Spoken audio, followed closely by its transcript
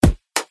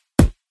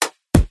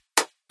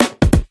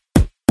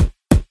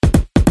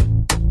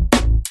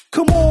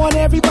Come on,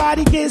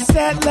 everybody get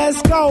set,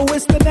 let's go.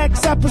 It's the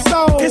next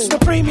episode. It's the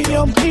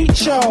Premium Pete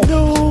Show.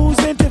 News,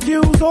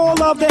 interviews, all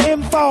of the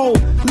info.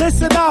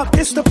 Listen up,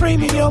 it's the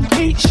Premium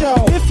Pete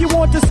Show. If you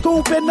want the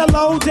scoop in the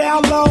low,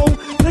 down low,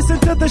 listen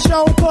to the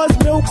show, cause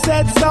Milk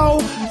said so.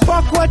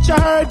 Fuck what you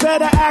heard,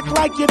 better act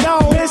like you know.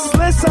 It's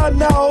listen,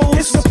 no,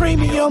 it's the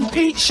Premium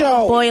Pete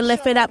Show. Boy,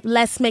 lift it up,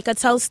 let's make a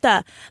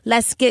toaster.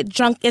 Let's get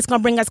drunk, it's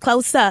gonna bring us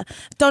closer.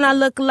 Don't I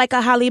look like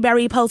a Holly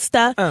Berry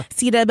poster?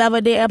 See the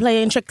Belvedere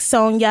playing tricks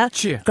on ya.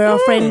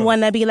 Girlfriend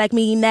wanna be like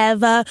me,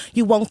 never.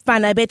 You won't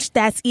find a bitch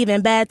that's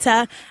even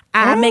better.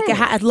 I make it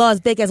hot as law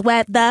as big as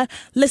weather.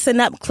 Listen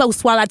up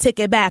close while I take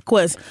it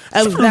backwards.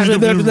 I'm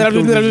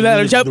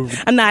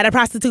not a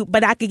prostitute,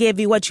 but I can give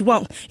you what you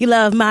want. You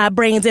love my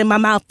brains and my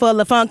mouth full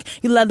of funk.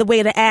 You love the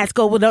way the ass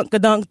go dunk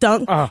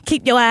dunk.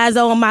 Keep your eyes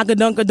on my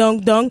dunk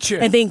dunk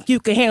and think you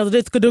can handle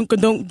this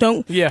dunk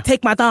dunk. Yeah.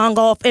 Take my thong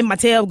off and my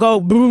tail go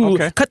boo.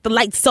 Okay. Cut the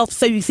lights off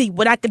so you see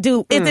what I can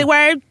do. Is it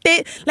worth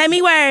it? Let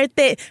me worth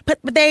it.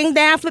 Put my thing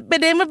down, flip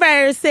it and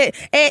reverse it.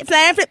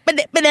 Flame, flip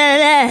it,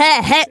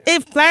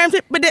 if flame,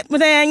 flip it.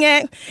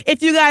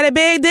 If you got a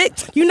big dick,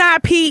 you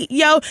not Pete,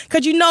 yo,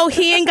 cause you know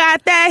he ain't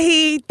got that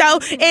heat, though.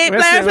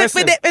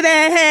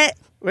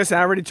 Listen,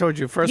 I already told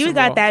you. First of all, you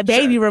got that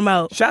baby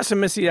remote. Shouts to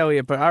Missy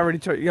Elliott, but I already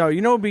told you. Yo, you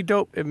know what'd be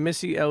dope if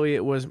Missy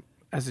Elliott was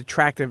as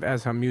attractive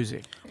as her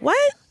music.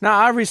 What? Nah,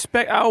 I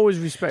always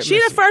respect She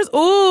Missy. the first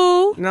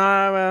ooh.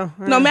 Nah, well.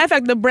 No, matter of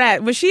fact, the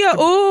brat. But she a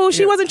ooh.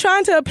 She wasn't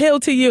trying to appeal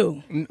to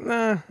you.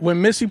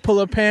 When Missy pull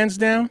her pants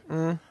down,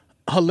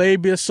 her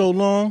labia so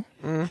long,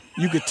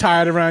 you could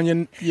tie it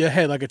around your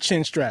head like a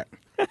chin strap.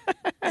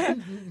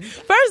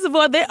 First of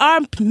all, there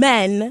are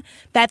men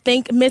that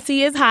think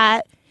Missy is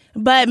hot,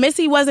 but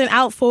Missy wasn't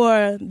out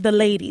for the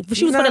ladies.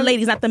 She was for the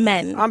ladies, not the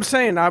men. I'm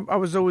saying I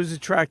was always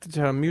attracted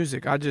to her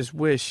music. I just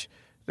wish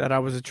that I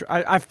was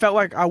I felt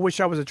like I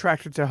wish I was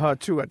attracted to her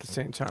too at the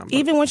same time.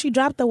 Even when she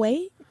dropped the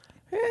weight?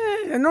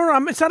 Yeah,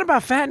 no, it's not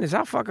about fatness.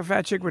 I'll fuck a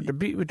fat chick with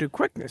the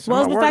quickness.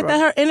 Well, it's the fact that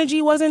her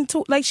energy wasn't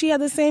too, like she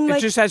had the same like.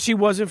 It's just that she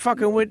wasn't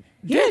fucking with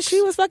dicks. Yeah,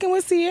 she was fucking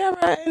with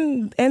Sierra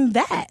and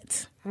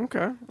that.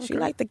 Okay. She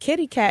liked the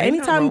kitty cat.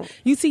 Anytime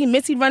you see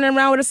Missy running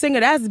around with a singer,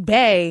 that's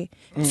bae,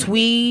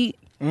 Tweet.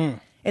 And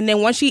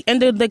then once she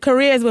ended the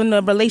career is when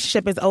the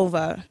relationship is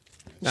over.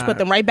 She put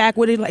them right back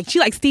with it. Like she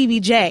like Stevie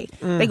J.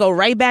 They go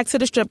right back to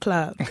the strip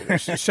club.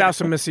 Shouts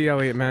to Missy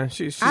Elliott, man.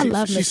 I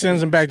love Missy. She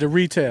sends them back to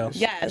retail.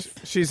 Yes.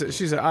 She's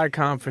an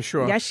icon for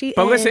sure. Yes, she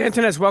But is. listen,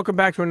 internets, welcome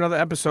back to another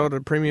episode of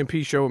the Premium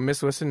P Show with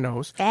Miss Listen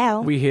Knows.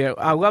 Ow. We here.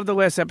 I love the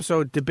last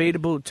episode,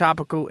 debatable,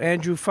 topical,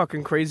 Andrew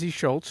fucking Crazy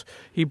Schultz.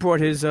 He brought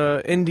his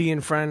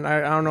Indian friend,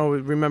 I don't know,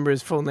 remember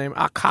his full name,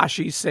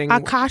 Akash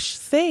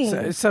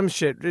Singh. Some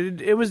shit.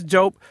 It was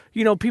dope.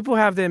 You know, people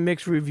have their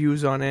mixed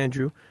reviews on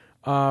Andrew.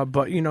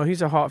 But you know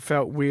he's a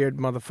heartfelt, weird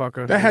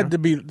motherfucker. That had to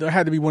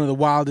be one of the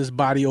wildest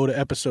body odor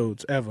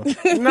episodes ever.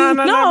 No,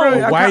 not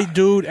really. A white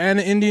dude and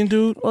an Indian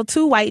dude. Well,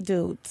 two white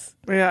dudes.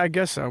 Yeah, I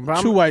guess so.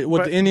 But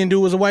the Indian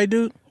dude was a white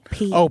dude.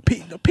 Pete. Oh,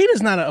 Pete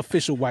is not an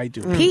official white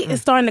dude. Pete is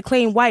starting to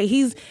claim white.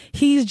 He's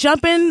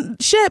jumping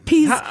ship.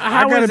 He's he's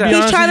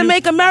trying to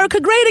make America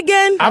great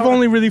again. I've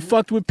only really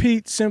fucked with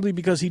Pete simply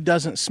because he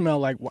doesn't smell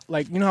like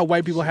you know how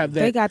white people have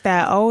that. They got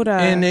that odor.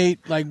 Innate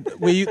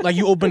where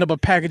you opened up a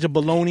package of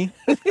bologna.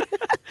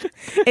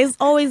 It's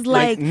always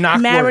like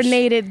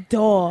marinated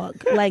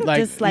dog. Like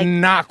just like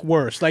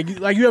knockwurst.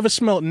 Like you ever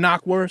smelled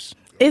knockwurst?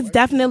 It's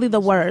definitely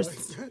the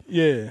worst.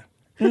 Yeah.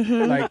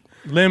 Like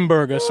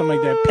Limburger or something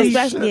like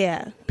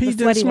that. Pete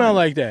didn't smell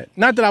like that.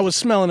 Not that I was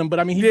smelling him, but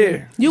I mean,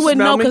 you wouldn't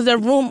know because the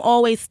room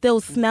always still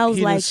smells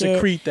he like didn't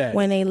secrete that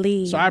when they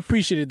leave. So I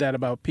appreciated that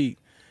about Pete.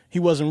 He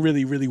wasn't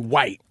really, really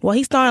white. Well,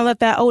 he's starting to let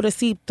that odor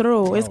seep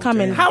through. It's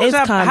coming. How it's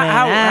coming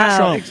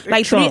out.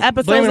 Like Trump. 3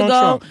 episodes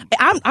ago,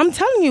 Trump. I'm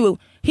telling you,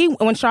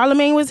 when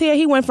Charlemagne was here,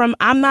 he went from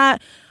I'm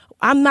not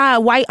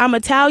white, I'm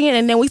Italian,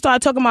 and then we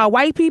started talking about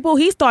white people.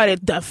 He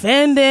started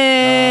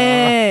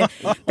defending.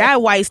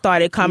 That white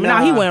started coming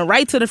out. He went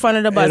right to the front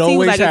of the bus. He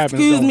was like,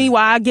 "Excuse me,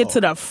 while I get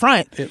to the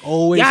front." It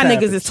always y'all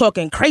happens. niggas is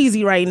talking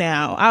crazy right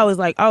now. I was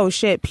like, "Oh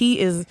shit, Pete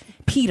is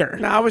Peter."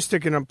 No, I was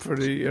sticking up for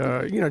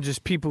the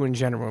just people in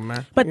general,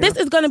 man. But this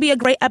is going to be a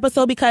great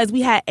episode because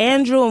we had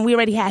Andrew and we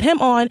already had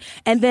him on,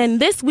 and then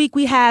this week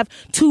we have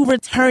 2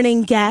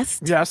 returning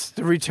guests. Yes,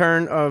 the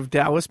return of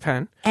Dallas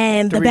Penn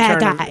and the bad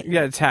guy.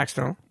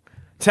 Taxstone.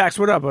 Tax,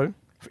 what up, bud?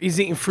 He's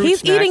eating fruit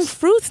snacks. He's eating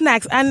fruit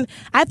snacks, and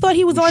I thought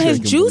he was on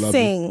his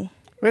juicing.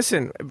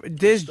 Listen,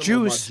 there's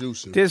juice,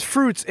 there's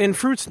fruits in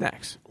fruit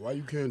snacks. Why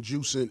you can't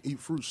juice and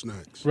eat fruit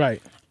snacks?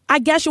 Right. I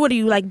guess what are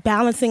you, like,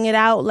 balancing it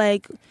out?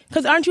 Like,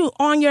 because aren't you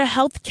on your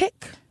health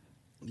kick?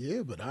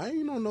 Yeah, but I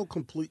ain't on no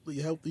completely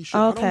healthy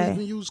shit. Okay. I don't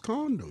even use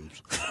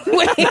condoms.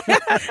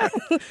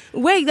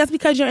 Wait, that's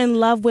because you're in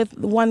love with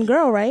one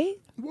girl, right?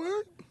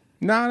 What?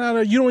 No,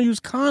 you don't use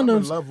condoms.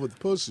 I'm in love with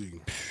pussy.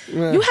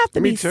 Yeah, you have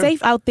to be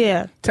safe out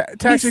there.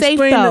 Tax, be safe,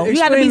 though. You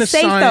got to be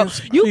safe,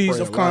 science, though. Please,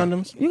 of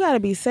condoms. You got to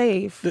be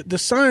safe. The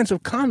science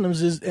of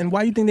condoms is, and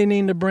why you think they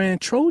named the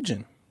brand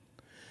Trojan?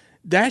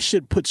 That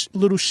shit puts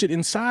little shit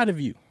inside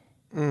of you.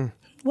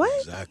 What?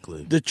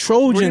 Exactly. The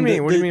Trojan. What do you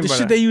mean? What do you mean the by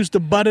shit that? they used to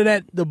butter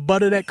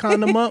that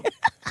condom up?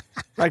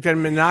 Like that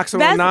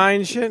minoxidil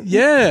 9 shit?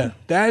 Yeah.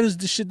 That is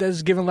the shit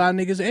that's giving a lot of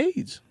niggas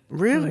AIDS.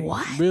 Really?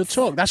 What? Real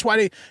talk. That's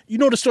why you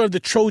know the story of the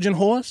Trojan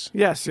horse?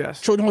 Yes.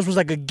 Trojan horse was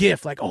like a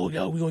gift. Like, oh,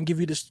 yo, we're going to give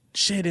you this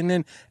shit. And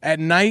then at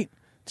night,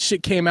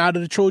 shit came out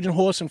of the Trojan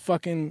horse and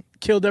fucking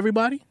killed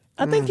everybody.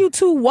 I think you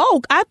too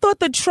woke. I thought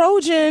the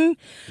Trojan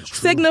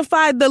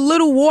signified the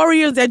little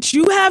warriors that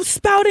you have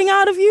spouting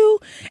out of you,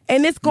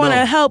 and it's going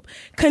to help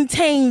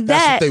contain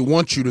That's that. what they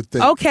want you to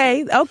think.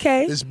 Okay.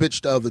 This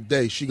bitch the other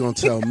day, she gonna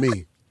tell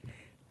me,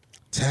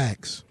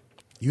 Tax,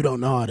 you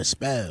don't know how to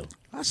spell.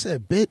 I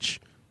said, bitch,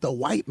 the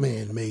white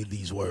man made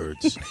these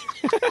words.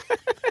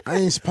 I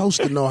ain't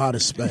supposed to know how to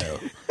spell,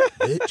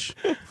 bitch.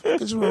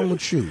 What's wrong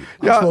with you?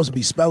 I'm supposed to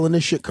be spelling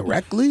this shit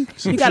correctly?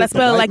 You got to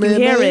spell it like you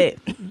hear it.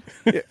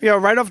 Yeah,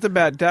 right off the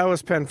bat,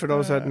 Dallas Penn, for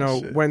those that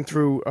know, went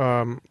through,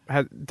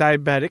 had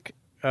diabetic.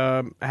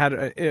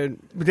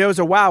 There was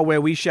a while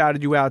where we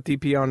shouted you out,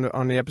 DP,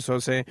 on the episode,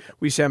 saying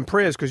we send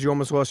prayers because you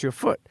almost lost your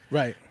foot.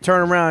 Right.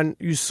 Turn around,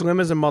 you slim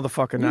as a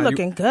motherfucker now. You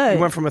looking good. You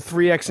went from a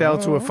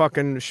 3XL to a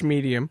fucking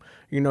schmedium.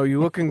 You know,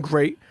 you looking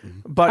great.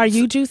 But Are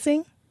you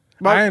juicing?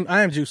 I am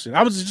juicing.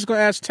 I was just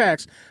gonna ask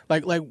Tax,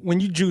 like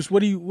when you juice,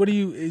 what do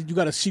you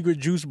got a secret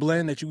juice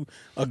blend that you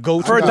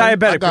go to? For a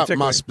diabetic, I got particularly.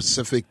 my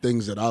specific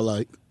things that I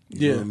like.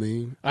 You know what I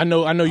mean? I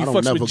know you I don't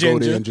fucks never with go there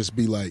ginger. and just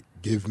be like,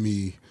 give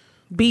me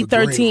B13.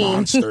 the green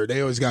monster.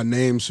 They always got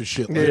names for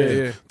shit like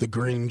Yeah. the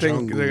green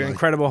jungle. The like,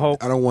 Incredible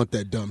Hulk. I don't want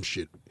that dumb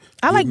shit.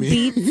 I like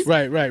me? beets.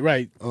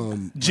 Right.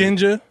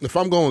 Ginger. If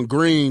I'm going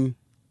green,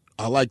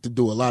 I like to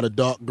do a lot of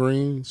dark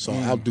green. So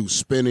I'll do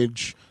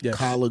spinach, Yes.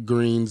 collard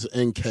greens,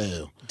 and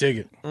kale. Dig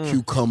it.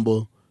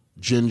 Cucumber,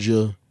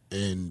 ginger,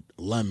 and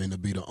lemon to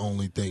be the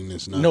only thing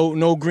that's not.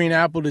 No green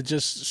apple to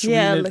just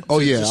sweeten it. Oh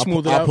to yeah,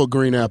 smooth it I'll out. put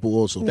green apple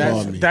also.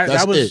 Pardon me.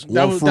 That was it.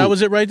 One fruit. that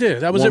was it right there.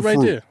 That was One it right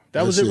fruit. there.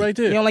 That was That's it right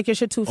there. You don't like your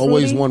shit too fruity?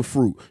 Always one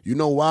fruit. You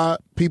know why?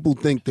 People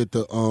think that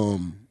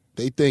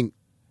they think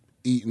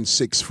eating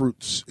 6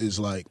 fruits is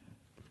like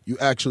you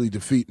actually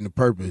defeating the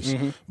purpose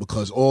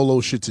because all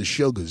those shits are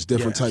sugars,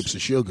 different types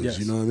of sugars. Yes.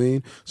 You know what I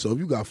mean? So if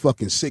you got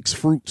fucking 6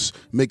 fruits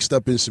mixed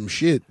up in some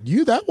shit,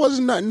 that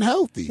wasn't nothing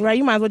healthy. Right,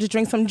 you might as well just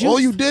drink some juice. All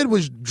you did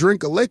was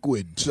drink a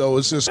liquid, so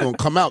it's just gonna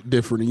come out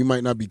different, and you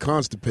might not be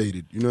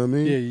constipated. You know what I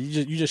mean? Yeah,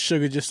 you just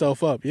sugared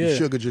yourself up. Yeah, You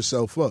sugared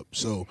yourself up.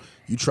 So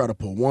you try to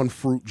put 1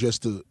 fruit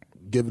just to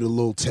give it a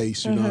little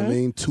taste. You know what I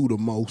mean? 2 the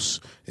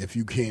most. If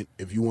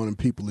you want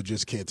people that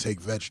just can't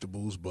take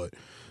vegetables, but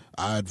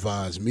I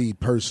advise me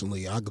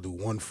personally, I could do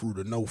 1 fruit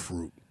or no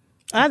fruit.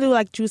 I do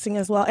like juicing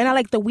as well, and I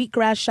like the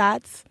wheatgrass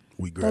shots.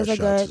 Wheatgrass Those are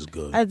shots is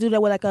good. I do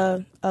that with like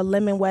a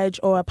lemon wedge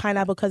or a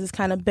pineapple because it's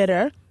kind of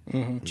bitter.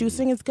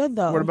 Juicing is good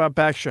though. What about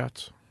back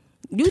shots?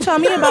 You tell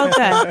me about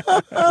that.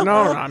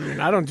 No, I mean,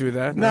 I don't do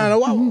that.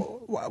 No.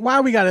 Why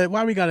we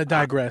gotta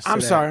digress? I'm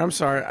to that?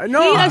 sorry.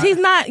 No, He's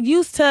not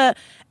used to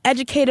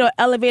educated or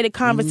elevated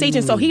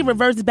conversation, so he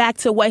reverts back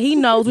to what he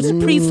knows, which is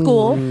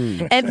preschool,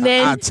 and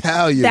then I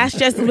tell you, that's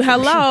just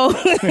hello.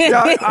 honestly,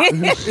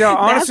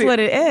 That's what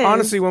it is.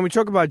 Honestly, when we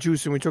talk about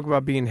juicing, we talk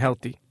about being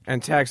healthy.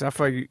 And Tax, I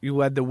feel like you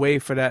led the way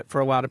for that for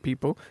a lot of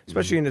people,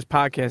 especially in this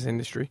podcast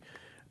industry.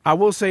 I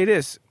will say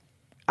this.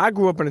 I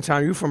grew up in a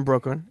town, you from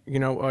Brooklyn. You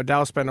know,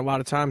 Dallas spent a lot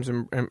of times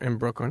in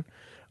Brooklyn.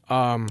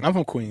 I'm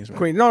from Queens. Man.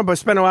 Queens. No, but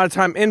spent a lot of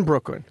time in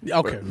Brooklyn.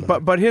 Okay.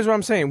 But here's what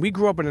I'm saying. We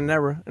grew up in an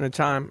era, in a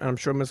time, and I'm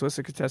sure Ms.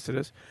 Lissa could attest to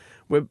this,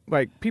 where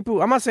like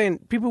people, I'm not saying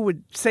people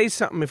would say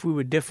something if we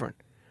were different.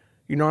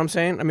 You know what I'm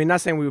saying? I mean,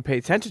 not saying we would pay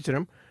attention to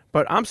them,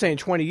 but I'm saying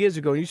 20 years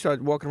ago, you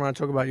start walking around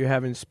talking about you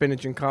having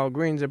spinach and collard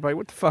greens, everybody,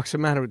 what the fuck's the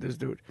matter with this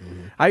dude?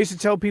 I used to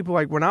tell people,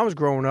 like, when I was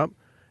growing up,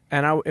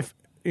 and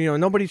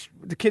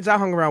the kids I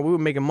hung around, we were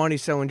making money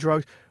selling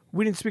drugs.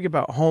 We didn't speak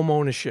about home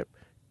ownership,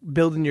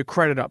 building your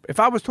credit up. If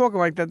I was talking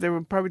like that, they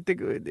would probably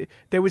think,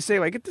 they would say,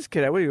 like, get this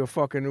kid out. What are you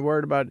fucking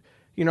worried about,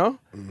 you know?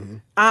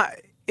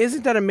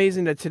 Isn't that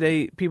amazing that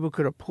today people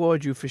could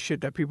applaud you for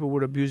shit that people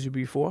would abuse you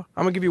before?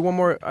 I'm gonna give you one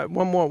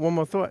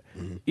more thought.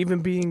 Even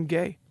being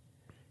gay,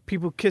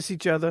 people kiss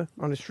each other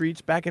on the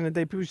streets. Back in the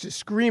day, people used to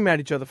scream at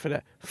each other for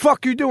that.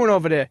 Fuck you doing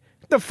over there?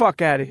 Get the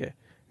fuck out of here.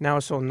 Now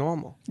it's so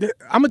normal.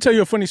 I'm gonna tell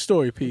you a funny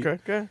story, Pete.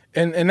 Okay.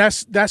 And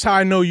that's how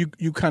I know you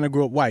kind of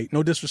grew up white.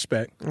 No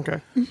disrespect.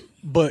 Okay.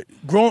 But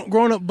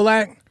growing up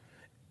black,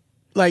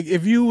 like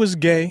if you was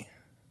gay,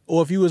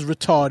 or if you was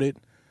retarded,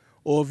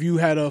 or if you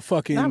had a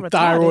fucking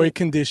thyroid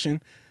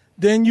condition,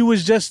 then you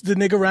was just the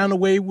nigga around the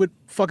way with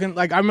fucking,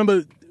 like I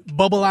remember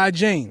Bubble Eye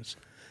James.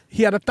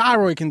 He had a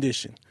thyroid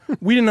condition.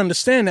 We didn't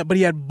understand that, but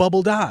he had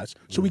bubbled eyes.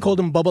 So we called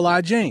him Bubble Eye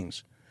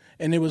James.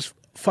 And it was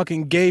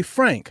fucking Gay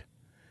Frank.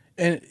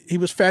 And he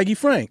was Faggy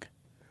Frank.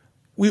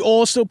 We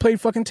all still played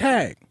fucking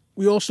tag.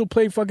 We also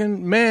played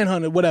fucking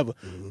manhunt or whatever.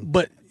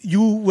 But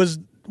you was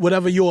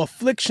whatever your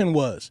affliction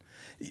was.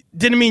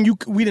 Didn't mean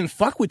we didn't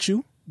fuck with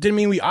you. Didn't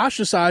mean we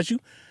ostracized you.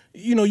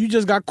 You know, you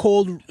just got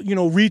called,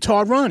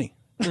 retard Ronnie.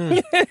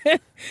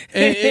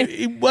 And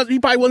he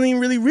probably wasn't even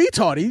really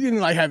retarded. He didn't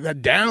like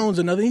have downs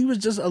or nothing. He was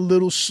just a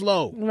little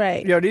slow.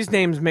 Right. Yo, these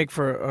names make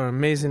for an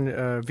amazing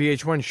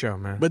VH1 show,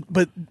 man.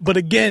 But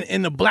again,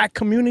 in the black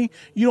community,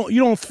 you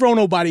don't throw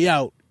nobody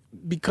out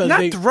because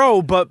not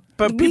throw, but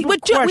people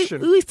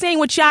question. We saying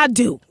what y'all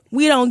do.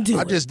 We don't do.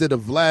 I just did a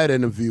Vlad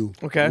interview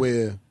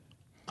where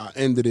I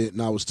ended it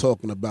and I was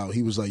talking about,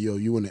 he was like, yo,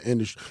 you in the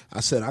industry. I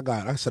said I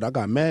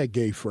got mad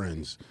gay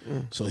friends.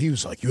 So he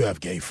was like, you have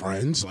gay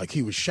friends? Like,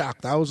 he was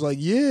shocked. I was like,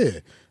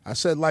 yeah. I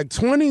said, like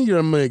 20 of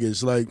them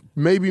niggas, like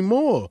maybe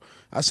more.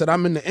 I said,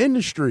 I'm in the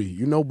industry.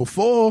 You know,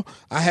 before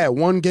I had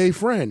one gay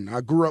friend.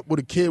 I grew up with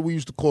a kid we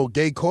used to call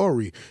Gay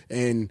Corey.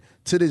 And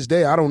to this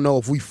day, I don't know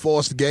if we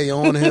forced gay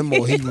on him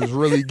or he was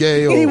really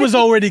gay. Or... He was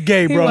already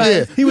gay, bro.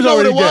 He was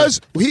already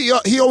gay.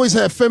 He always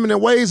had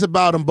feminine ways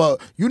about him, but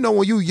you know,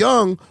 when you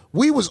young,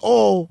 we was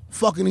all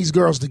fucking these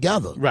girls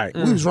together. Right.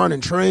 We was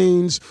running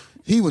trains.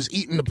 He was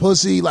eating the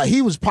pussy. Like,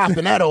 he was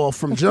popping that off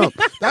from jump.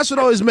 That's what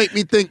always make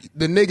me think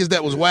the niggas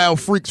that was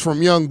wild freaks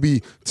from young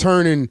be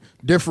turning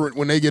different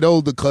when they get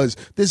older, because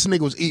this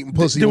nigga was eating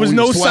pussy. There was when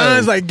no he was 12.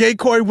 signs like Gay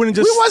Corey wouldn't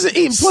just... We wasn't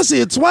eating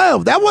pussy at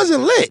 12. That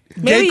wasn't lit.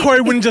 Gay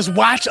Corey wouldn't just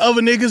watch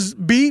other niggas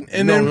beat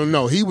and then...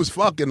 No. He was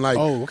fucking like...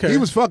 Oh, okay. He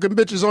was fucking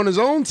bitches on his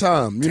own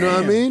time. You know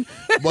what I mean?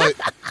 But...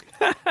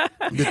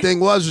 the thing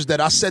was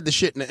that I said the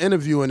shit in the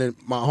interview, and then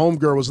my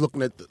homegirl was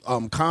looking at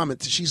the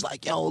comments. She's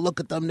like, yo, look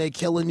at them. They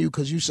killing you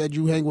because you said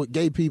you hang with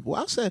gay people.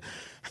 I said,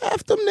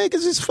 half them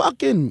niggas is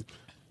fucking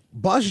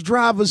bus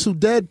drivers who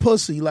dead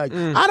pussy. Like,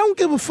 I don't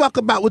give a fuck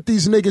about what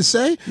these niggas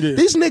say. Yeah.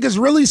 These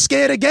niggas really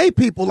scared of gay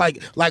people. Like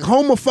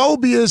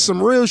homophobia is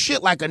some real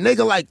shit. Like, a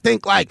nigga like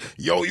think like,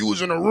 yo, you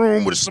was in a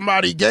room with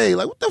somebody gay.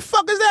 Like, what the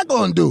fuck is that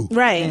gonna do?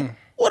 Right.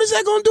 What is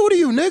that gonna do to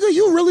you,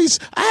 nigga?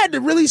 I had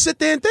to really sit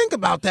there and think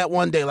about that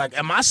one day. Like,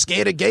 am I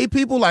scared of gay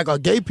people? Like, are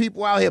gay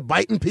people out here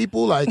biting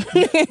people? Like,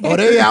 are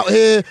they out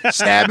here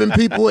stabbing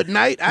people at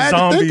night? I had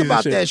to think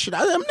about that shit.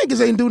 Them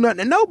niggas ain't do nothing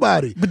to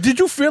nobody. But did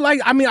you feel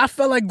like, I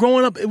felt like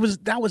growing up,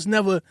 that was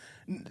never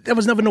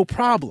no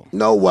problem.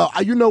 No, well,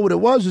 you know what it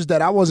was is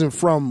that I wasn't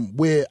from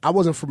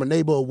a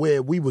neighborhood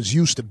where we was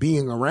used to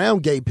being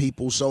around gay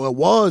people, so it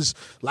was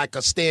like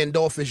a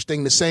standoffish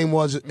thing. The same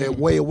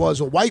way it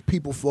was with white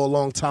people for a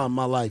long time in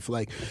my life.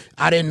 Like,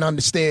 I didn't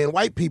understand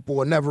white people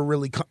or never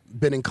really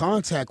been in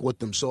contact with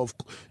them, so if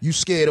you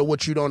scared of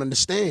what you don't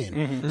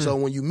understand. So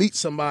when you meet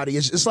somebody,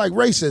 it's like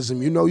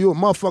racism. You know, you a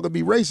motherfucker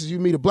be racist. You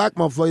meet a black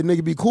motherfucker,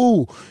 nigga be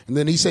cool, and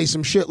then he say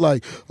some shit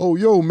like, "Oh,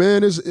 yo,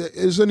 man,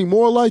 is any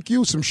more like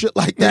you?" Some shit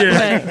like that.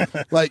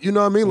 Yeah. Like, you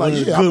know what I mean?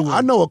 Like, yeah,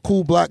 I know a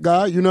cool black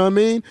guy, you know what I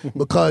mean?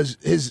 Because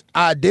his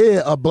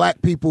idea of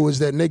black people is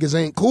that niggas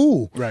ain't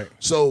cool. Right.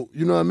 So,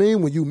 you know what I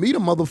mean? When you meet a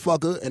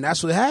motherfucker, and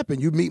that's what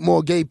happened, you meet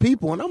more gay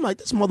people, and I'm like,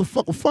 this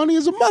motherfucker funny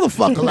as a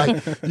motherfucker.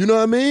 Like, you know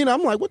what I mean?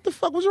 I'm like, what the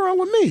fuck was wrong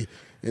with me?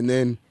 And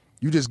then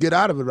you just get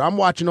out of it. I'm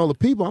watching all the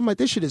people. I'm like,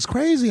 this shit is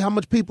crazy how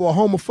much people are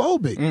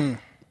homophobic.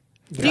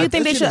 Do you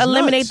think they should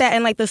eliminate that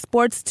in, like, the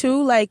sports,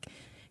 too? Like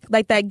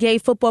that gay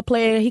football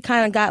player, he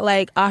kind of got,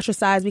 like,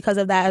 ostracized because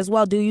of that as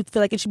well. Do you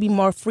feel like it should be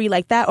more free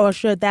like that, or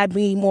should that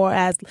be more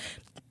as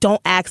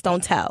don't ask,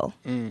 don't tell?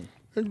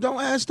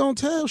 Don't ask, don't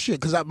tell shit.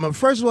 Because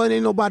first of all, it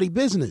ain't nobody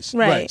business.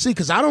 Right. See,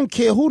 because I don't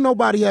care who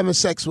nobody having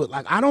sex with.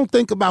 Like, I don't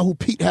think about who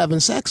Pete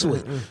having sex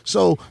with.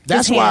 So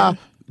that's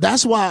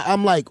why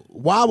I'm like,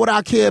 why would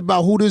I care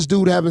about who this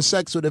dude having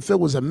sex with if it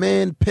was a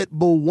man, pit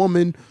bull,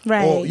 woman,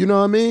 right? Or, you know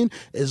what I mean?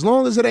 As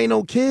long as it ain't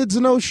no kids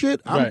and no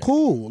shit, I'm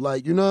cool.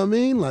 Like, you know what I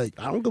mean? Like,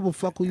 I don't give a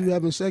fuck who you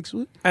having sex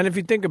with. And if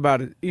you think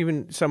about it,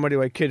 even somebody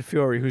like Kid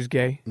Fury, who's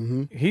gay,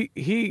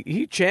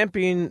 he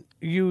championed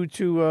you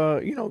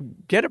to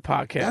get a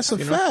podcast. That's a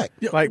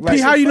fact. Like, Pete,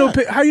 how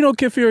you know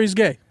Kid Fury's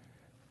gay?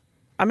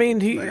 I mean,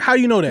 how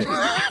you know that?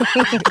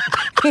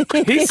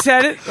 He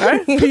said it,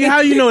 right? Pete,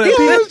 how you know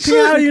that? Pete,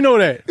 how you know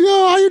that? Yo,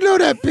 how you know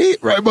that,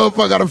 Pete? Right,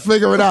 motherfucker, gotta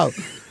figure it out.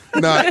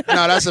 No,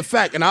 that's a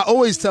fact. And I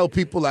always tell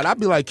people that I'd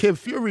be like, Kid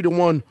Fury, the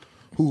one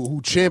who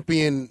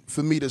championed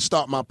for me to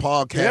start my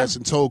podcast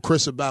and told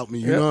Chris about me.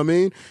 You know what I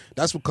mean?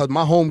 That's because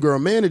my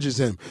homegirl manages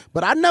him.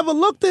 But I never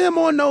looked at him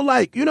on no,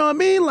 like, you know what I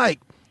mean? Like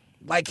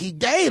he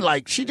gay.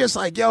 Like, she just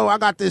like, yo, I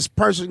got this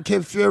person,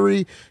 Kid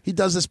Fury. He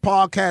does this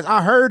podcast.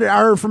 I heard it. I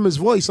heard from his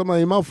voice. I'm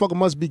like, motherfucker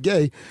must be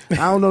gay. I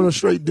don't know no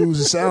straight dudes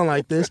that sound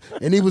like this.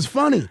 And he was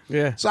funny.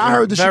 Yeah. So I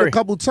heard this shit a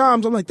couple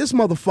times. I'm like, this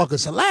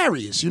motherfucker's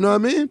hilarious. You know what I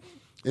mean?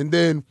 And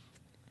then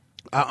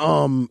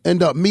I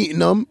end up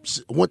meeting him.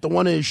 Went to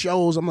one of his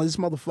shows. I'm like, this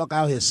motherfucker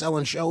out here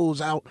selling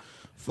shows out.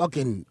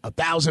 Fucking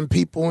 1,000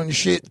 people and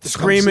shit.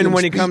 Screaming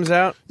when he comes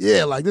out?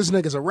 Yeah, like, this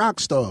nigga's a rock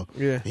star.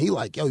 Yeah. And he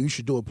like, yo, you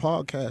should do a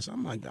podcast.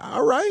 I'm like,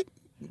 all right.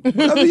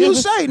 Whatever you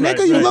say,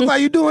 nigga. You look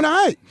like you doing all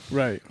right.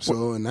 Right.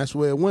 So, and that's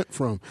where it went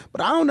from. But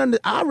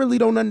I really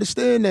don't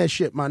understand that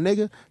shit, my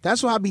nigga.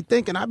 That's what I be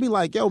thinking. I be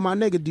like, yo, my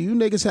nigga, do you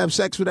niggas have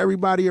sex with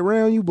everybody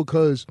around you?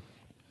 Because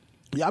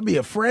y'all be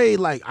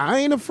afraid. Like, I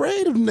ain't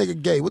afraid of nigga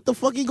gay. What the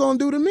fuck he gonna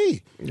do to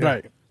me?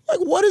 Right.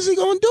 Like, what is he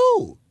gonna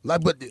do?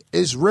 Like, but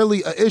it's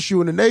really an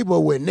issue in the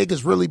neighborhood where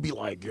niggas really be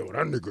like, yo,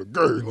 that nigga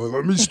gay. Like,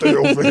 let me stay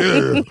over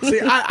here.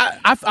 See,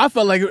 I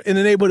felt like in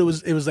the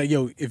neighborhood it was like,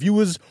 yo, if you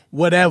was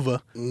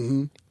whatever,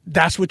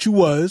 that's what you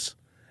was.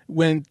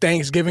 When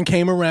Thanksgiving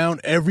came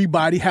around,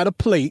 everybody had a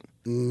plate.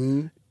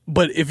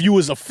 But if you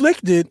was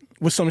afflicted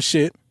with some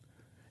shit,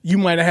 you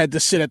might have had to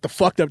sit at the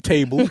fucked up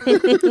table.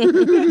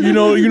 you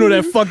know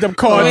that fucked up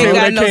card table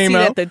that came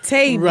out. At the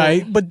table.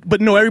 Right.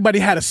 But no, everybody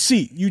had a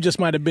seat. You just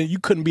might have been. You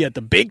couldn't be at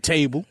the big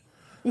table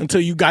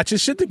until you got your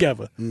shit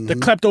together. The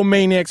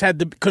kleptomaniacs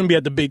couldn't be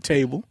at the big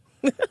table.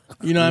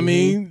 You know what I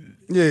mean?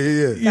 Yeah.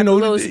 You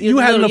know, you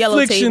had an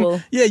affliction.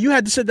 Table. Yeah, you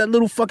had to sit at that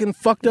little fucking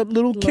fucked up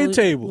little kid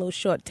table. Little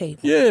short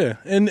table. Yeah,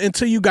 and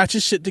until you got your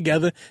shit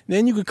together,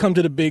 then you could come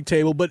to the big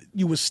table, but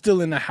you was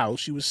still in the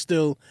house. You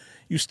still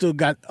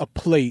got a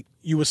plate.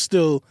 You were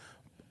still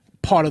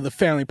part of the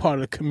family, part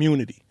of the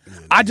community.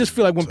 I just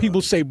feel like when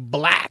people say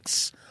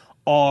blacks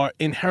are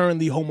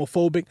inherently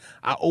homophobic,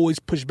 I always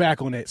push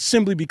back on that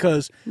simply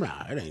because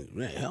it ain't.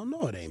 Hell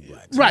no, it ain't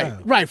blacks.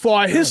 Right. For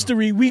our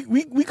history,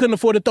 we couldn't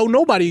afford to throw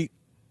nobody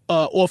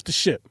off the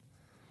ship.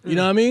 You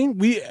know what I mean?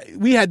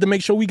 We had to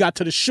make sure we got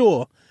to the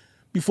shore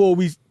before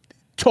we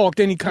talked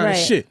any kind of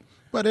shit.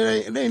 But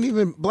it ain't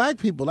even black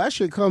people. That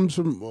shit comes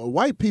from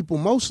white people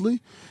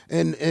mostly.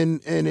 And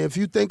if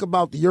you think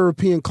about the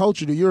European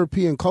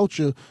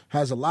culture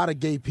has a lot of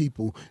gay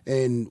people.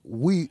 And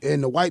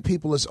the white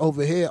people that's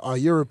over here are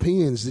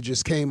Europeans that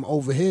just came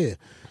over here.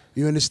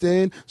 You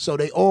understand? So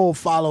they all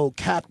follow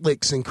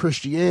Catholics and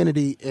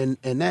Christianity and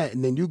that.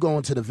 And then you go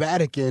into the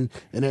Vatican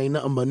and there ain't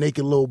nothing but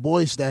naked little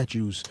boy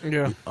statues.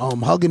 Yeah.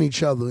 Hugging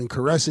each other and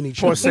caressing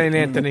each other. Poor St.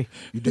 Anthony.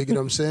 You dig what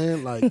I'm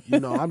saying? Like,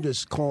 I'm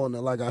just calling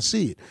it like I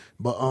see it.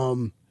 But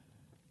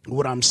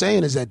what I'm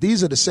saying is that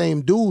these are the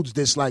same dudes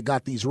that's like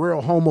got these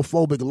real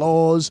homophobic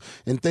laws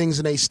and things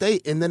in they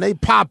state, and then they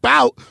pop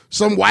out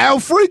some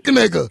wild freak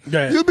nigga.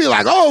 Yeah. You'd be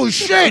like, oh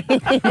shit,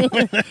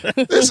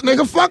 this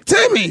nigga fucked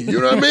Timmy.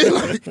 You know what I mean?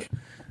 Like,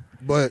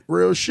 but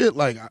real shit,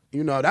 like,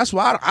 that's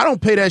why I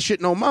don't pay that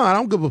shit no mind. I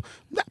don't give a.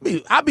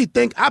 I be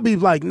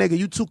like, nigga,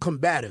 you too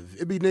combative.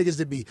 It be niggas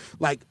that be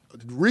like.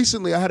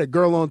 Recently, I had a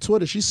girl on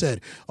Twitter. She said,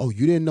 "Oh,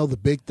 you didn't know the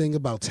big thing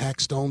about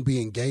Taxstone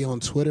being gay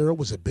on Twitter? It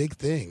was a big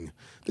thing."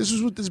 This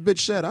is what this bitch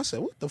said. I said,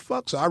 "What the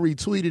fuck?" So I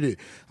retweeted it.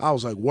 I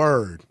was like,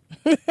 "Word."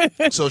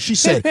 So she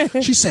said,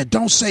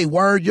 "Don't say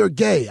word. You're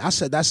gay." I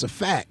said, "That's a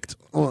fact."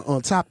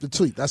 On top of the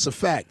tweet, that's a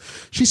fact.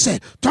 She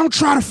said, "Don't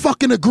try to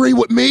fucking agree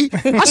with me."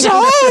 I said,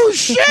 "Oh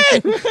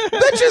shit,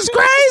 bitch is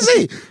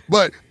crazy."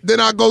 But then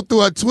I go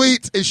through her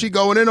tweets and she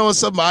going in on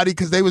somebody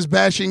because they was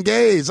bashing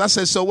gays. I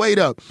said, "So wait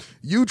up,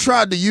 you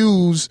tried to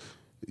use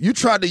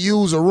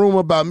a rumor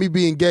about me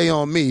being gay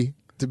on me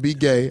to be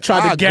gay.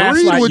 Tried to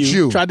gaslight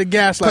you. Tried to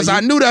gaslight you because I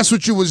knew that's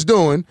what you was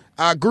doing.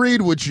 I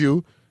agreed with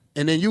you,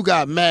 and then you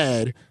got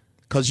mad."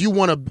 Because you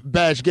want to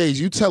bash gays.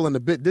 You telling the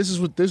bit. This is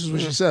what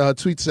she said. Her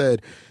tweet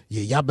said,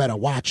 "Yeah, y'all better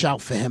watch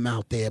out for him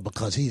out there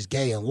because he's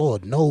gay and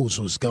Lord knows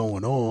what's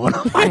going on."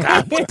 I'm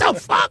like, what the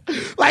fuck?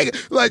 Like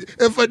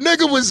if a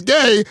nigga was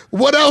gay,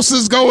 what else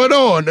is going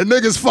on? The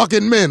nigga's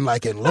fucking men.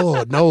 Like, and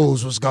Lord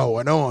knows what's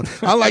going on.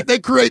 I like they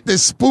create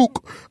this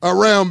spook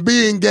around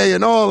being gay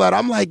and all that.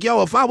 I'm like,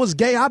 yo, if I was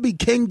gay, I'd be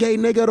king gay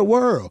nigga of the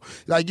world.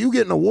 Like, you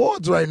getting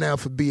awards right now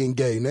for being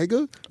gay,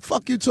 nigga.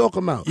 Fuck you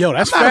talking about? Yo,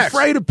 that's I'm not facts.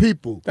 afraid of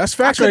people. That's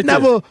facts. I could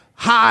never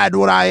hide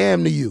what I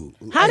am to you.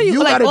 How do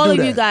you like all of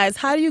you guys?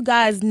 How do you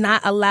guys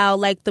not allow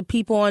like the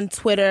people on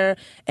Twitter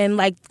and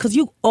like because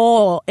you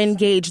all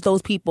engage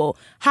those people?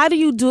 How do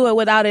you do it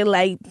without it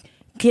like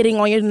getting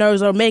on your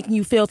nerves or making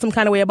you feel some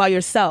kind of way about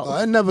yourself?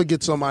 It never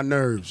gets on my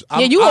nerves. Yeah,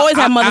 you always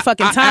have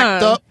motherfucking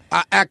time.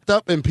 I act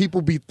up and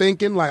people be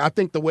thinking, like, I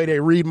think the way they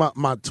read my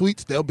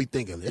tweets, they'll be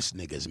thinking, this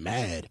nigga's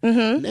mad.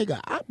 Nigga,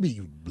 I be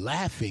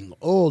laughing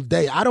all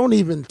day. I don't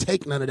even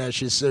take none of that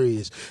shit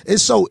serious.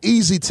 It's so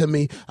easy to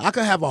me. I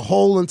could have a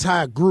whole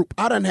entire group.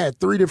 I done had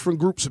 3 different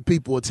groups of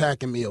people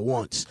attacking me at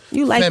once.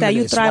 You like that.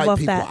 You thrive off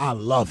people. that. I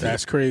love it.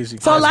 That's crazy.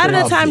 So a lot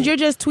of the times you're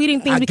just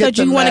tweeting things because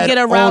you want to get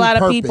a rile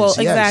out of people. Yes.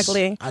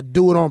 Exactly. I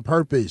do it on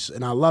purpose,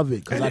 and I love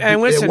it because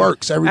it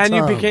works every time.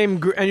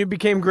 And you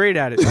became great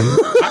at it.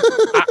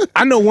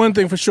 I know one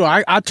thing for sure.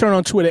 I turn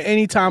on Twitter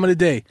any time of the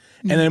day,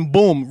 and then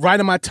boom, right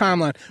in my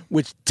timeline,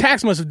 which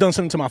Tax must have done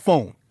something to my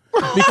phone.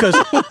 Because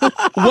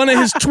one of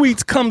his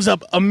tweets comes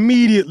up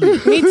immediately.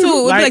 Me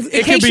too. Like,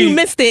 in case you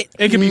missed it.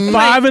 It could be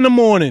 5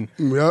 a.m.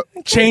 Yep.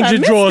 Change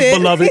your drawers,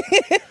 beloved.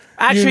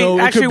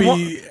 It could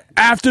be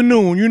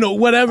afternoon,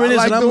 whatever it is.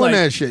 I like and I'm doing like,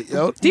 that shit,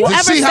 yo. Do you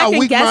ever see how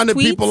weak-minded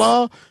tweets? people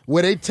are?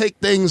 Where they take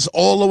things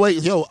all the way.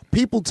 Yo,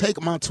 people take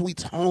my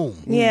tweets home.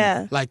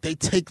 Yeah. Like, they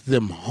take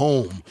them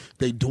home.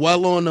 They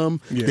dwell on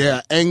them. Yeah.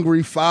 They're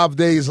angry 5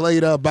 days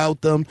later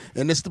about them.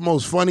 And it's the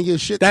most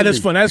funniest shit That to is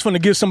me. fun. That's fun to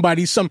give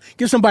somebody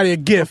a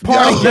gift.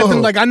 Let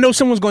them, like, I know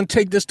someone's going to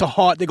take this to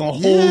heart. They're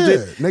going to hold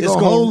it. They're going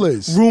to hold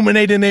this.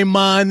 Ruminate in their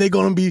mind. They're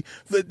going to be,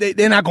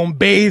 they're not going to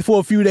bathe for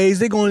a few days.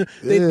 They're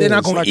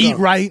not going to eat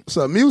right. It's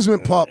an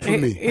amusement park up for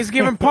me. He's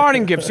giving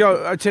parting gifts.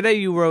 Yo, today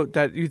you wrote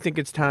that you think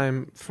it's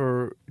time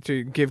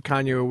to give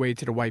Kanye away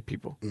to the white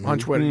people. On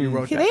Twitter, you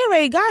wrote that. They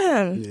already got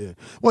him. Yeah.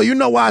 Well, you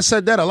know why I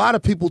said that? A lot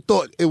of people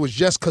thought it was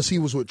just because he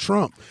was with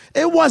Trump.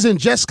 It wasn't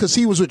just because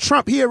he was with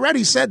Trump. He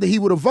already said that he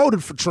would have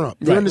voted for Trump.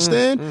 You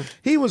understand?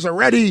 He was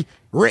already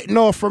written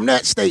off from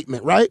that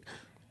statement, right?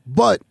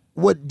 But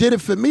what did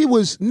it for me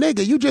was,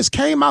 nigga, you just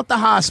came out the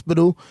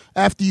hospital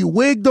after you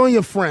wigged on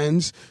your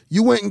friends.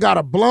 You went and got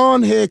a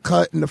blonde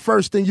haircut, and the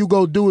first thing you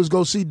go do is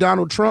go see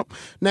Donald Trump.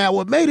 Now,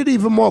 what made it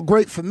even more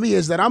great for me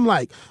is that I'm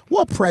like,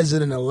 what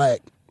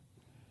president-elect,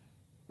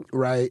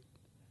 right,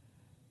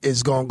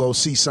 is going to go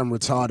see some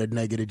retarded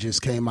nigga that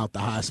just came out the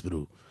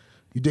hospital?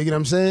 You dig what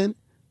I'm saying?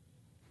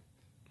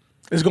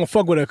 It's going to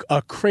fuck with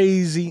a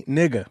crazy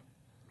nigga.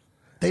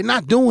 They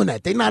not doing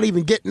that. They not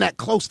even getting that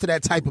close to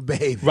that type of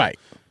behavior. Right.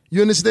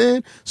 You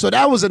understand? So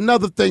that was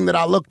another thing that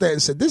I looked at and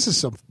said, this is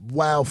some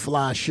wild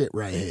fly shit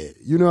right here.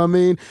 You know what I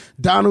mean?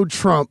 Donald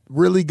Trump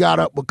really got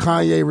up with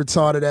Kanye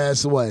retarded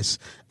ass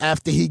West.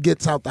 After he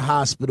gets out the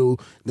hospital,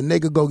 the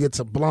nigga go gets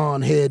a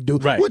blonde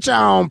hairdo, right. Which I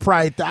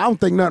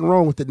don't think nothing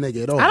wrong with the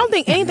nigga at all. I don't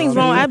think anything's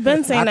wrong. I've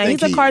been saying that.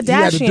 He's a Kardashian. He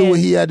had to do what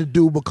he had to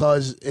do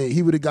because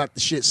he would have got the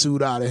shit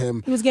sued out of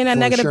him. He was getting that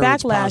negative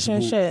backlash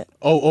and shit.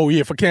 Oh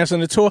yeah, for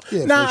canceling the tour.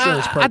 Yeah,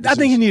 I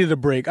think he needed a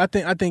break. I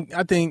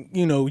think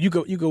you know you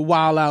go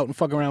wild out and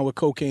fuck around with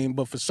cocaine,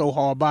 but for so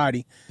hard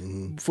body,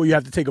 before you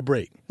have to take a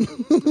break.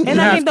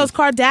 And I think those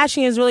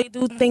Kardashians really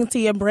do things to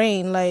your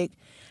brain. Like,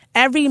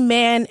 every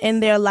man in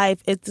their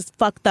life is just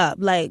fucked up.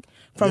 Like,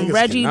 from niggas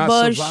Reggie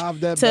Bush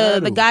to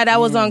the guy that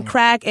was on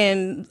crack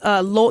and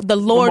the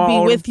Lord be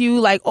with you.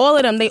 Like, all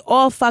of them, they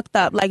all fucked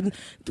up. Like,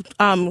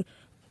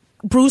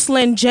 Bruce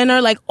Lynn Jenner,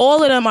 like,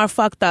 all of them are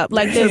fucked up.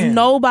 Like, there's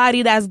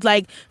nobody that's,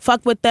 like,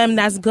 fucked with them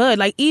that's good.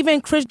 Like,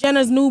 even Kris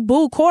Jenner's new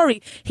boo,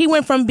 Corey, he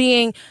went from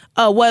being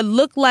what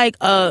looked like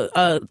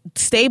a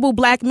stable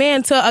black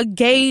man to a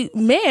gay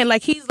man.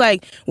 Like, he's,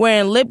 like,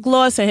 wearing lip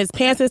gloss and his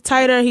pants is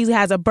tighter. He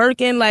has a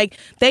Birkin. Like,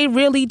 they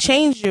really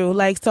changed you.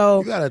 Like, so.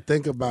 You gotta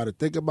think about it.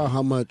 Think about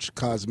how much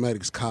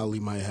cosmetics Kylie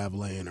might have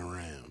laying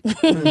around.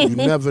 You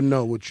never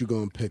know what you're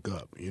gonna pick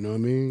up. You know what I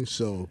mean?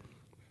 So.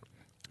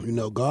 You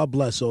know, God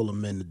bless all the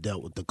men that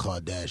dealt with the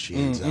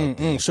Kardashians out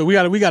there. So we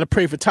gotta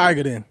pray for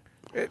Tiger then.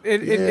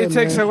 It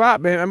takes a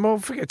lot, man. I'm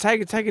forget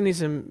Tiger needs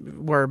to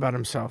worry about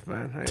himself,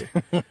 man.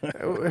 Hey,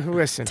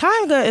 listen,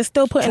 Tiger is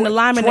still putting the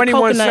lime in the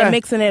coconut and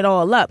mixing it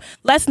all up.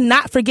 Let's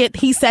not forget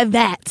he said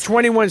that.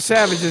 21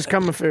 Savage is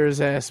coming for his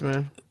ass,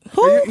 man.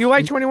 Who? You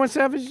like 21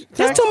 Savage?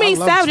 There's too many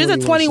Savages.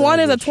 There's a 21.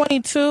 There's a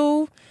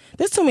 22.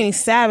 There's too many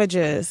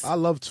Savages. I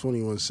love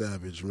 21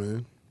 Savage,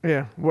 man.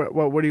 Yeah.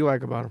 What do you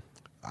like about him?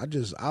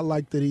 I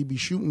like that he be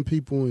shooting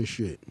people and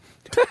shit.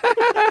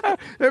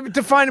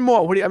 Define him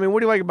more. What do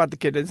you like about the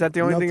kid? Is that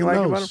the only thing you like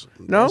about him?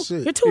 No?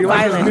 You're too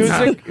violent. Like his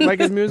music? You like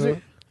his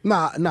music?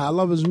 Nah, I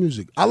love his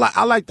music.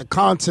 I like the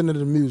content of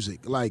the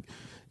music. Like,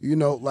 you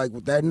know, like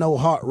with that No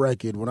Heart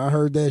record, when I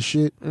heard that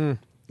shit, and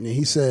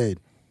he said,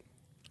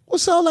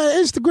 "What's all that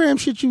Instagram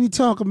shit you be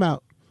talking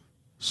about?"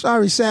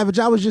 Sorry, Savage,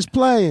 I was just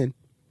playing.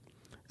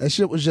 That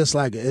shit was just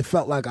like, it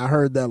felt like I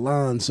heard that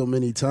line so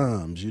many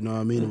times. You know what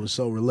I mean? It was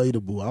so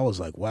relatable. I was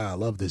like, wow, I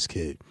love this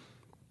kid.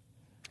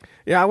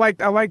 Yeah, I like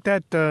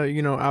that,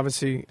 you know,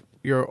 obviously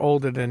you're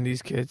older than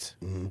these kids.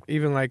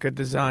 Even like a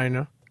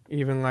designer,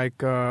 even like,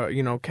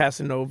 you know,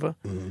 Casanova,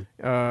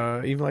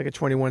 even like a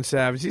 21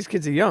 Savage. These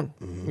kids are young,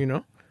 you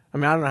know? I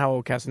mean, I don't know how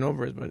old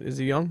Casanova is, but is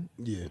he young?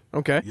 Yeah.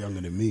 Okay.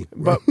 Younger than me.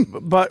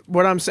 But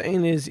what I'm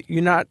saying is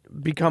you're not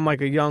become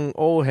like a young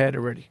old head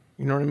already.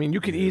 You know what I mean? You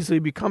could easily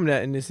become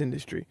that in this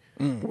industry,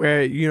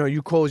 where you know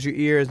you close your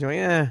ears and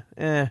you're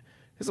like,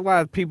 There's a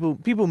lot of people.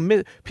 Keep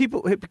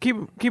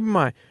in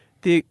mind,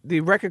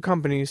 the record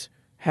companies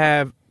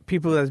have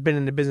people that's been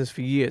in the business for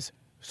years,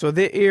 so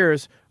their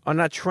ears are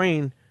not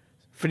trained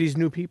for these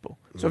new people.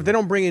 So if they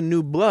don't bring in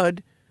new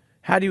blood,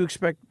 how do you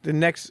expect the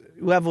next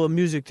level of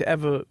music to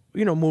ever,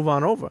 you know, move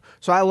on over?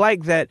 So I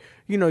like that,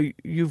 you know,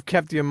 you've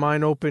kept your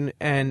mind open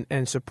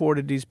and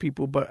supported these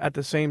people, but at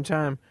the same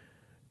time,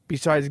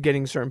 besides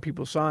getting certain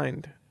people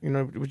signed, you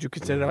know, would you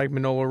consider like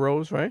Manola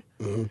Rose, right?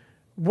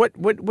 What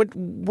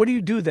do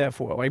you do that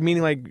for? Like,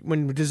 meaning like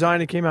when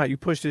Designer came out, you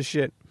pushed this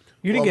shit.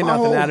 You didn't get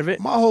nothing out of it.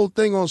 My whole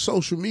thing on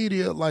social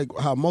media, like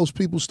how most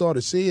people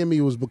started seeing me,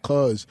 was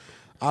because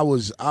I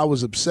was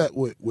upset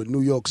with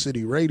New York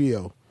City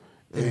radio.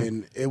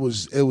 And it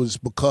was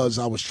because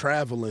I was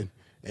traveling,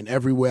 and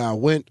everywhere I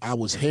went, I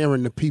was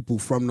hearing the people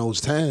from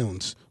those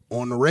towns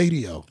on the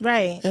radio.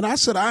 Right. And I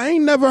said, I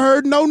ain't never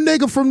heard no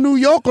nigga from New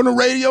York on the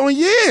radio in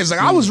years.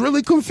 Like, I was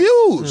really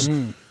confused.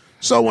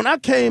 So when I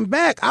came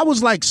back, I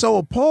was like so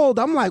appalled.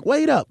 I'm like,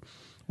 wait up.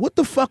 What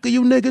the fuck are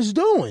you niggas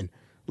doing?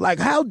 Like,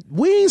 how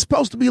we ain't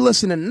supposed to be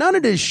listening to none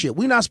of this shit.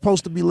 We not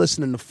supposed to be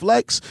listening to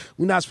Flex.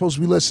 We not supposed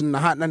to be listening to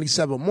Hot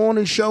 97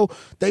 Morning Show.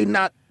 They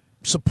not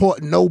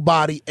supporting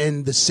nobody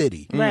in the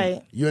city.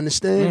 Right. You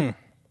understand?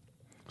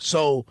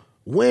 So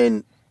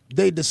when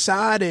they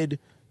decided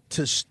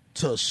to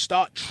to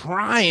start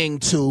trying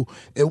to,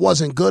 it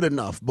wasn't good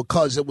enough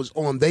because it was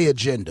on their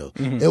agenda.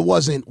 It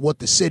wasn't what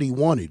the city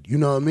wanted. You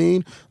know what I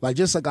mean? Like,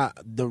 just like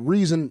the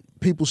reason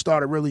people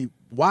started really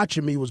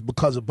watching me was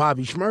because of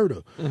Bobby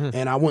Shmurda.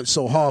 And I went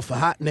so hard for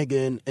Hot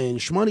Nigga and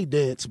Shmoney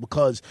Dance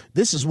because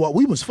this is what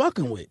we was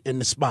fucking with in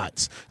the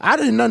spots. I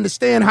didn't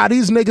understand how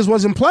these niggas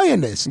wasn't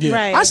playing this. Yeah.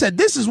 Right. I said,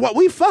 this is what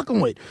we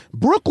fucking with.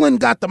 Brooklyn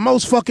got the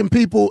most fucking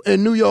people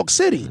in New York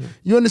City.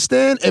 You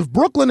understand? If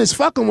Brooklyn is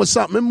fucking with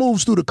something, it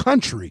moves through the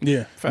country.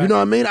 Yeah. You know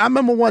what I mean? I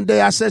remember one day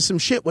I said some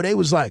shit where they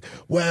was like,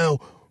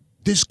 well,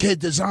 this kid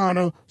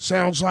Designer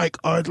sounds like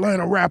an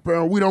Atlanta rapper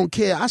and we don't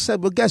care. I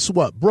said, but guess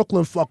what?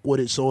 Brooklyn fuck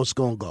with it, so it's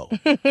gonna go.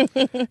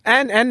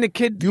 and the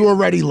kid, you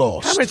already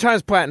lost. How many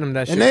times platinum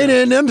that shit? And they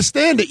didn't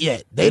understand it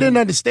yet. They didn't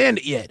understand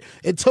it yet.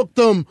 It took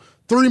them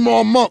 3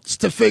 more months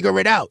to figure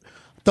it out.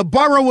 The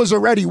borough was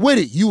already with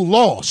it. You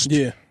lost.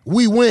 Yeah.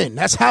 We win.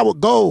 That's how it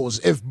goes.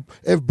 If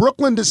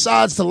Brooklyn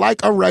decides to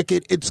like a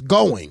record, it's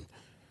going.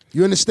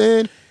 You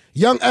understand?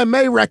 Young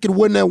M.A. record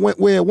wouldn't have went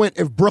where it went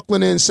if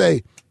Brooklyn didn't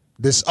say,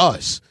 this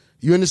us.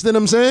 You understand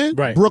what I'm saying?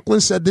 Right.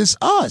 Brooklyn said this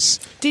us.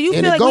 Do you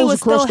feel like we would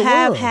still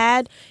have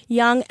had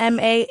Young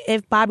M.A.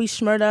 if Bobby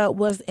Shmurda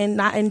was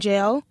not in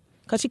jail?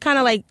 Because she kind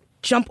of like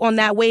jumped on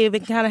that wave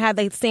and kind of had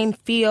the same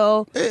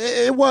feel.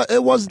 It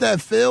was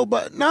that feel,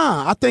 but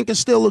nah, I think it's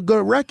still a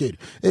good record.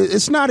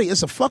 It's not.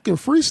 It's a fucking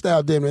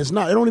freestyle, damn it. It's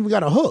not. It don't even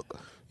got a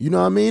hook. You know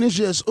what I mean? It's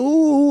just,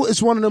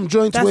 it's one of them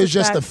joints where it's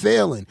just a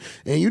feeling.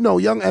 And you know,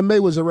 Young M.A.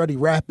 was already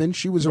rapping.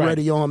 She was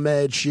already on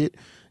mad shit.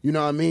 You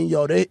know what I mean?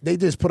 Yo, they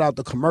just put out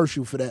the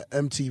commercial for that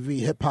MTV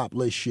hip hop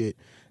list shit.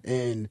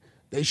 And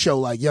they show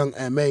like Young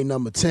M.A.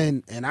 number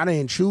 10. And I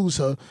didn't choose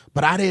her,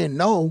 but I didn't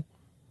know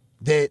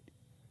that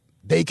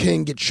they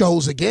can get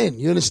shows again.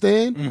 You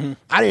understand?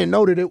 I didn't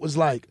know that it was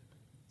like,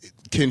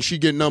 can she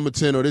get number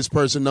 10 or this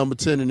person number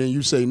 10? And then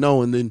you say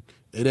no, and then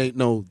it ain't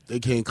no, they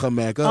can't come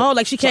back up. Oh,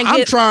 like she can't so get,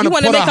 I'm trying to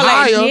put her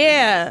higher. Like,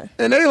 yeah.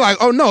 And they like,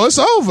 oh no, it's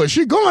over.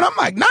 She going. I'm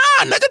like, nah,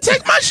 nigga,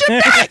 take my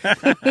shit back.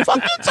 Fuck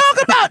you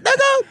talking about,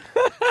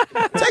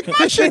 nigga? Take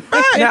my shit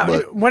back. Now,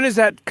 when does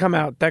that come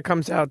out? That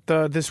comes out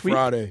this week?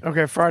 Friday.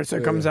 Okay, Friday. So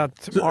it comes out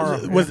tomorrow.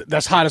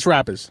 That's Hottest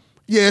Rappers.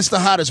 Yeah, it's the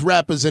Hottest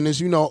Rappers, and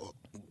it's, you know,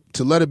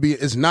 to let it be,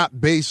 it's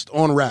not based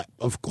on rap.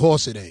 Of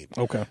course it ain't.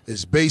 Okay.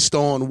 It's based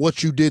on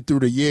what you did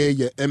through the year,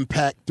 your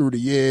impact through the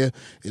year,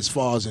 as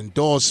far as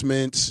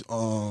endorsements,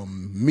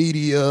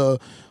 media,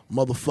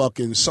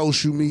 motherfucking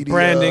social media,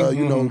 branding,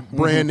 you know,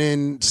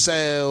 branding,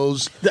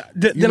 sales.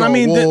 Then I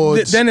mean,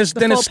 then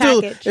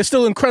it's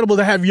still incredible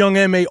to have Young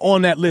M.A.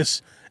 on that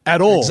list at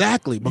all.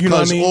 Exactly, because you know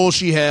what I mean? all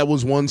she had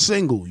was one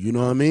single. You know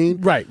what I mean?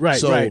 Right.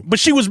 But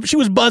she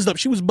was buzzed up.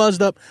 She was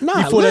buzzed up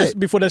before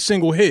that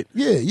single hit.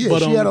 Yeah.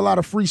 But, she had a lot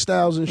of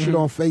freestyles and shit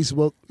on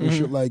Facebook and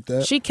shit like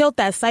that. She killed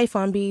that cypher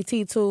on BET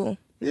too.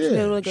 Yeah, she did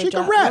a really good she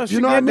job. can rap. No, You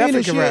know what I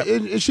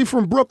mean? and she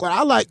from Brooklyn.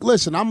 I like,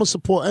 listen, I'm going to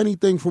support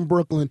anything from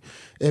Brooklyn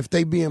if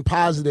they being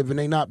positive and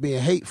they not being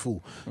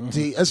hateful.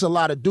 See, it's a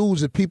lot of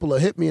dudes that people will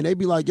hit me and they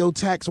be like, yo,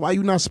 Tax, why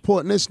you not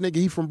supporting this nigga?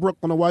 He from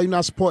Brooklyn, or why you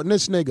not supporting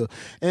this nigga?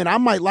 And I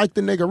might like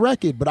the nigga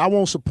record, but I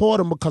won't support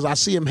him because I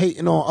see him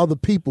hating on other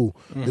people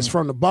that's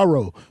from the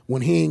borough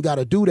when he ain't got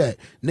to do that.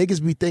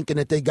 Niggas be thinking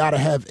that they got to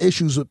have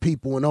issues with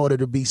people in order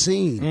to be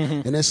seen.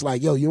 And it's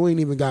like, yo, you ain't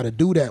even got to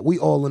do that. We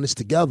all in this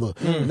together.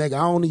 Nigga,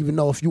 I don't even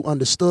know if you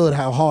understood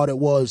how hard it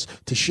was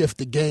to shift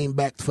the game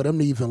back for them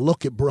to even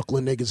look at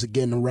Brooklyn niggas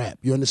again to rap.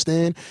 You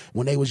understand?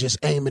 When they was just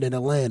aiming in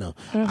Atlanta.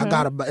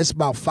 It's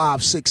about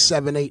 5, 6,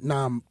 7, 8,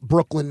 9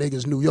 Brooklyn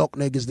niggas, New York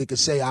niggas that could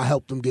say I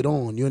helped them get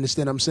on. You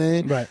understand what I'm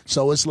saying? Right.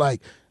 So it's like,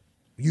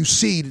 you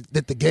see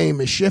that the game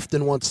is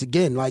shifting once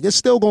again. Like, it's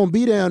still going to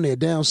be down there,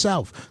 down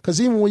south. Because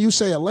even when you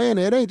say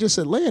Atlanta, it ain't just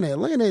Atlanta.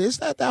 Atlanta, it's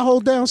that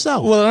whole down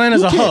south. Well,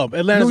 Atlanta's a hub.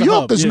 New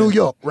York is New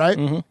York, right?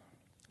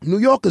 New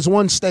York is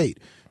one state.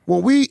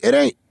 It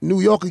ain't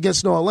New York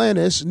against no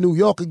Atlanta, it's New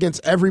York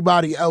against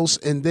everybody else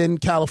and then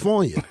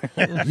California.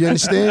 You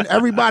understand?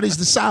 Everybody's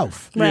the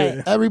South.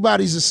 Right.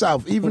 Everybody's the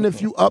South. Even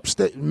if you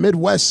upstate,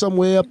 Midwest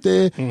somewhere up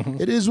there,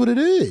 it is what it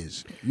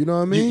is. You know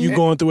what I mean? You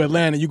going through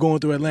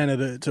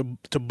Atlanta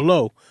to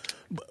blow.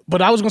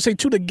 But I was going to say,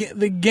 too,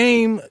 the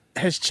game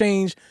has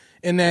changed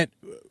in that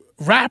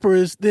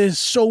rappers, there's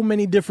so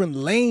many different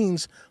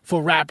lanes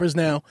for rappers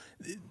now.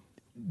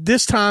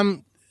 This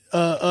time,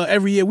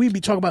 every year we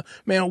be talking about,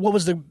 man, what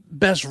was the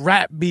best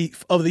rap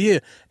beef of the year?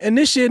 And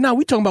this year now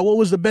we talking about what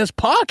was the best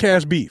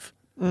podcast beef.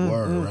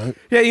 Word, right?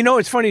 Yeah, you know,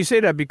 it's funny you say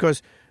that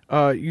because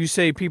you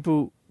say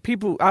people,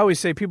 I always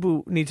say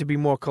people need to be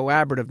more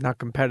collaborative, not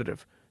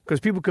competitive. Because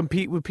people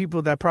compete with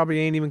people that probably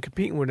ain't even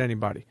competing with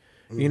anybody,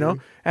 you know?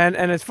 And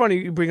it's funny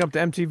you bring up the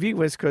MTV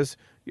list because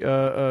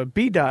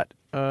B-Dot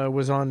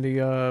was on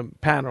the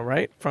panel,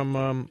 right,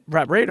 from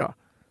Rap Radar.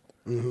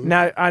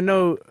 Now, I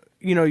know,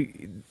 you know,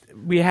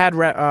 we had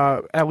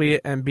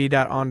Elliot and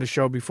B-Dot on the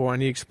show before,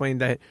 and he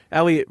explained that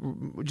Elliot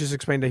just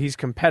explained that he's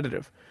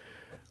competitive.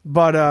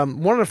 But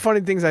one of the funny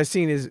things I've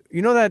seen is,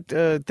 you know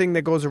that thing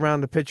that goes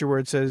around the picture where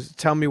it says,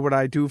 tell me what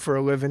I do for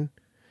a living?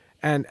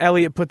 And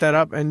Elliot put that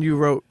up, and you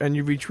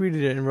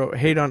retweeted it and wrote,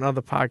 hate on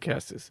other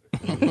podcasters.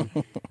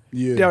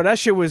 Yeah. Yo, that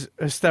shit was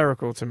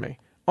hysterical to me.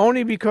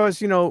 Only because,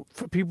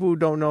 for people who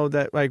don't know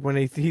that, like, when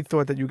he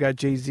thought that you got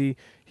Jay-Z,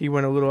 he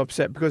went a little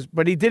upset.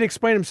 But he did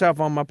explain himself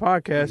on my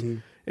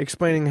podcast,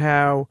 explaining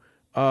how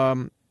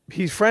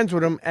he's friends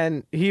with him,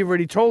 and he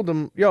already told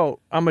him, yo,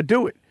 I'm going to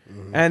do it.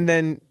 And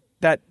then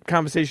that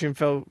conversation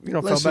fell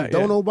back.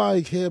 Don't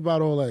nobody care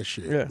about all that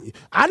shit. Yeah.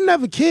 I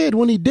never cared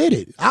when he did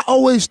it. I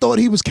always thought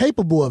he was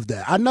capable of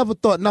that. I never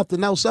thought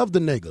nothing else of the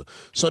nigga.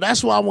 So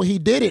that's why when he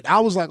did it,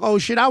 I was like, oh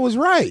shit, I was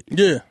right.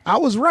 Yeah. I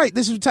was right.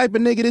 This is the type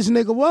of nigga this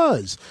nigga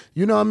was.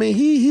 You know what I mean?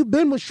 He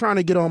was trying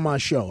to get on my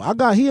show.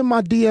 He in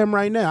my DM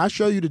right now. I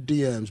show you the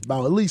DMs,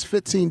 about at least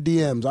 15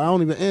 DMs. I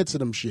don't even answer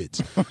them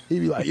shits.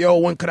 He be like, yo,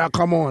 when could I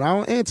come on? I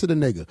don't answer the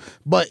nigga.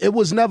 But it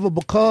was never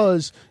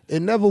because, you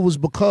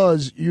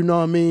know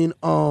what I mean,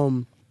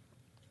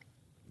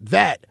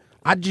 that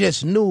I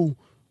just knew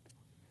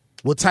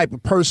what type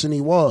of person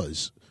he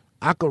was.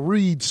 I could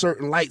read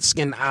certain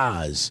light-skinned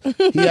eyes.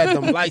 He had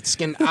them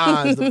light-skinned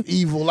eyes, the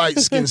evil,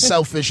 light-skinned,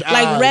 selfish eyes.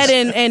 Like red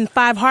and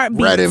 5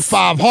 heartbeats. Red and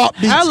 5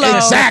 heartbeats. Hello.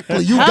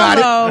 Exactly. You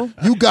got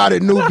it. You got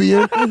it,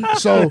 Nubian.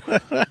 So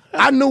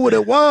I knew what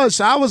it was.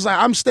 So I was like,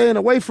 I'm staying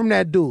away from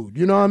that dude.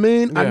 You know what I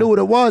mean? Yeah. I knew what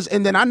it was.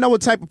 And then I know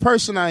what type of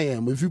person I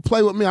am. If you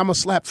play with me, I'm going to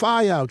slap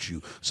fire out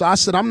you. So I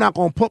said, I'm not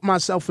going to put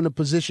myself in a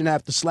position to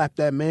have to slap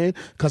that man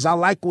because I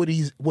like what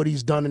he's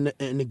done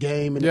in the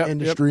game and the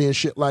industry and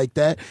shit like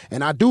that.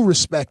 And I do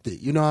respect it.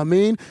 You know what I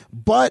mean?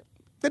 But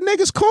the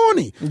nigga's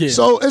corny. Yeah.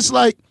 So it's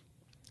like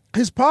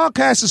his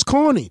podcast is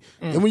corny.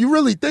 And when you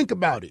really think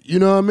about it, you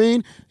know what I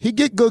mean? He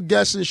get good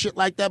guests and shit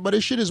like that, but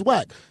his shit is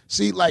whack.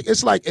 See, like,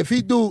 it's like if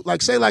he do,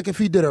 like, say, like if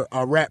he did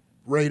a Rap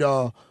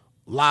Radar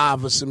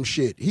Live or some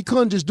shit, he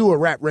couldn't just do a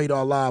Rap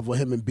Radar Live with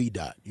him and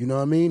B-Dot. You know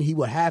what I mean? He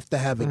would have to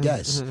have a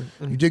guest.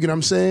 You dig what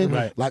I'm saying?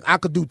 Right. Like, I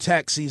could do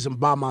tax season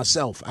by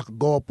myself. I could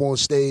go up on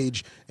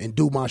stage and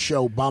do my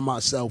show by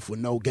myself with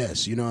no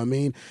guests. You know what I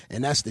mean?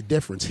 And that's the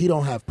difference. He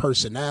don't have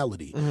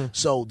personality.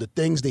 So the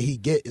things that he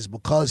get is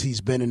because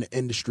he's been in the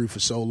industry for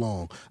so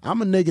long.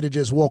 I'm a nigga that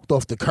just walked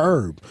off the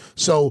curb.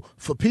 So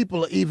for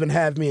people to even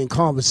have me in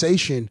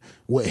conversation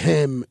with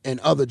him and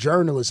other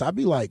journalists, I'd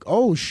be like,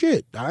 oh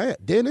shit,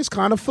 then it's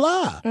kind of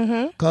fly.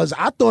 Because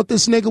I thought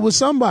this nigga was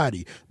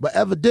somebody. But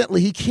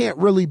evidently he can't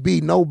really be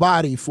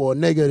nobody for a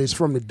nigga that's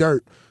from the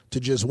dirt to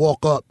just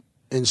walk up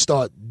and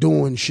start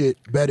doing shit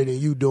better than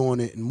you doing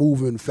it and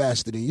moving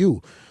faster than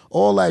you.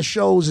 All that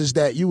shows is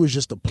that you was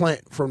just a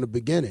plant from the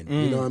beginning.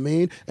 You know what I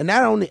mean? And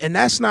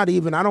that's not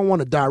even, I don't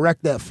want to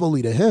direct that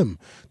fully to him.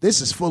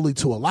 This is fully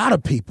to a lot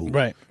of people.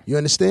 Right. You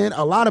understand?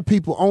 A lot of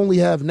people only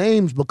have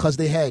names because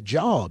they had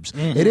jobs.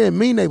 It didn't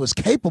mean they was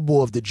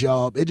capable of the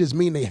job. It just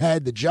mean they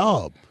had the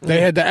job.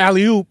 They had the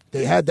alley-oop.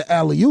 They had the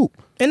alley-oop.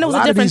 And it was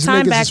a different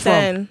time back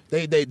then.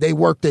 They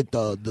worked at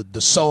the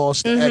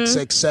Sauce, the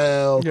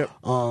XXL,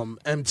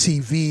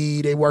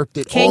 MTV. They worked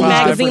at King all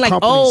magazine, like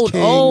companies,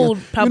 old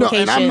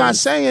publications. And I'm not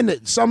saying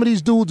that some of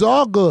these dudes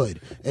are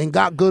good and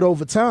got good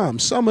over time.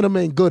 Some of them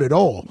ain't good at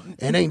all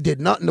and ain't did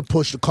nothing to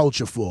push the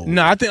culture forward.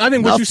 No, I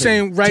think what you're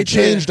saying right to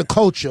change the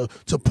culture,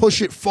 to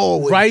push it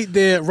forward. Right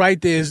there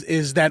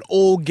is that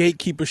old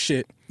gatekeeper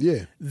shit.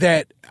 Yeah.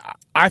 That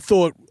I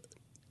thought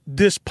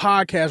this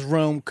podcast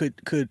realm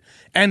could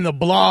and the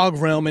blog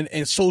realm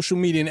and social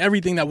media and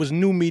everything that was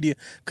new media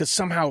could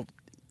somehow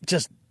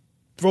just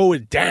throw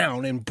it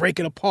down and break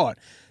it apart.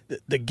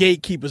 The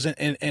gatekeepers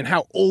and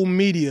how old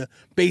media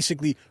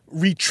basically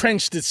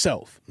retrenched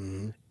itself.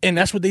 And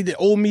that's what they did.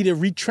 Old media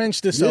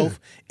retrenched itself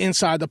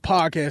inside the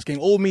podcast game.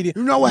 Old media.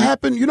 You know what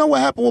happened? You know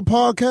what happened with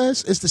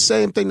podcasts? It's the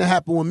same thing that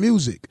happened with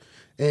music.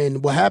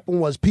 And what happened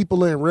was people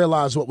didn't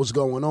realize what was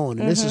going on.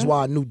 And this is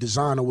why I knew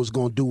Designer was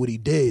going to do what he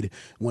did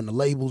when the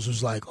labels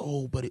was like,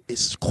 oh, but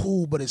it's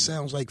cool, but it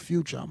sounds like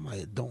Future. I'm like,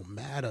 it don't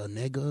matter,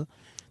 nigga.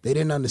 They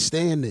didn't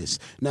understand this.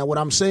 Now, what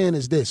I'm saying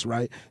is this,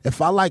 right?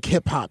 If I like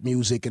hip-hop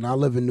music and I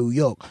live in New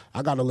York,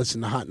 I got to listen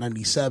to Hot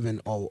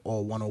 97 or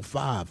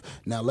 105.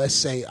 Now, let's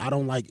say I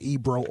don't like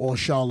Ebro or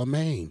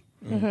Charlemagne.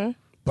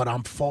 But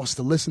I'm forced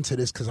to listen to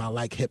this because I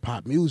like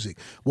hip-hop music.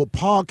 With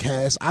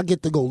podcasts, I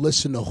get to go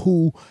listen to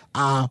who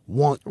I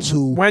want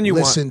to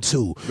listen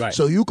to. Right.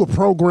 So you could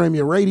program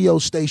your radio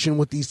station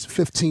with these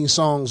 15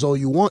 songs all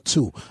you want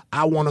to.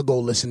 I want to go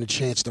listen to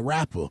Chance the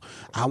Rapper.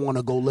 I want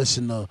to go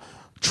listen to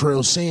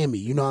Trill Sammy,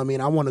 you know what I mean?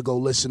 I want to go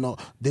listen to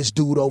this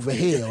dude over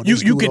here.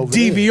 You can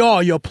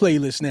DVR your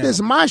playlist now. This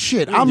is my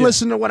shit. I'm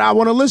listening to what I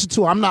want to listen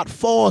to. I'm not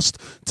forced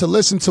to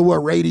listen to what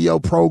radio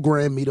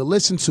programmed me to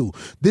listen to.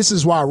 This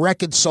is why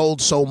records sold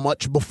so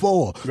much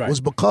before. Right.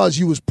 Was because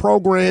you was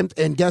programmed,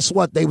 and guess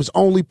what? They was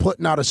only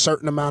putting out a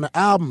certain amount of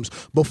albums.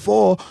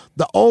 Before,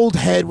 the old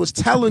head was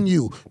telling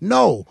you,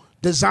 no,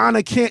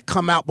 Designer can't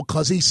come out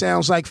because he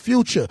sounds like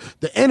Future.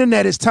 The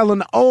internet is telling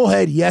the old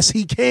head, yes,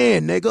 he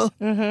can,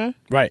 nigga.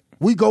 Right.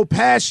 We go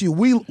past you.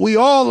 We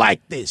all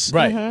like this.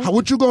 Right.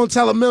 What you gonna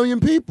tell 1 million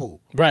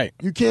people? Right.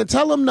 You can't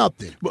tell them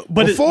nothing. But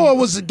before it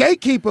was a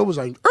gatekeeper. It was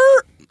like,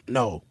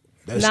 no.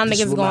 Now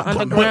niggas going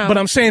underground. But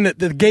I'm saying that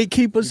the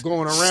gatekeepers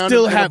going around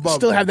still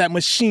have that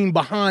machine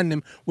behind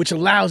them, which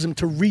allows them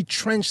to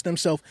retrench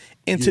themselves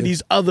into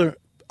these other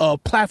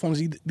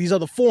platforms, these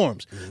other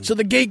forums. Mm-hmm. So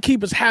the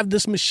gatekeepers have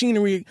this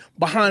machinery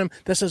behind them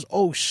that says,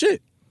 "Oh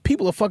shit,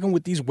 people are fucking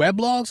with these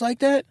weblogs like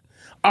that.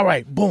 All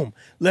right, boom.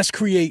 Let's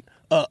create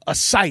a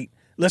site.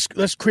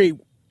 Let's create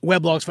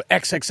weblogs for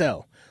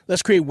XXL.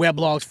 Let's create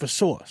weblogs for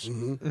Source."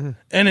 Mm-hmm. Mm-hmm.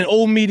 And then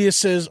old media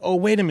says, "Oh,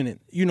 wait a minute.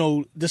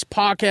 This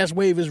podcast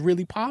wave is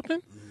really popping.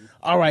 Mm-hmm.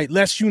 All right,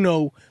 let's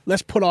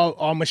put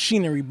our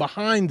machinery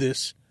behind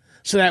this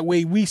so that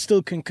way we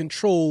still can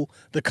control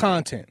the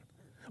content,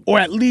 or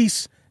at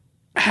least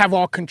have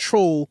our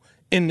control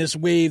in this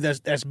wave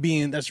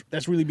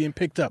that's really being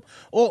picked up."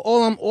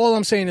 All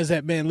I'm saying is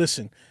that, man,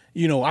 listen,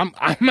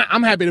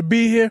 I'm happy to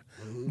be here,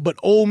 but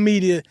old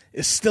media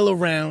is still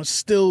around,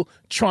 still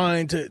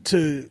trying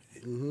to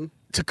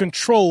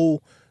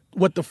control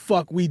what the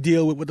fuck we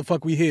deal with, what the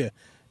fuck we hear,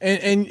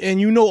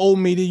 and old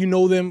media, you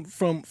know them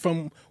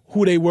from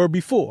who they were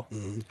before.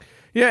 Mm-hmm.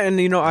 Yeah,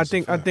 and I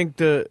think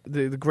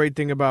the great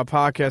thing about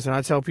podcasts, and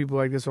I tell people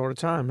like this all the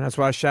time, and that's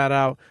why I shout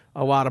out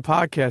a lot of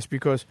podcasts,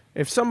 because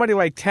if somebody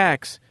like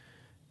Tax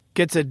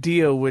gets a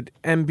deal with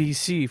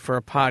NBC for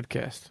a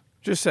podcast,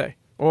 just say,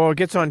 or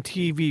gets on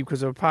TV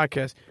because of a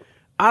podcast,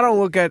 I don't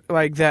look at it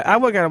like that. I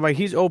look at it like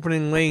he's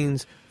opening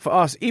lanes for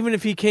us, even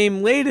if he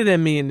came later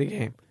than me in the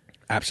game.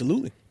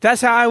 Absolutely.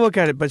 That's how I look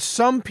at it. But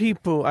some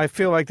people, I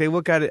feel like they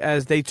look at it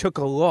as they took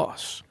a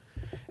loss.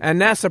 And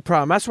that's the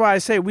problem. That's why I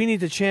say we need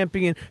to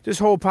champion this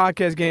whole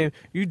podcast game.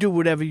 You do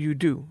whatever you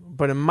do.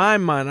 But in my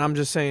mind, I'm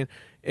just saying,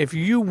 if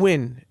you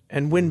win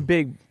and win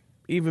big,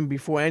 even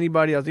before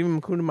anybody else, even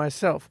including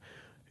myself,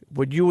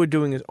 what you were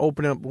doing is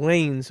open up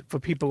lanes for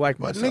people like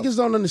myself. But niggas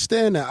don't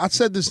understand that. I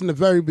said this in the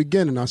very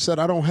beginning. I said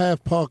I don't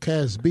have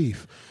podcast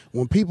beef.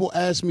 When people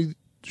ask me,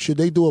 should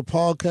they do a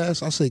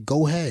podcast? I say,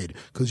 go ahead,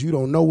 because you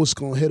don't know what's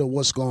going to hit or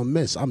what's going to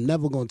miss. I'm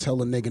never going to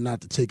tell a nigga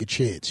not to take a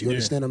chance. You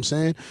understand what I'm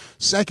saying?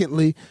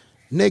 Secondly,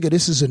 nigga,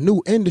 this is a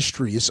new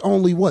industry. It's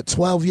only,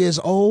 12 years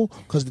old?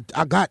 Because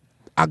I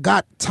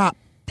got top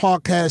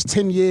podcast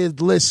 10-year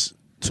list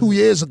 2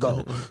 years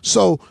ago.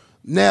 So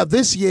now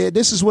this year,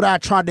 this is what I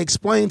tried to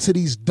explain to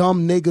these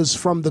dumb niggas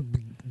from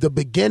the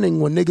beginning,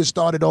 when niggas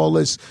started all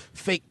this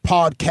fake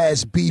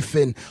podcast beef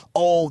and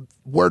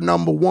we're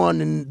number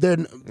one. And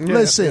then,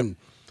 listen,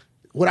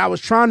 what I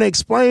was trying to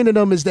explain to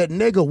them is that,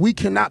 nigga, we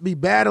cannot be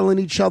battling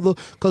each other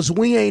because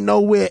we ain't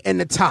nowhere in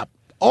the top.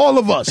 All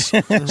of us.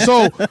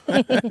 So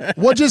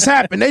what just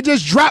happened? They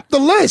just dropped the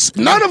list.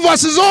 None of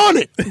us is on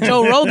it.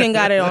 Joe Rogan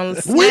got it on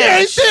the We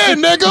ain't there,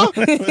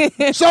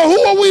 nigga. So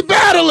who are we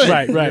battling?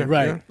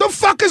 Right. The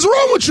fuck is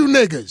wrong with you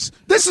niggas?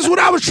 This is what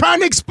I was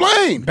trying to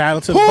explain.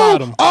 Battle to the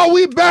bottom. Who are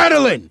we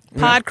battling?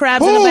 Pod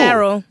crabs in a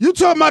barrel. You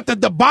talking about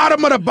the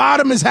bottom of the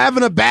bottom is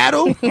having a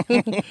battle? Like,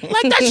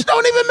 that shit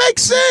don't even make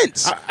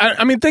sense.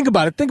 I mean, think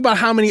about it. Think about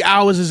how many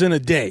hours is in a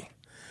day.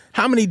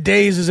 How many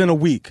days is in a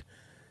week?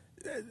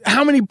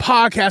 How many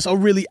podcasts are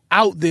really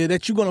out there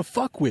that you're gonna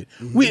fuck with?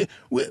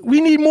 Mm-hmm.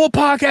 We need more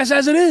podcasts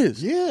as it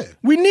is. Yeah,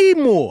 we need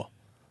more.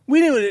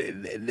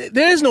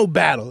 There is no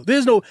battle.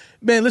 There's no,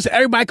 man. Listen,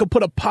 everybody could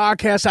put a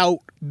podcast out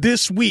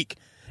this week,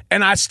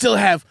 and I still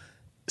have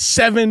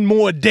 7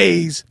 more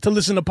days to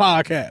listen to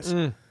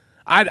podcasts.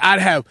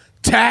 I'd have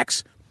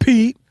Tax,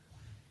 Pete,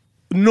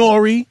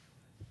 Nori,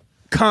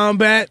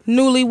 Combat,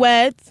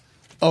 Newlyweds.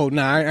 Oh,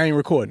 nah, I ain't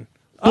recording.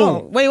 Boom. Oh,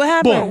 wait, what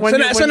happened? Boom.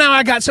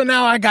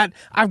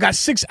 I've got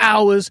 6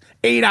 hours,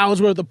 8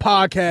 hours worth of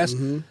podcast.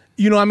 Mm-hmm.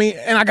 You know what I mean?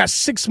 And I got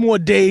 6 more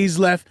days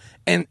left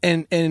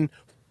and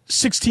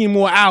 16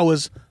 more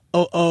hours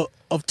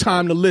of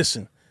time to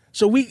listen.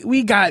 So we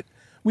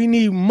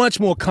need much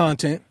more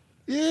content.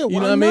 Yeah, you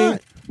know what I mean?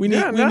 We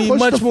need push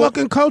much the more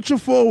fucking culture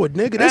forward,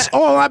 nigga. That's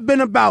all I've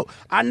been about.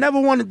 I never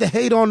wanted to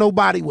hate on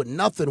nobody with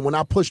nothing. When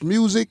I pushed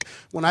music,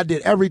 when I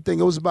did everything,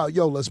 it was about,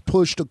 let's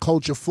push the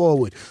culture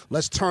forward.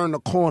 Let's turn the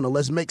corner.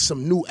 Let's make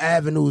some new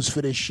avenues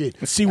for this shit.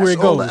 Let's see where it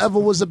goes. That's all it ever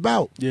was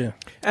about. Yeah.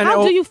 And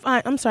how do you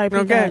find? I'm sorry.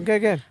 No, go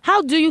ahead.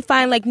 How do you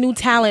find like new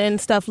talent and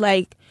stuff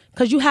like?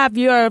 Because you have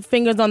your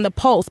fingers on the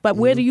pulse, but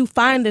where do you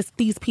find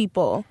these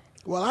people?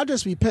 Well, I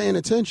just be paying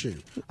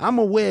attention. I'm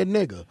a weird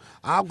nigga.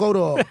 I'll go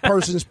to a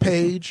person's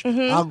page.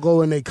 I'll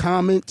go in their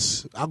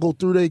comments. I'll go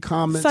through their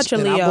comments. Such a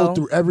Leo. I'll go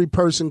through every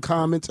person's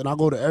comments, and I'll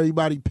go to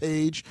everybody's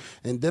page.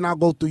 And then I'll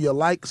go through your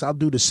likes. I'll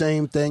do the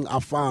same thing. I'll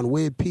find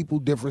weird people,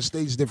 different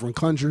states, different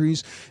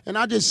countries. And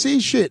I just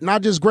see shit, and I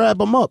just grab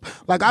them up.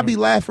 Like, I be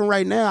laughing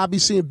right now. I be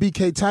seeing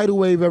BK Tidal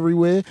Wave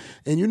everywhere.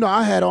 And,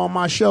 I had on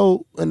my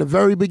show in the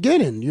very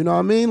beginning. You know what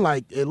I mean?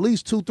 Like, at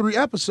least 2-3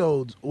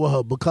 episodes with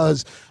her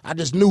because I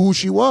just knew who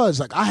she was.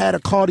 Like, I had a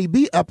Cardi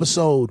B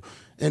episode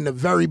in the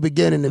very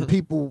beginning, and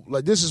people,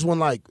 like, this is when,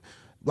 like,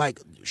 like,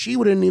 she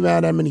wouldn't even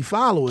have that many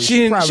followers.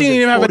 She didn't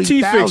even have a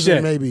T-fix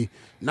yet. Maybe.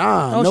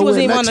 Nah, she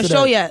wasn't even on the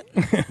show yet.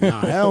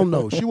 Nah, hell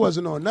no. She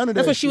wasn't on none of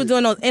that. That's when she was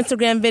doing those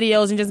Instagram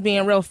videos and just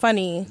being real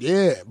funny.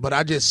 Yeah, but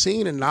I just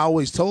seen it, and I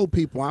always told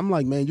people, I'm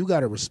like, man, you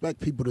got to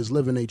respect people that's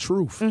living their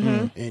truth.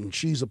 Mm-hmm. And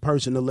she's a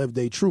person that lived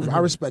their truth. Mm-hmm. I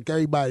respect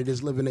everybody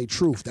that's living their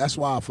truth. That's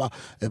why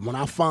when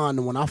I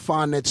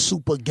find that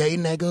super gay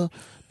nigga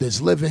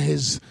that's living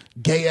his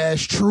gay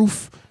ass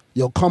truth,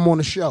 yo, come on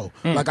the show.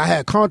 Like I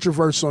had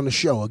Controversy on the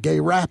show, a gay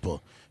rapper.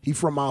 He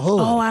from my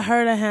hood. Oh, I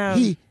heard of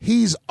him.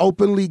 He's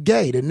openly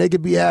gay. The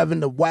nigga be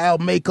having the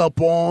wild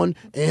makeup on,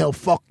 and he'll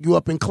fuck you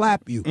up and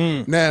clap you.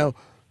 Now,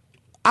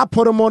 I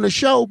put him on the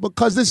show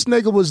because this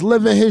nigga was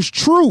living his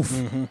truth.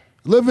 Mm-hmm.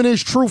 Living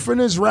his truth in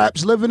his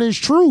raps, living his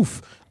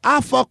truth.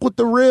 I fuck with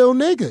the real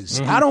niggas.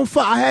 Mm-hmm.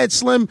 I had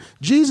Slim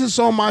Jesus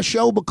on my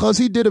show because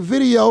he did a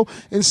video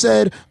and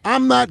said,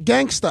 I'm not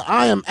gangster,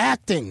 I am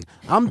acting.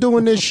 I'm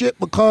doing this shit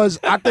because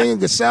I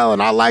think it's sell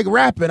and I like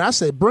rapping. I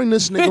said, bring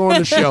this nigga on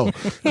the show.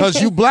 Because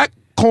you black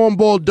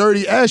cornball,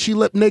 dirty, ashy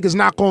lip niggas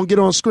not gonna get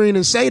on screen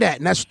and say that,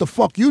 and that's what the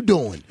fuck you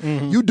doing.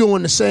 Mm-hmm. You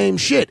doing the same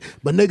shit,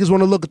 but niggas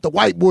want to look at the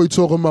white boy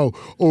talking about,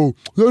 oh,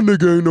 that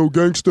nigga ain't no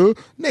gangster.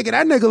 Nigga,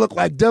 that nigga look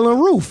like Dylan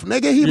Roof.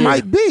 Nigga, he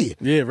might be.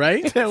 Yeah,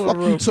 right? Fuck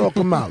you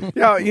talking about?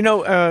 Yo, you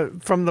know,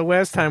 from the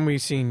last time we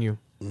seen you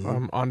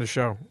on the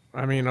show,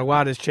 I mean, a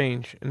lot has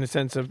changed in the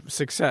sense of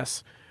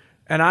success.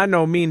 And I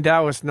know me and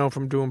Dallas know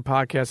from doing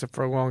podcasts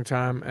for a long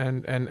time,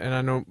 and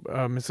I know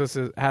Miss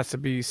Lissa has to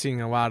be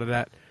seeing a lot of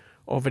that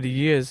over the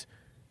years,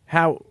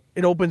 how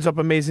it opens up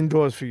amazing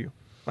doors for you.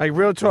 Like,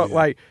 real talk,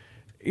 like,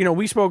 you know,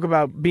 we spoke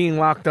about being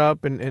locked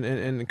up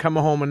and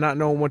coming home and not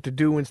knowing what to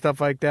do and stuff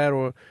like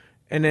that,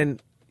 and then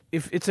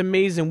if it's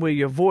amazing where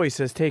your voice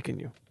has taken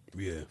you.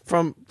 Yeah.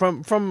 From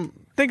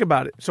think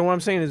about it. So what I'm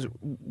saying is,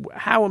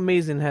 how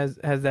amazing has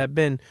that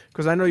been?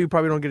 Because I know you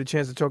probably don't get a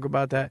chance to talk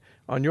about that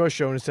on your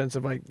show in the sense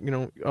of, like, you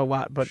know, a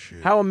lot. But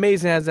how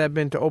amazing has that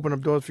been to open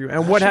up doors for you?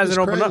 And what has it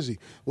opened up?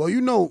 Well,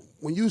 you know,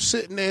 when you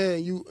sitting there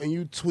and you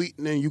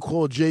tweeting and you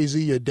call Jay-Z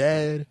your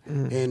dad,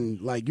 and,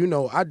 like, you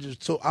know,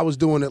 I was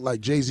doing it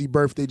like Jay-Z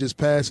birthday just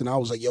passed, and I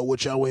was like, yo,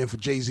 what y'all waiting for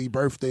Jay-Z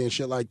birthday and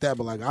shit like that.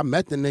 But, like, I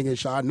met the nigga and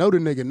shit. I know the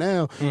nigga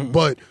now.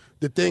 But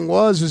the thing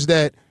is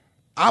that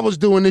I was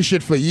doing this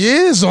shit for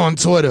years on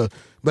Twitter,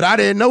 but I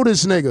didn't know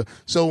this nigga.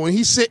 So when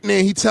he's sitting there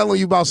and he telling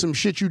you about some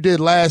shit you did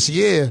last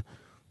year,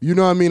 you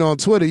know what I mean, on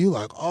Twitter, you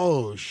like,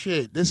 oh,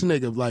 shit, this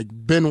nigga, like,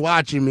 been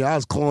watching me. I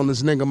was calling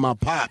this nigga my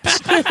pops.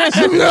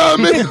 You know what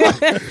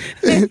I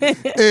mean?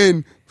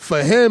 And for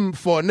a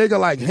nigga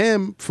like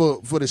him,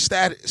 for the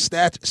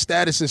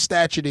status and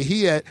stature that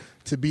he had,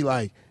 to be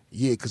like,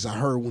 yeah, because I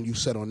heard when you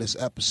said on this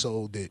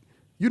episode that,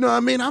 you know what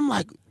I mean? I'm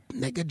like,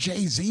 nigga,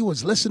 Jay-Z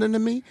was listening to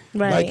me.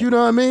 Right. Like, you know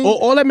what I mean?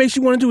 All that makes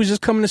you want to do is just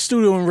come in the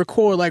studio and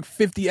record like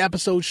 50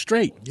 episodes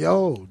straight.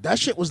 Yo, that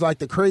shit was like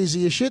the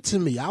craziest shit to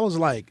me. I was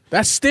like,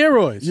 that's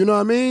steroids. You know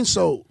what I mean?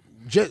 So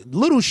just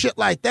little shit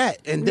like that,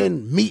 and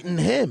then meeting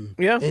him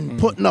and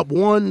putting up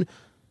 1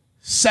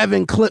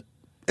 7-clip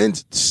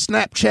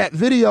Snapchat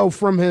video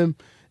from him,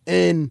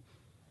 and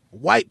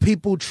white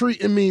people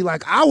treating me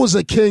like I was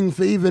a king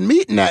for even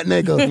meeting that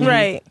nigga.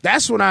 Right.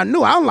 That's when I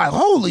knew. I'm like,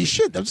 holy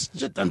shit, that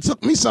shit done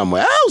took me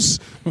somewhere else.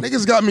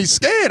 Niggas got me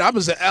scared. I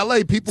was in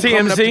L.A. People TMZ.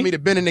 Coming up to me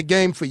that been in the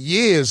game for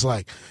years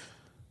like,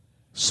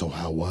 so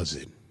how was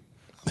it?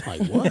 I'm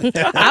like, what?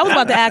 I was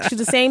about to ask you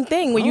the same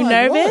thing. Were you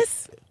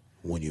nervous? What?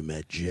 When you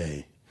met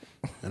Jay.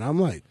 And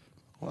I'm like,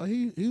 well,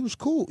 he was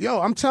cool.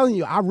 Yo, I'm telling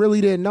you, I really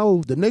didn't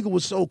know. The nigga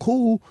was so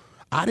cool.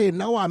 I didn't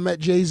know I met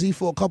Jay-Z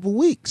for a couple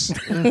weeks.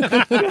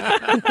 It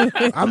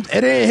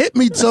didn't hit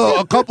me till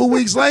a couple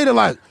weeks later,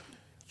 like,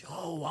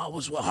 yo, I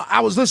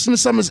was listening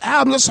to some of his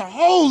albums. I said,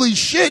 holy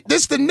shit,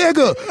 this the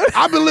nigga.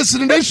 I've been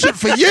listening to this shit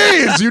for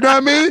years, you know what I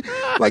mean?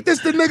 Like, this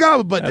the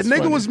nigga. But that's the nigga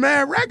funny. Was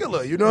mad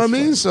regular, you know what I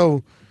mean?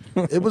 So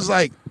it was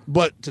like,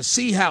 but to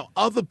see how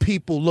other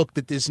people looked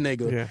at this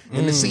nigga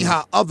and to see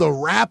how other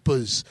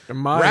rappers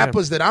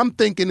that I'm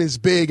thinking is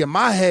big in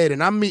my head,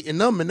 and I'm meeting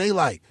them and they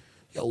like,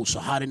 yo, so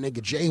how the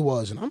nigga Jay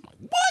was? And I'm like,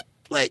 what?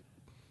 Like,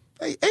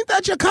 hey, ain't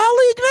that your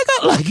colleague,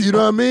 nigga? Like, you know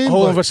what I mean?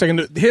 Hold on for a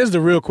second. Here's the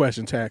real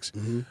question, Tax.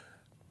 Mm-hmm.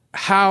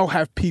 How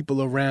have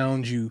people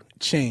around you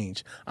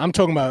changed? I'm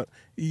talking about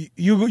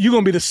you're going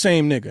to be the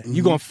same nigga. Mm-hmm.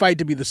 You're going to fight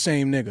to be the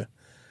same nigga.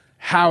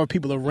 How are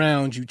people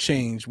around you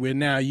changed where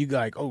now you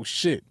like, oh,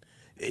 shit.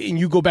 And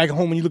you go back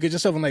home and you look at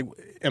yourself and like,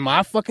 am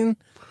I fucking...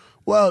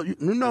 Well,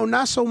 no,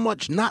 not so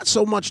much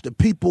the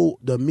people,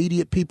 the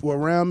immediate people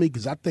around me,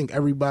 because I think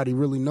everybody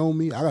really know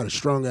me. I got a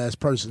strong-ass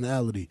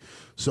personality.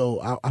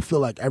 So I feel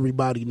like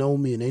everybody know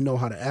me and they know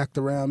how to act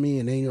around me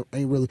and they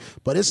ain't really...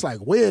 But it's like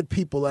weird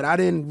people that I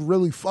didn't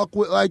really fuck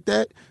with like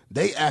that,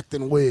 they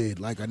acting weird.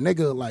 Like a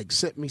nigga like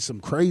sent me some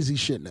crazy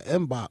shit in the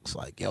inbox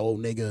like, yo,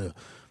 nigga,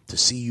 to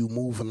see you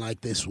moving like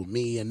this with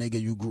me, a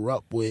nigga you grew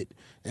up with.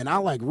 And I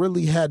like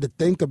really had to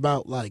think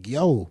about like,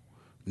 yo,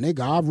 nigga,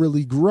 I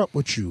really grew up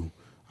with you.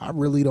 I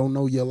really don't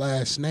know your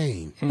last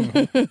name.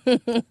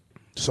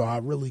 So I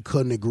really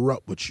couldn't have grew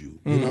up with you.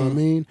 You know what I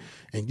mean?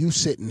 And you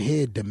sitting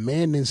here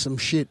demanding some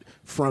shit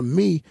from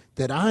me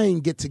that I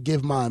ain't get to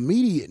give my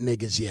immediate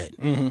niggas yet.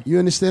 You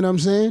understand what I'm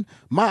saying?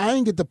 I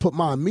ain't get to put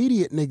my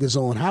immediate niggas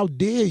on. How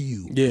dare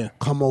you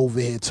come over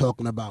here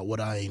talking about what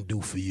I ain't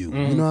do for you?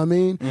 You know what I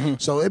mean?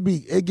 So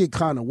it get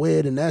kind of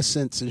weird in that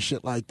sense and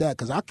shit like that,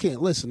 because I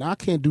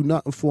can't do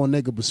nothing for a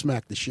nigga but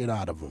smack the shit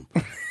out of him.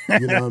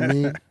 You know what I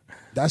mean?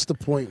 That's the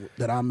point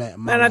that I'm at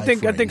in my life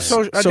right now.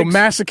 So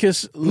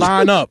masochists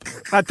line up.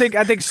 I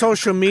think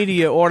social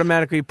media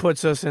automatically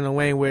puts us in a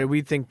lane where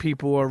we think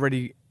people are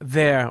already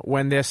there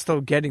when they're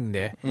still getting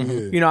there.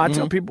 You know, I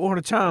tell people all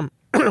the time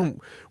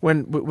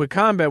with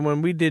Combat,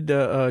 when we did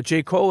the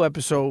J. Cole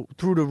episode,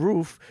 Through the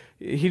Roof,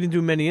 he didn't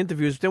do many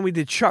interviews. Then we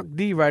did Chuck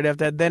D right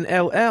after that, then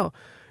LL.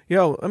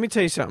 Yo, let me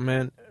tell you something,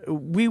 man.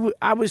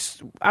 I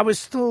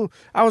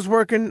was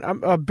working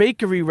a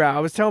bakery route. I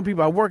was telling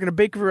people I work in a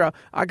bakery route.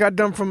 I got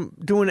done from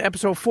doing an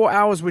episode 4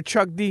 hours with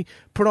Chuck D,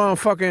 put on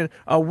fucking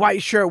a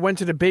white shirt, went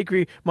to the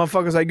bakery.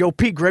 Motherfuckers like, yo,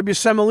 Pete, grab your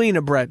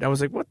semolina bread. I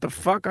was like, what the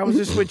fuck? I was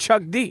just with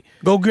Chuck D.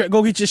 Go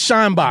get your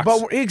shine box.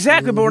 But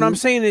exactly. But what I'm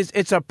saying is,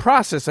 it's a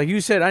process. Like you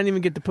said, I didn't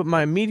even get to put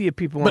my immediate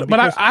people on.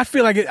 But I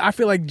feel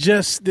like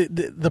just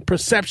the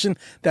perception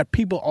that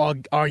people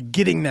are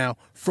getting now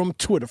from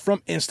Twitter, from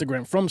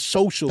Instagram, from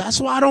social.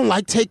 That's why I don't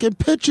like taking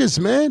pictures,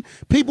 man.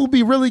 People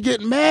be really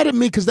getting mad at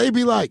me because they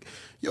be like,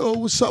 yo,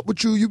 what's up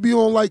with you? You be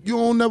on like, you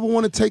don't never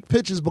want to take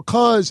pictures,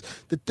 because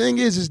the thing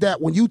is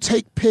that when you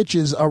take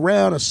pictures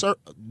around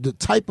the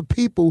type of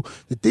people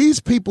that these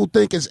people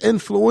think is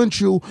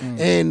influential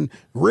and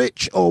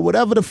rich or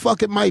whatever the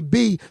fuck it might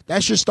be,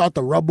 that should start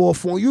to rub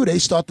off on you. They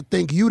start to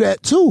think you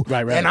that too.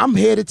 Right. And I'm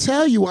here to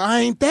tell you, I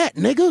ain't that,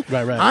 nigga.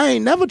 Right. I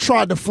ain't never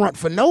tried to front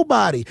for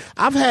nobody.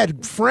 I've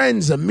had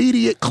friends,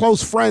 immediate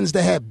close friends,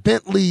 that had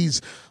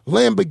Bentleys,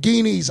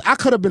 Lamborghinis. I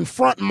could have been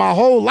fronting my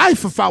whole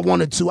life if I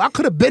wanted to. I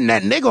could have been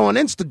that nigga on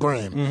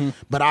Instagram.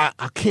 But I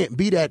can't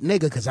be that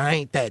nigga because I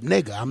ain't that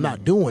nigga. I'm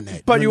not doing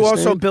that. But you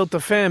also built a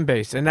fan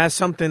base, and that's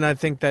something I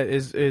think that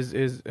is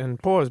in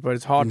pause, but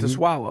it's hard to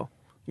swallow.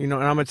 You know,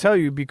 and I'm going to tell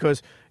you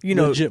because, you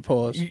know, legit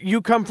pause.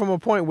 You come from a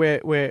point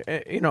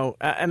where you know,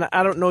 and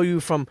I don't know you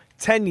from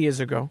 10 years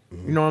ago,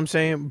 you know what I'm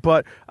saying?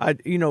 But,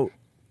 you know,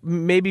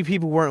 maybe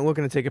people weren't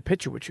looking to take a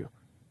picture with you.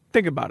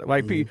 Think about it.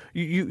 Like,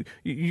 you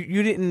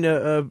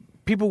didn't,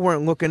 people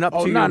weren't looking up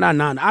to you. No.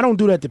 I don't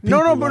do that to people.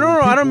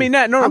 No, I don't mean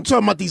that. No, I'm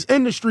talking about these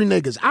industry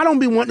niggas. I don't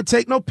be wanting to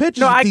take no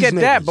pictures No, with I these get niggas.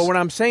 that, but what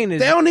I'm saying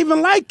is, they don't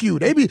even like you.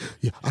 They be,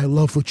 I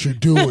love what you're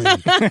doing.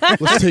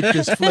 Let's take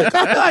this flick.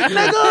 I'm like,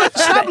 nigga,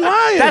 stop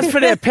lying. That's for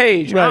their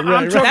page.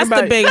 Right. That's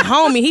the big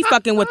homie. He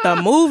fucking with the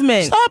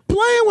movement. Stop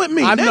playing with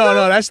me, nigga.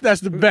 No, that's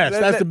the best.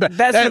 That's the best.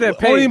 That's for their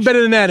page. Only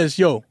better than that is,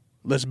 yo,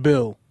 let's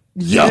build.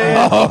 Yo,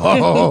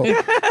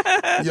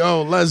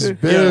 let's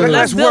build.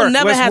 Let's build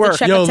never have a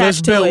check attached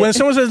let's to build. it. When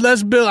someone says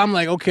let's build, I'm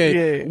like,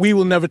 okay, we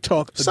will never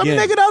talk Some again.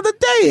 nigga the other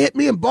day hit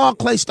me and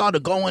Barclay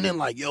started going in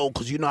like, yo,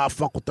 because you know I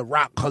fuck with The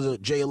Rock because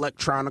of Jay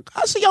Electronica.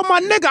 I said, yo, my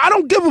nigga, I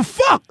don't give a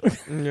fuck.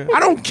 I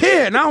don't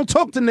care. And I don't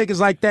talk to niggas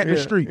like that in the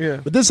street.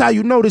 Yeah. But this how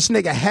you know this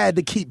nigga had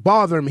to keep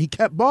bothering me. He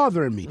kept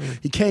bothering me.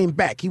 He came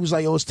back. He was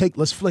like, yo,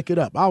 let's flick it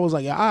up. I was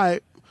like, yeah, all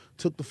right.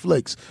 Took the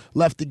flicks,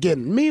 left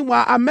again.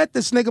 Meanwhile, I met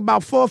this nigga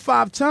about 4 or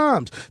 5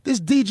 times. This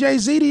DJ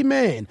ZD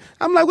man.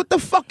 I'm like, what the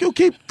fuck you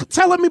keep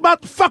telling me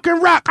about the fucking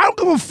Rock? I don't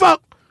give a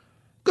fuck.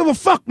 Give a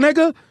fuck,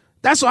 nigga.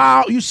 That's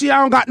why you see I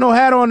don't got no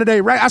hat on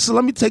today, right? I said,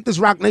 let me take this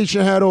Rock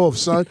Nation hat off,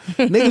 son.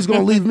 Niggas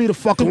gonna leave me the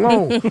fuck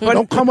alone.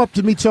 Don't come up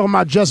to me telling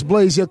my Just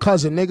Blaze your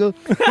cousin, nigga.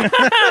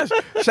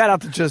 Shout out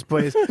to Just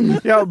Blaze.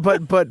 Yo,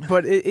 but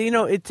it, you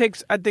know, it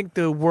takes, I think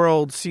the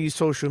world sees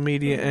social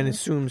media and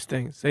assumes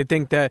things. They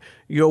think that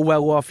you're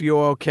well off,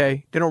 you're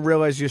okay. They don't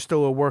realize you're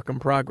still a work in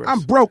progress.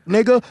 I'm broke,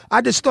 nigga.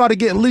 I just started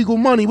getting legal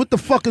money. What the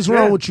fuck is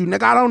wrong with you,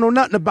 nigga? I don't know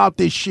nothing about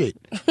this shit.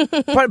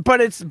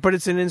 but it's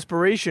an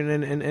inspiration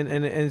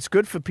and it's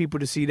good for people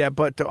to see that,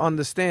 but to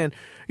understand,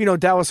 you know,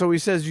 Dallas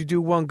always says, you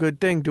do one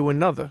good thing, do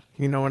another,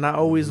 you know, and I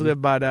always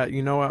live by that,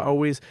 you know. I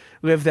always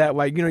live that,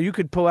 like, you know, you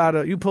could pulled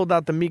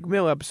out the Meek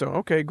Mill episode,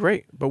 okay,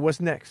 great, but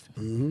what's next?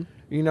 You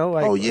know,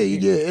 like,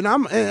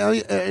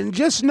 and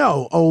just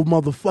know, old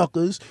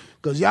motherfuckers,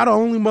 because y'all the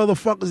only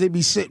motherfuckers that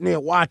be sitting there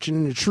watching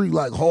in the tree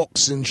like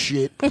hawks and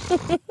shit.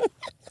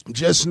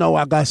 Just know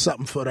I got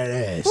something for that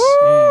ass.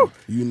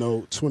 You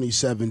know,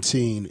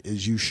 2017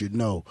 is you should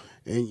know,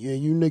 and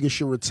you niggas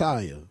should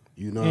retire.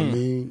 You know what I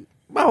mean?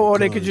 Well, or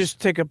they could just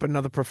take up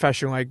another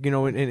profession, like, you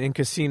know, in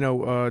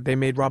casino, they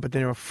made Robert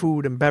De Niro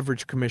food and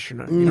beverage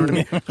commissioner. You know what I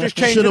mean? Just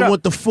change it up.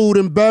 Went the food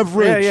and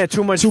beverage. Yeah,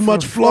 too much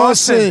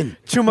flossing.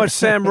 Too much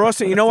Sam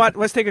Rossing. You know what?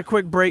 Let's take a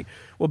quick break.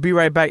 We'll be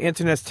right back.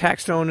 Internet's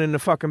Taxstone in the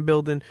fucking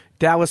building.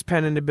 Dallas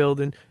Penn in the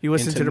building. You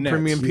listen to the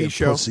Premium Pete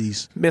Show.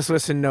 Pussies. Miss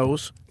Listen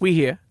knows. We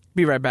here.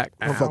 Be right back.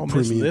 Fuck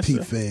Premium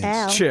Pete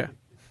fans. Cheer.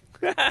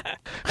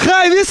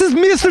 Hi, this is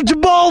Mr.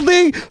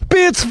 Gibaldi.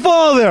 Pete's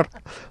father.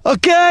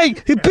 Okay?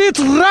 Pete's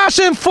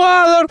Russian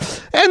father.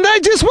 And I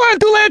just want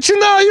to let you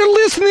know you're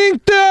listening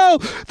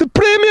to the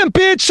Premium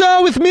Pete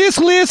Show with Miss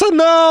Lisa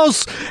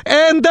Knowles.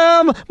 And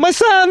my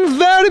son,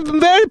 very,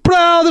 very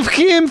proud of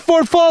him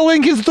for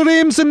following his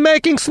dreams and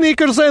making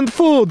sneakers and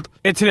food.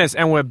 It's this,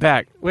 and we're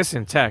back.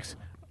 Listen, Tex,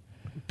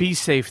 be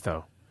safe,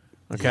 though.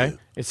 Okay? Yeah.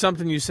 It's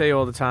something you say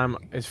all the time.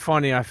 It's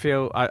funny. I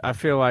feel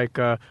like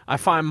I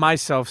find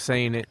myself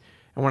saying it.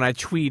 And when I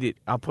tweet it,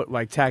 I'll put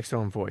like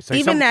Taxstone voice. Like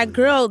even that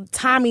girl,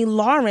 Tomi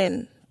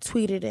Lahren,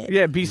 tweeted it.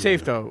 Yeah, be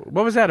safe though.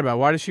 What was that about?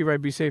 Why did she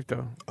write be safe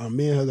though?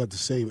 Me and her got the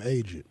same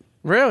agent.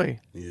 Really?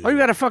 Yeah. Oh, you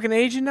got a fucking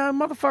agent now,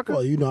 motherfucker?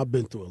 Well, you know, I've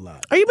been through a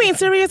lot. Are you being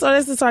serious or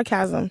is this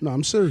sarcasm? No,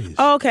 I'm serious.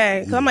 Oh,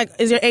 okay. So I'm like,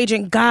 is your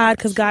agent God?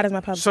 Because God is my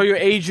publisher. So your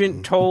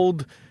agent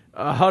told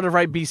her to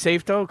write be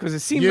safe though? Because it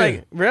seemed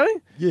like,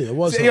 really? Yeah, it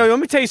was. Yo, let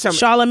me tell you something.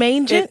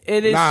 Charlemagne? It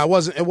is. Nah,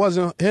 it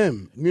wasn't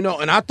him. You know,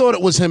 and I thought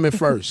it was him at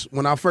first.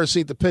 When I first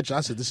seen the picture,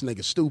 I said, this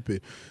nigga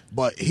stupid.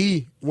 But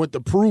he went to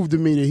prove to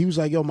me that he was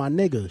like, yo, my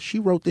nigga, she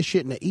wrote this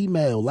shit in an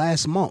email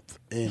last month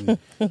and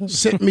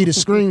sent me the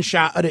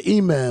screenshot of the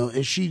email,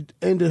 and she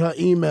ended her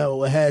email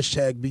with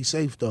hashtag be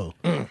safe though.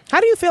 How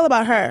do you feel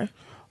about her?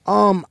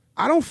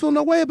 I don't feel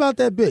no way about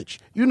that bitch.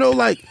 You know,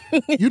 like,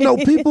 you know,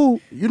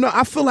 people, you know,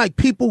 I feel like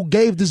people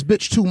gave this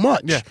bitch too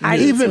much. Yeah.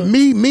 Even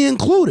me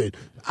included.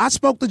 I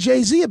spoke to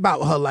Jay-Z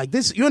about her like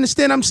this. You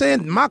understand what I'm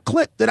saying? My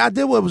clip that I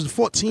did with was a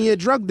 14-year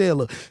drug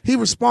dealer. He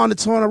responded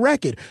to on a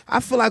record. I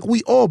feel like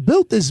we all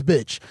built this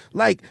bitch.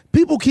 Like,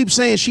 people keep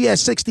saying she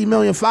has 60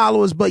 million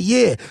followers, but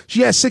yeah,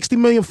 she has 60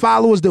 million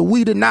followers that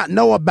we did not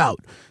know about.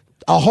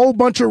 A whole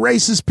bunch of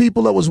racist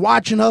people that was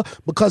watching her,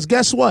 because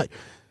guess what?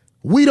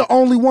 We the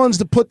only ones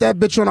to put that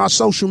bitch on our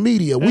social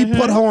media. We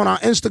put her on our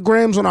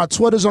Instagrams, on our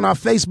Twitters, on our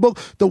Facebook.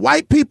 The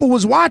white people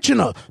was watching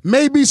her.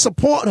 Maybe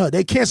support her.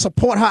 They can't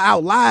support her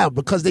out loud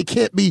because they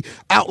can't be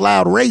out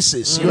loud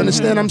racist. You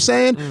understand what I'm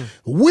saying?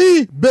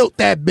 We built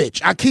that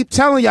bitch. I keep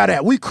telling y'all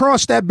that. We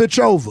crossed that bitch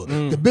over.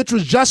 The bitch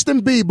was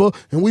Justin Bieber,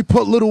 and we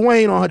put Lil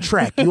Wayne on her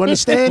track. You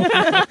understand?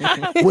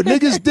 What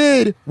niggas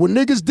did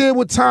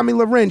with Tomi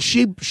Lahren,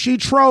 she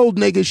trolled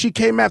niggas. She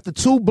came after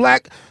two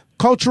black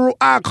cultural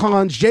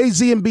icons,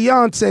 Jay-Z and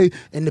Beyonce,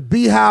 and the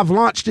Beehive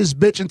launched this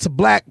bitch into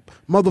black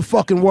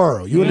motherfucking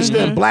world. You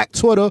understand? Black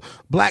Twitter,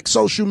 black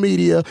social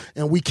media,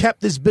 and we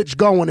kept this bitch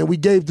going, and we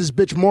gave this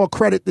bitch more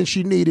credit than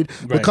she needed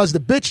because the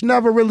bitch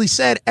never really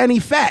said any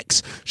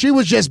facts. She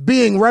was just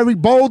being very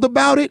bold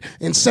about it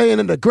and saying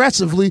it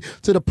aggressively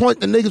to the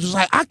point the niggas was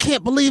like, I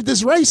can't believe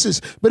this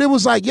racist. But it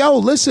was like, yo,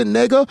 listen,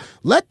 nigga,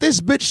 let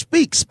this bitch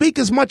speak. Speak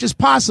as much as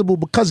possible,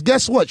 because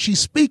guess what? She's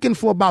speaking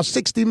for about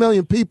 60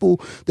 million people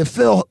that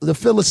feel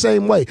the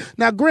same way.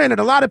 Now, granted,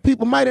 a lot of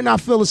people might not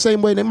feel the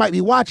same way. They might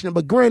be watching it,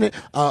 but granted,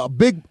 a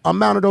big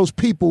amount of those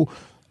people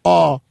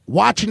are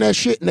watching that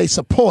shit and they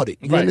support it.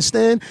 You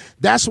understand?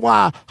 That's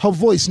why her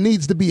voice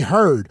needs to be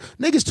heard.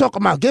 Niggas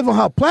talking about giving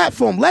her a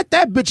platform. Let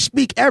that bitch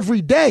speak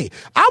every day.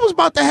 I was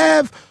about to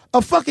have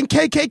a fucking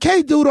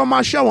KKK dude on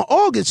my show in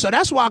August, so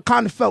that's why I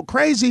kind of felt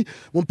crazy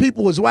when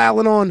people was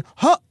wailing on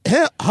her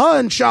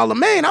and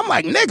Charlemagne. I'm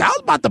like, nigga, I was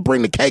about to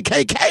bring the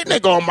KKK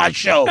nigga on my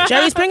show.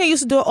 Jerry Springer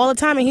used to do it all the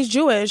time, and he's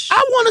Jewish.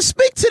 I want to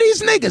speak to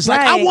these niggas. Like,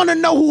 I want to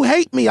know who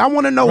hate me. I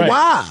want to know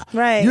why.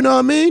 Right. You know what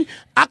I mean?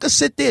 I could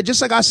sit there,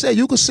 just like I said,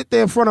 you could sit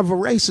there in front of a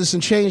racist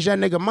and change that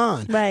nigga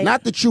mind. Right.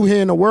 Not that you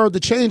here in the world to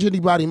change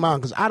anybody's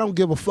mind, because I don't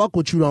give a fuck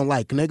what you don't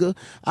like, nigga.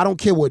 I don't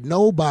care what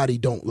nobody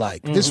don't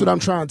like. This is what I'm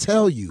trying to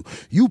tell you.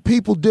 You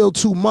people deal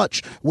too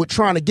much with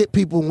trying to get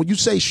people. When you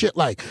say shit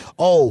like,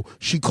 oh,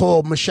 she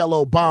called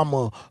Michelle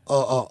Obama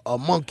a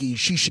monkey,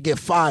 she should get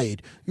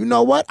fired. You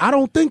know what? I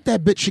don't think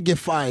that bitch should get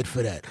fired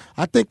for that.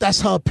 I think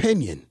that's her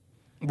opinion.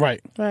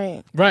 Right.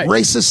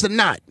 Racist or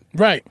not.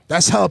 Right.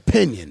 That's her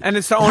opinion. And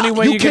it's the only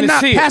way you're going to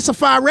see it. You cannot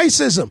pacify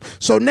racism.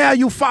 So now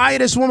you fire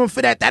this woman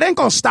for that. That ain't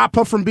going to stop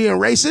her from being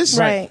racist.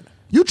 Right.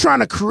 You trying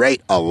to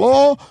create a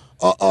law,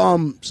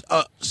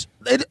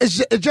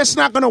 it's just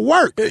not going to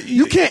work.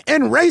 You can't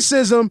end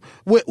racism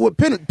with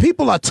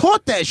people are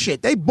taught that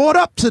shit. They brought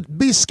up to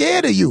be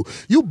scared of you.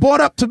 You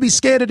brought up to be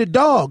scared of the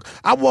dog.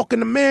 I walk in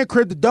the man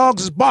crib, the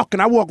dogs is barking.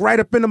 I walk right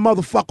up in the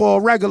motherfucker all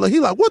regular. He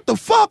like, what the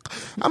fuck?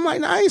 I'm like,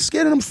 nah, I ain't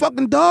scared of them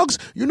fucking dogs.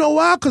 You know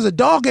why? Because a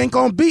dog ain't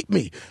going to beat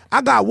me.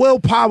 I got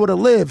willpower to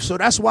live, so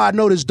that's why I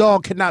know this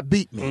dog cannot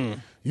beat me.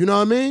 You know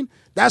what I mean?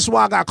 That's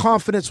why I got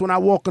confidence when I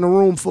walk in a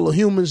room full of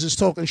humans that's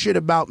talking shit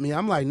about me.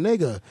 I'm like,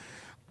 nigga,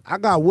 I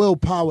got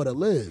willpower to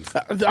live.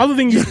 The other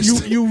thing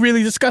you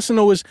really discussing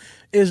though is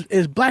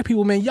black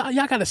people, man.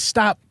 Y'all gotta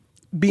stop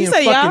being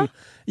fucking.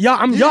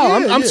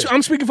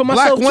 I'm speaking for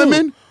myself. Black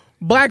women,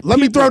 black. Let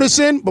me throw this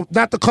in, but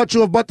not to cut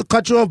you off, but to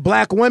cut you off.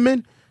 Black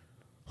women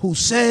who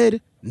said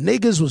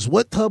niggas was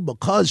with her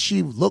because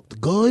she looked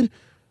good.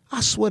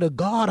 I swear to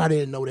God, I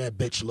didn't know that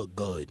bitch looked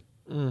good.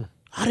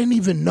 I didn't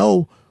even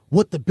know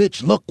what the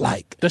bitch looked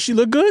like. Does she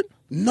look good?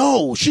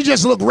 No, she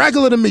just looked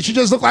regular to me. She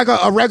just looked like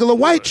a regular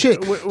white chick.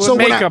 With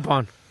makeup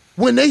on.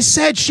 when they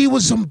said she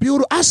was some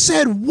beautiful, I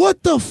said,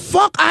 what the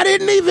fuck? I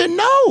didn't even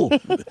know.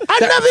 I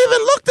never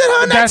even looked at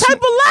her in that type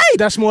of light.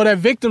 That's more that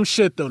victim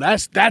shit, though.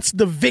 That's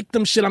the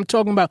victim shit I'm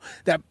talking about.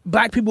 That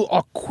black people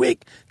are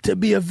quick to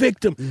be a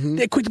victim. Mm-hmm.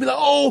 They're quick to be like,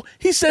 oh,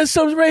 he says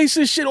some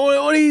racist shit,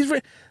 or he's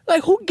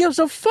like, who gives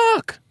a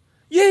fuck?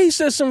 Yeah, he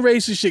says some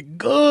racist shit.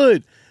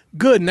 Good.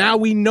 Now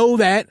we know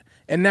that,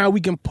 and now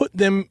we can put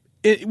them,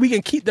 we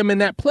can keep them in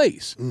that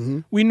place. Mm-hmm.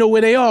 We know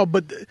where they are,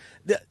 but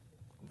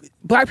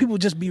black people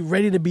just be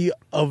ready to be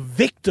a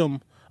victim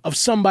of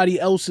somebody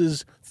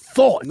else's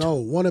thought. No,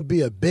 want to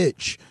be a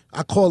bitch.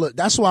 I call it.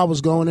 That's why I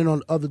was going in on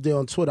the other day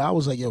on Twitter. I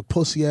was like, yo,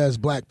 pussy ass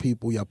black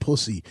people, y'all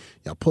pussy.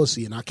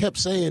 And I kept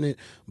saying it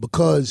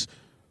because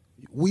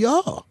we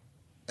are.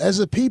 As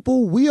a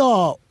people, we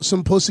are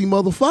some pussy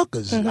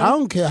motherfuckers. Mm-hmm. I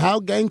don't care how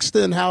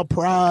gangster and how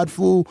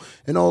prideful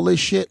and all this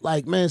shit.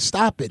 Like, man,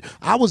 stop it.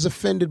 I was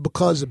offended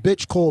because a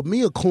bitch called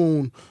me a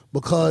coon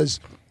because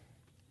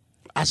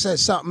I said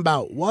something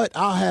about what?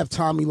 I'll have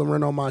Tomi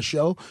Lahren on my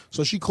show.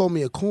 So she called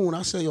me a coon.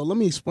 I said, yo, let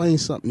me explain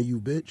something to you,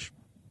 bitch.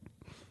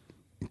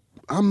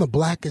 I'm the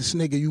blackest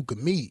nigga you could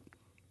meet.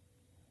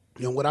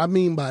 And what I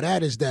mean by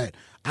that is that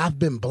I've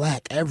been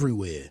black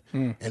everywhere.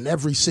 In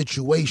every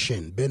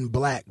situation, been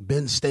black,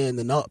 been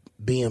standing up,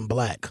 being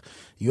black.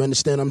 You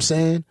understand what I'm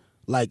saying?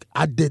 Like,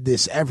 I did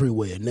this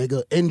everywhere,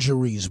 nigga.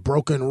 Injuries,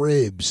 broken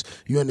ribs.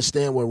 You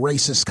understand? With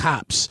racist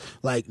cops.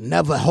 Like,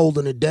 never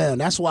holding it down.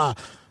 That's why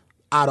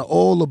out of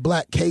all the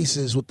black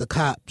cases with the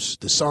cops,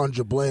 the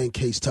Sandra Bland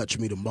case touched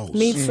me the most.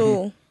 Me too.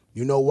 Mm-hmm.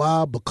 You know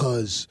why?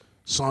 Because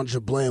Sandra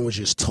Bland was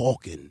just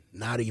talking,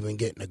 not even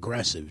getting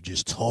aggressive,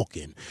 just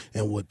talking.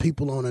 And what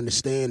people don't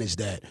understand is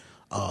that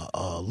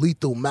a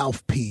lethal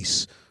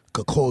mouthpiece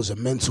could cause a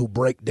mental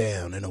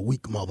breakdown in a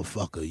weak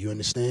motherfucker. You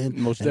understand?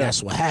 Most and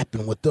that's what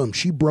happened with them.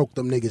 She broke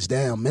them niggas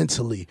down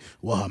mentally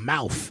with her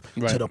mouth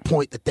to the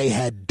point that they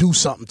had to do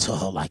something to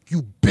her, like,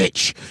 you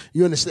bitch.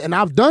 You understand? And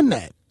I've done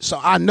that. So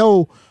I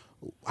knew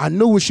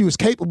what she was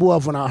capable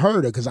of when I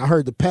heard her, because I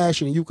heard the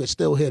passion and you could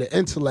still hear the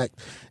intellect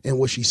in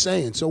what she's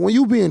saying. So when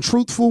you being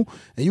truthful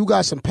and you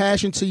got some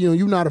passion to you and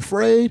you're not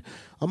afraid,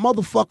 a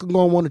motherfucker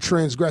gonna want to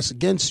transgress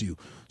against you.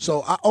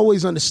 So I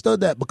always understood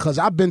that because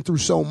I've been through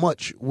so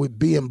much with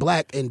being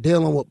black and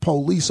dealing with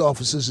police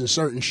officers and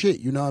certain shit,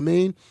 you know what I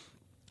mean?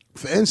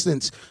 For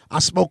instance, I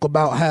spoke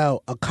about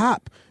how a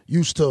cop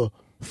used to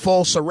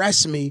false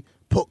arrest me,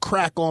 put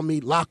crack on me,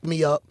 lock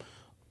me up,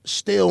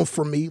 steal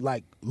from me,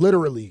 like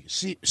literally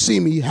see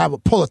me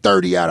pull a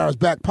 30 out of his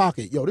back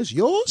pocket. Yo, this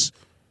yours?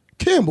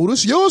 Campbell,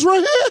 this yours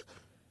right here?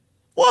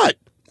 What?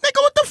 Nigga,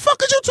 what the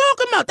fuck is you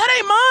talking about? That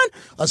ain't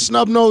mine. A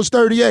snub nose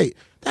 38.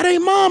 That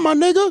ain't mine, my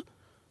nigga.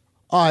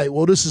 All right,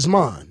 well, this is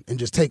mine, and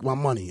just take my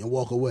money and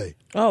walk away.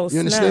 Oh, you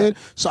understand?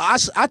 So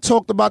I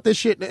talked about this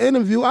shit in the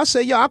interview. I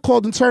said, yo, I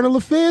called internal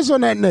affairs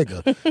on that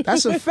nigga.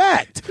 That's a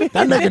fact. That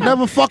nigga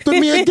never fucked with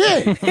me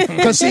again.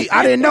 Because, see,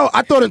 I didn't know.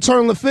 I thought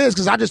internal affairs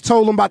because I just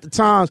told him about the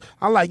times.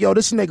 I'm like, yo,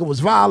 this nigga was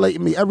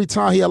violating me. Every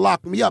time he'll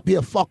lock me up,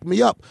 he'll fuck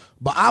me up.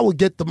 But I would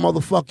get the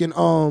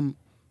motherfucking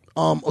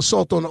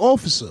assault on the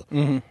officer.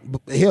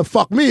 Mm-hmm. He'll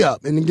fuck me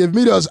up and then give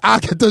me I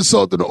get the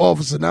assault on the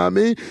officer, know what I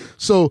mean?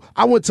 So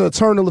I went to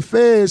internal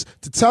affairs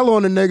to tell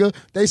on the nigga.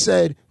 They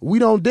said, we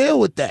don't deal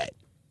with that.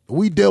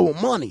 We deal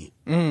with money.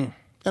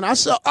 And I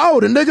said, oh,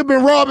 the nigga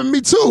been robbing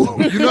me too.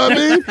 You know what I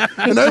mean?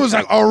 And they was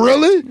like, oh,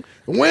 really?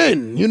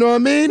 When? You know what I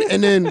mean?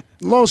 And then,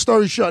 long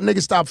story short,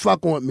 nigga stopped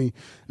fucking with me.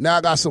 Now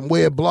I got some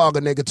weird blogger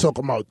nigga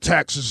talking about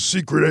Tax's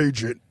secret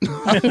agent.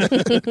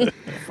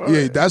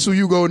 Yeah, that's who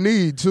you gonna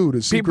need too,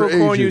 the secret agent.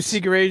 People calling you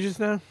secret agents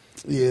now?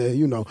 Yeah,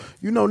 you know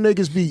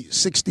niggas be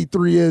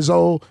 63 years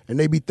old and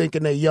they be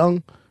thinking they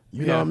young.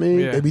 You know what I mean?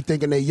 Yeah. They be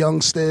thinking they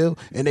young still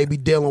and they be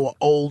dealing with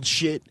old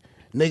shit.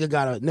 Nigga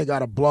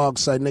got a blog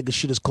site, nigga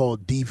shit is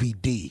called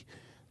DVD.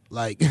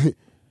 Like,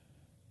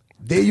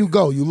 there you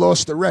go. You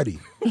lost already.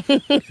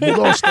 You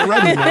lost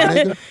already, my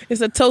nigga.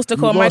 It's a toaster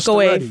called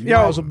microwave. You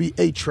might as well be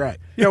 8-track.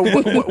 Yo,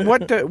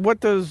 what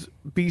does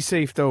Be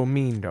Safe though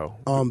mean though?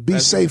 Be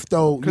Safe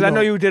though, because I know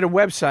you did a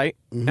website,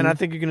 and I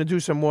think you're gonna do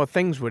some more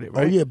things with it,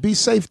 right? Oh yeah, Be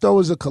Safe though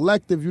is a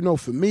collective. You know,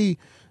 for me,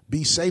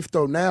 Be Safe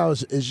though now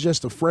is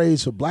just a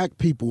phrase for black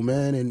people,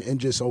 man, and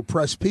just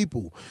oppressed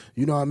people.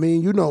 You know what I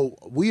mean? You know,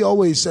 we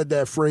always said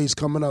that phrase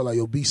coming up, like,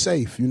 yo, be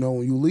safe, you know,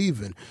 when you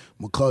leaving,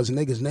 because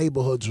niggas'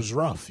 neighborhoods was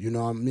rough. You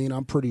know what I mean?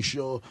 I'm pretty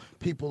sure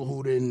people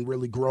who didn't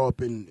really grow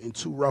up in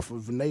too rough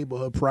of a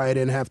neighborhood probably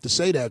didn't have to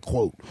say that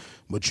quote.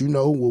 But you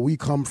know, where we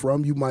come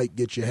from, you might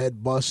get your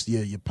head bust,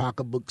 your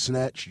pocketbook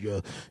snatched,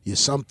 your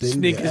something,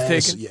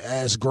 sneakers your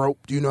ass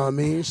groped, you know what I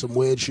mean? Some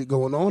weird shit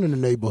going on in the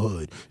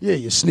neighborhood. Yeah,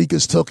 your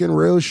sneakers took in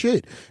real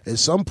shit. At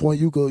some point,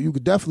 you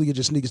could definitely get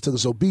your sneakers took.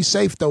 So Be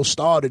Safe though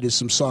started as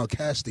some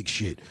sarcastic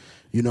shit.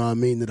 You know what I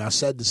mean? That I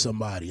said to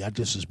somebody. I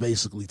just was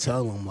basically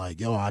telling them, like,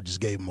 yo, I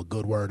just gave him a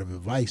good word of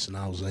advice. And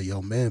I was like,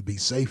 yo, man, be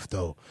safe,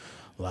 though.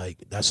 Like,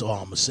 that's all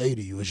I'm going to say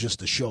to you. It's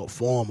just a short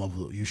form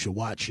of you should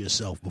watch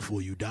yourself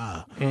before you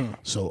die.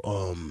 So,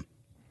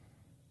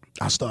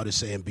 I started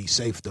saying be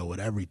safe, though,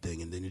 with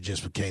everything, and then it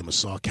just became a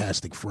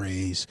sarcastic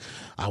phrase.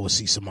 I would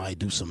see somebody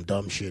do some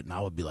dumb shit, and I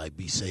would be like,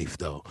 be safe,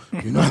 though.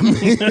 You know what I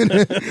mean?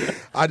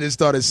 I just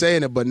started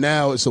saying it, but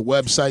now it's a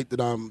website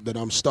that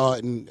I'm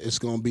starting. It's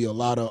going to be a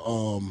lot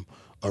of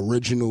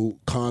original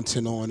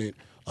content on it,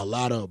 a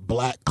lot of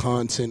black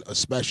content,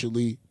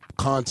 especially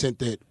content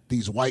that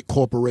these white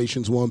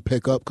corporations won't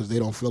pick up because they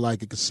don't feel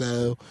like it could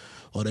sell,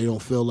 or they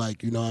don't feel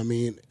like, you know what I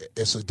mean,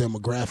 it's a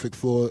demographic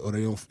for it, or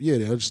they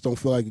just don't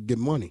feel like it get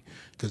money.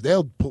 Because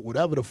they'll put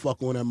whatever the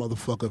fuck on that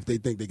motherfucker if they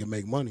think they can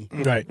make money.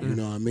 Right. You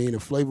know what I mean?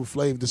 If Flavor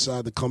Flav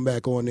decide to come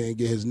back on there and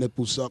get his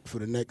nipple sucked for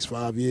the next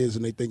 5 years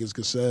and they think it's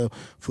going to sell,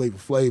 Flavor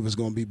Flav is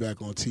going to be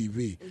back on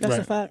TV. That's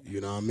a fact.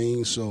 You know what I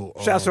mean? So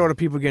shout out to all the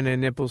people getting their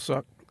nipples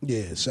sucked.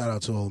 Yeah, shout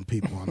out to all the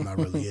people. I'm not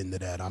really into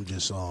that. I'm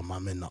just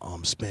I'm in the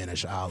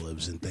Spanish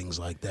olives and things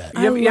like that.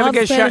 You ever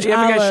get shot? You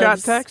ever get shot,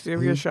 Tex? You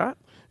ever get shot?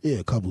 Yeah,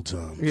 a couple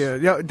times. Yeah,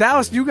 yo,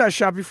 Dallas, you got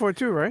shot before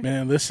too, right?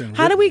 Man, listen.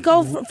 How do we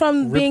go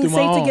from being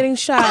safe to getting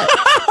shot?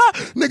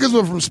 Niggas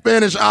went from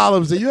Spanish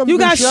olives. You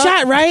got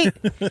shot, right?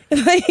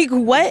 Like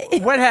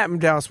what? What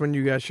happened, Dallas, when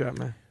you got shot,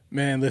 man?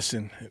 Man,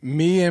 listen.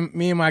 Me and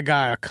my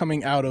guy are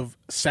coming out of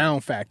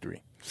Sound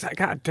Factory.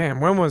 God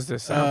damn, when was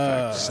this?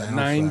 Sound Factory.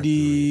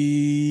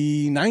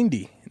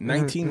 1990,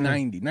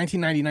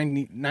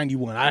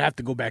 91. I'd have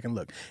to go back and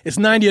look. It's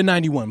 90 or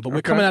 91, but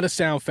we're coming out of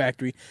Sound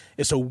Factory.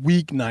 It's a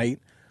weeknight.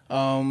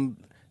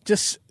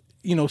 Just,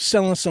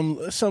 selling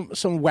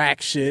some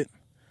whack shit,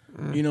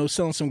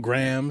 selling some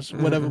grams,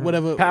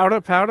 whatever. Powder?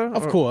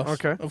 Of course.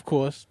 Okay. Of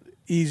course.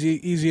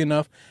 Easy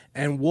enough.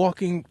 And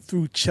walking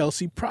through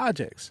Chelsea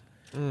projects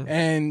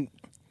and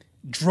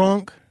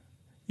drunk,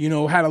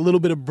 had a little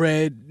bit of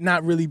bread,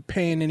 not really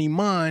paying any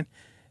mind,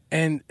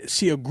 and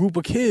see a group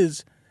of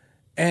kids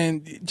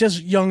and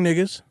just young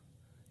niggas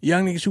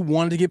who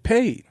wanted to get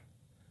paid.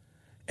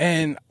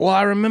 And all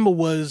I remember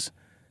was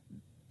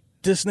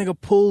this nigga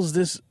pulls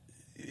this,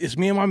 it's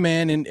me and my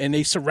man, and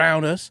they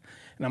surround us,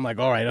 and I'm like,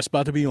 all right, that's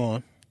about to be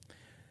on.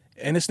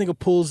 And this nigga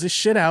pulls this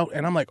shit out,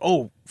 and I'm like,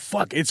 oh,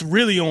 fuck, it's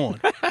really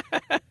on.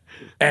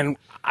 And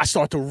I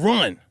start to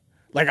run.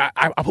 Like,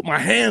 I put my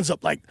hands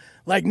up, like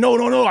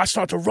no. I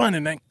start to run,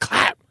 and then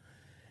clap.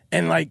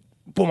 And like,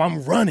 boom,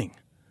 I'm running.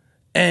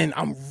 And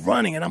I'm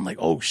like,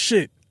 oh,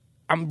 shit.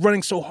 I'm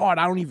running so hard,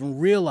 I don't even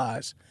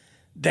realize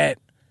that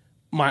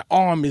my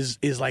arm is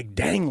like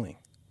dangling.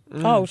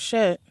 Oh,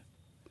 shit.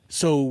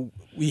 So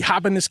we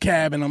hop in this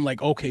cab, and I'm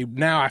like, okay,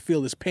 now I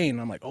feel this pain.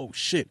 And I'm like, oh,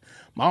 shit,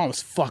 my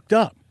arm's fucked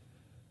up.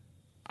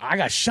 I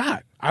got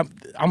shot.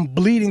 I'm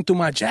bleeding through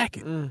my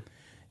jacket.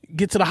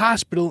 Get to the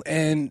hospital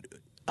and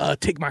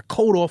take my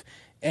coat off.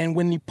 And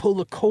when you pull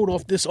the coat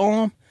off this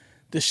arm,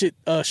 the shit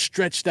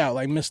stretched out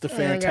like Mr.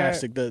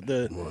 Fantastic.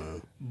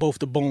 Both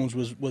the bones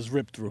was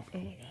ripped through.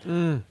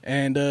 And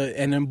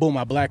then boom,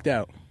 I blacked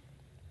out.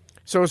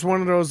 So it's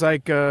one of those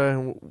like,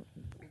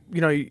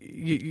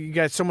 you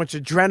got so much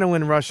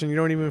adrenaline rushing, you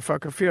don't even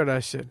fucking feel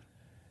that shit.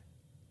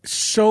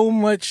 So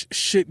much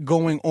shit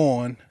going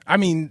on. I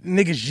mean,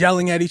 niggas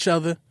yelling at each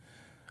other.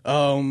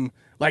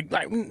 Like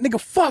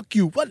nigga, fuck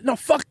you. What? No,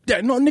 fuck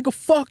that. No, nigga,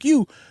 fuck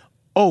you.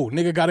 Oh,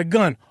 nigga got a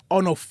gun.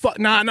 Oh no, fuck.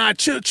 Nah,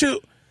 chill.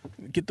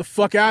 Get the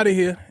fuck out of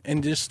here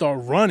and just start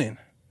running.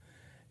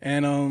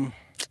 And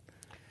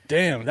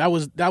damn, that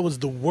was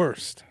the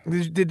worst.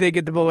 Did they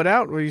get the bullet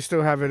out, or you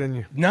still have it in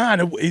you? Nah,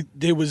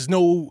 there was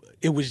no.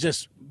 It was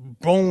just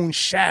bone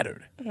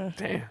shattered.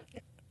 Damn.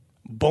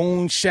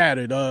 Bone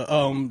shattered.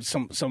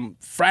 Some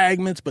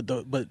fragments, but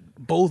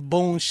both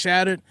bones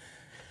shattered.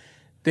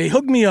 They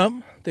hooked me up.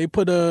 They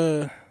put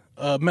a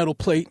metal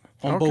plate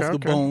on both the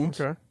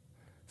bones. Okay.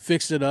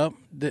 Fixed it up.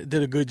 Did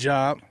a good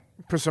job.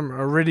 Put some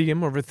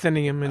iridium or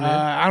ruthenium in there.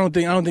 I don't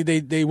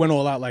think they went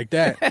all out like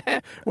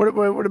that.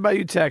 What about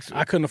you, Tex?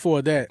 I couldn't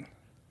afford that.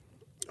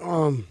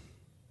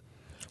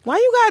 Why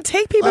you gotta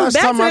take people last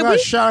back time to I the got week?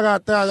 shot, I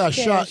got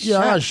shot. Yeah,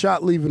 I got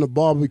shot leaving a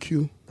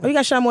barbecue. Oh, you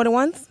got shot more than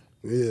once?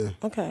 Yeah.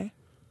 Okay.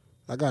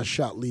 I got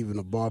shot leaving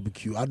a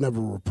barbecue. I never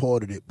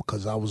reported it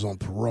because I was on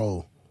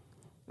parole.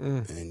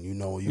 And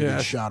you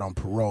get shot on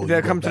parole.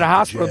 They come to the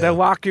hospital. They'll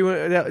lock you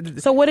in.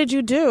 So what did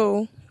you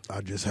do? I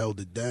just held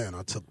it down.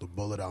 I took the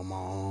bullet out my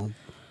arm.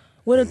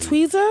 With a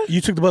tweezer? You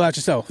took the bullet out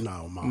yourself?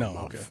 No,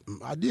 okay.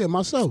 I did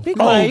myself. Speak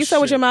quiet. You said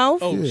with your mouth?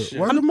 Oh, yeah. Shit.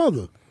 Where's the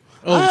mother?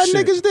 Oh, I had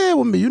shit. niggas there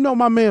with me. You know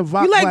my man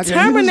Vox. You like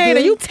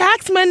Terminator. You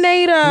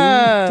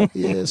Taxminator.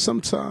 Yeah,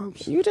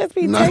 sometimes. You just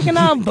be taking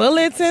out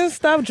bullets and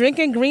stuff,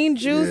 drinking green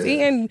juice,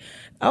 eating.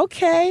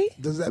 Okay.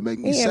 Does that make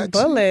me eating sexy?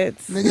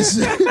 bullets. Niggas.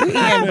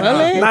 Eating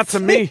bullets. Not to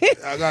me.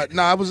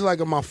 I was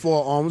like on my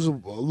forearm. It was a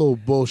little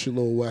bullshit,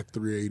 little whack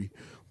 380.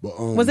 But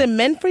was it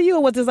meant for you,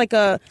 or was this like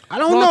a I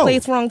don't wrong know.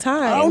 place, wrong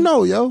time? I don't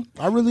know, yo.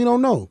 I really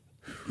don't know.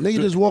 Nigga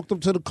just walked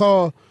up to the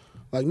car.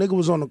 Like, nigga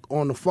was on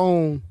the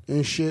phone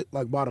and shit,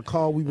 like, by the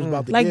car we was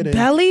about to like get in.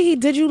 Belly? He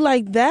did you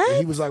like that? And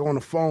he was, like, on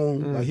the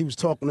phone. Like, he was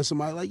talking to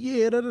somebody, like,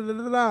 yeah,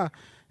 da-da-da-da-da.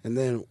 And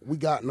then we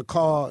got in the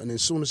car, and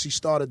as soon as he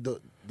started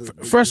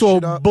First of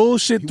all, up,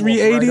 bullshit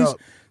 380s.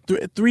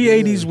 Right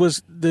 380s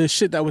was the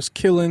shit that was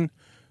killing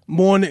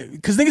more.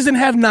 Because niggas didn't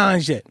have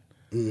 9s yet.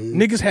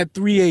 Niggas had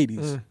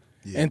 380s.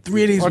 Yeah. And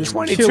 380s or was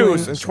 22s, killing.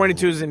 and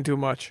 22s isn't too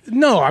much.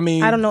 No, I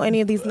mean... I don't know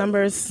any of these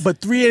numbers. But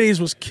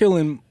 380s was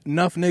killing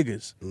enough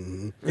niggas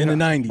in the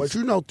 90s. But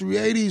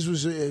 380s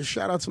was...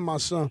 shout out to my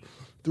son.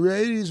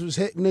 380s was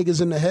hitting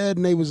niggas in the head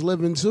and they was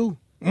living too.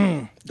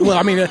 Well,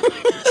 I mean...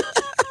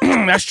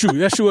 that's true.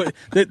 That's true.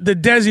 The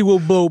Desi will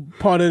blow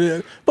part of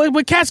it.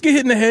 But cats get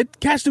hit in the head.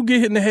 Cats do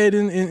get hit in the head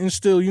and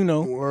still,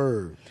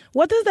 Word.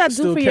 What does that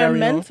do for your carry on.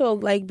 mental,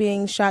 like,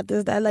 being shot?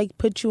 Does that, like,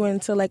 put you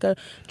into, like, a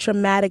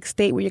traumatic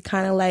state where you're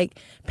kind of, like,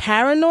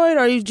 paranoid,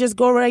 or you just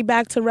go right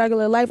back to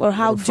regular life? Or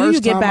how do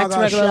you get back to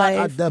regular life?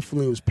 I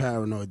definitely was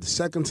paranoid. The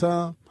second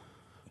time,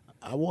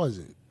 I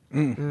wasn't.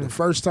 The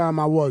first time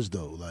I was,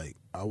 though. Like,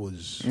 I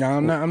was... No,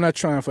 I'm not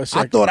trying for a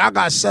second. I thought I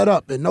got set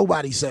up and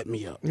nobody set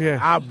me up.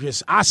 Yeah.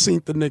 I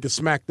seen the nigga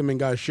smack them and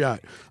got shot.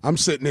 I'm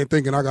sitting there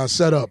thinking I got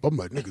set up. I'm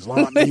like, niggas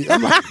lying to me.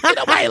 I'm like,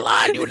 nobody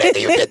lying to you,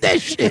 nigga. You did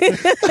that shit.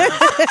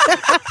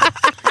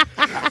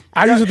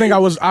 I used to think I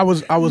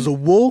was a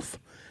wolf,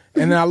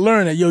 and then I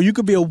learned that, you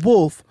could be a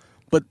wolf,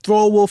 but throw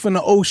a wolf in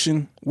the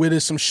ocean where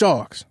there's some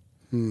sharks.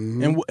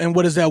 And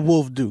what does that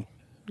wolf do?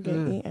 Get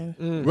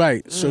eaten.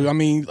 Right. So I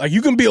mean, like,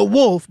 you can be a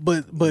wolf,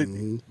 but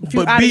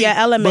out of your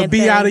element, but be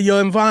then. out of your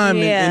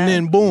environment, Yeah. and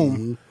then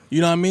boom. You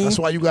know what I mean? That's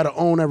why you got to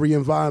own every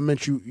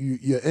environment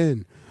you're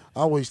in. I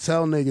always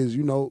tell niggas,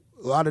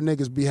 a lot of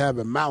niggas be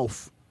having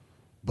mouth,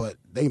 but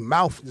they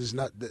mouth is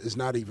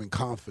not even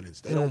confidence.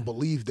 They don't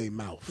believe they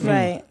mouth.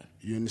 Right.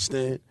 You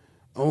understand?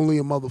 Only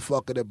a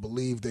motherfucker that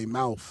believe they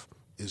mouth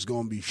is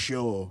gonna be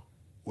sure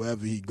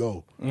wherever he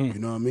go. You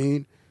know what I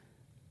mean?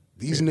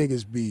 These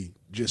niggas be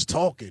just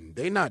talking.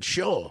 They not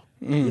sure.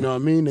 You know what I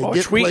mean? They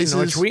get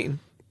tweeting.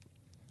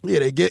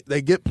 Yeah,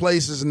 they get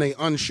places and they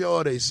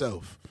unsure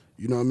themselves.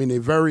 You know what I mean? They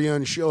very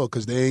unsure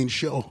because they ain't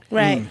sure.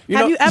 Right.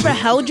 Have you ever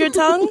held your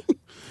tongue?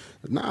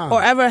 Nah.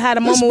 Or ever had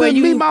a moment It's where been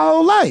you... me my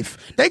whole life.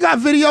 They got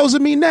videos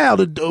of me now.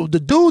 The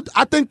dude,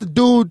 I think the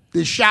dude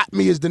that shot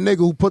me is the nigga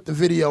who put the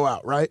video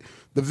out, right?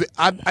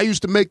 I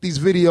used to make these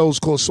videos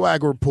called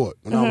Swag Report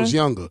when I was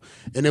younger.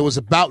 And it was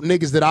about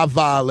niggas that I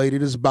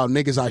violated. It was about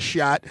niggas I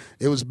shot.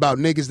 It was about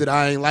niggas that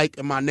I ain't like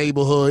in my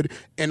neighborhood.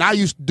 And I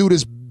used to do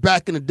this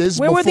back in the days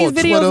before Where would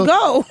these videos Twitter.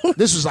 go?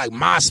 This was like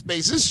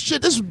MySpace.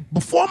 This was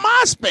before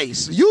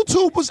MySpace.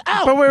 YouTube was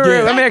out. But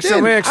wait, let me ask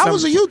you. I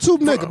was a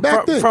YouTube nigga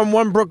back then. From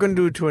one Brooklyn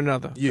dude to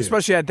another, Yeah.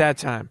 especially at that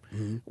time.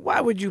 Why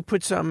would you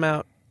put something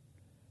out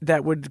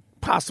that would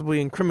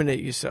possibly incriminate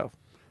yourself?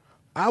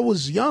 I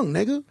was young,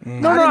 nigga.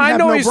 No, I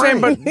know what you're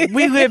saying, but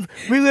we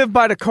live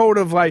by the code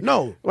of like,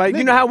 nigga,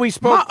 you know how we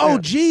spoke. My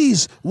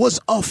OGs was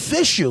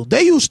official.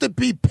 They used to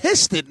be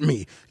pissed at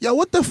me. Yo,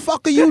 what the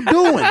fuck are you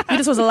doing? You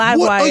just was a live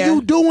what wire. What are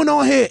you doing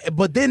on here?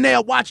 But then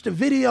they'll watch the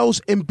videos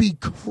and be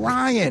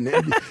crying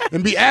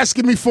and be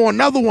asking me for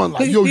another one.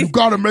 Like, yo, you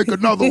gotta make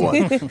another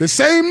one. The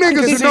same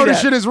niggas who know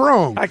this shit is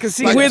wrong. I can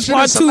see like, Where's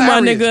part two,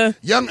 my nigga?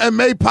 Young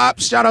M.A.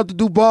 Pops, shout out to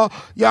Dubai.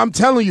 Yeah, I'm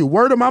telling you,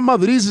 word of my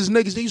mother, these is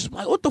niggas. They used to be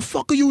like, what the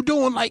fuck are you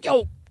doing? Like,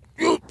 yo,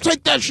 you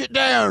take that shit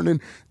down.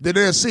 And then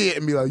they'll see it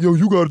and be like, yo,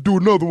 you gotta do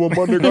another one,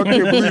 my nigga. I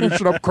can't believe this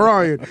shit. I'm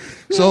crying.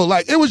 So,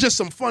 like, it was just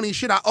some funny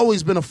shit. I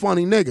always been a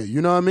funny nigga,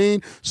 you know what I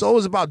mean? So it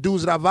was about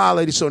dudes that I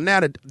violated. So now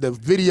the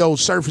video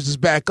surfaces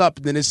back up,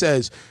 and then it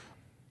says,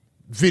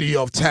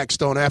 video of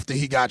Taxstone after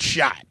he got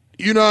shot.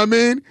 You know what I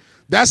mean?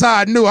 That's how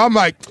I knew. I'm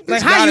like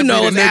how you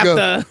know the it's nigga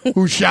after?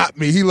 who shot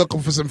me. He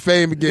looking for some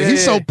fame again.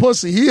 He's so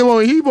pussy. He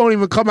won't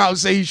even come out and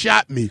say he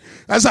shot me.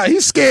 That's how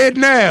he's scared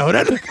now.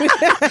 That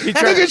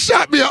nigga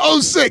shot me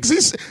in 06.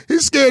 He's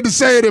scared to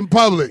say it in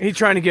public. He's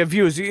trying to get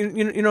views.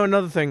 You know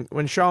another thing.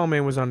 When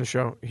Charlamagne was on the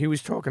show, he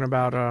was talking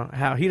about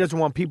how he doesn't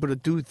want people to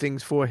do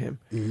things for him.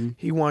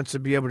 He wants to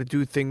be able to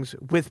do things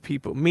with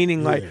people.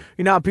 Meaning, like,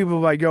 you know how people are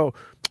like, yo,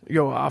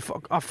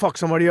 I'll fuck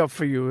somebody up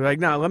for you. Like,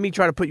 nah, let me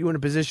try to put you in a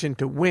position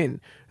to win.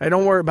 Like,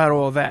 don't worry about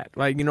all that.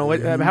 Like,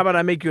 how about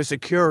I make you a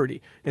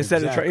security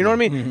instead of trying, you know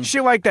what I mean?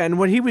 Shit like that. And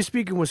what he was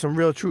speaking was some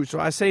real truth. So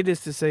I say that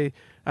to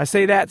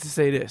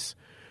say this.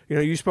 You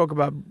know, you spoke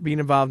about being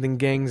involved in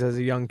gangs as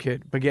a young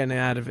kid, but getting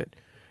out of it.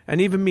 And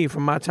even me,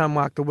 from my time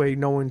locked away,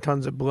 knowing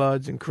tons of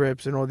Bloods and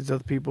Crips and all these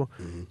other people,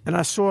 and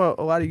I saw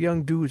a lot of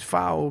young dudes,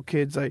 foul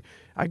kids. Like,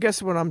 I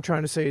guess what I'm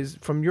trying to say is,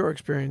 from your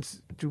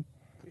experience,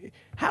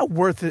 how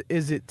worth it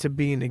is it to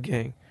be in a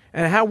gang?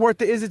 And how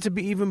worth it is it to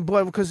be even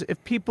blood? Because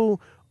if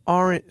people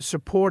aren't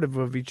supportive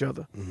of each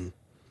other,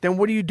 then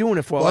what are you doing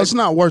it for? Well, it's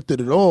not worth it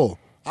at all.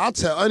 I'll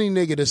tell any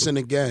nigga that's in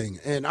a gang.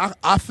 And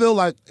I feel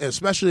like,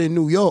 especially in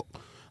New York,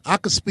 I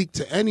could speak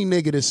to any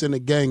nigga that's in a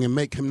gang and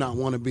make him not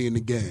want to be in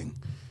the gang.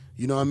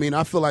 You know what I mean?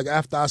 I feel like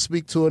after I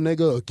speak to a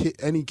nigga or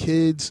any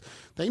kids,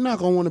 they not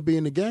going to want to be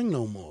in the gang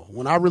no more.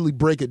 When I really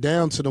break it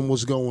down to them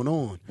what's going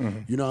on.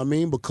 You know what I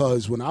mean?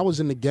 Because when I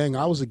was in the gang,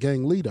 I was a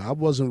gang leader. I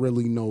wasn't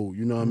really you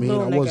know what I mean?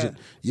 Little I wasn't.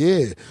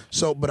 Yeah.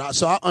 So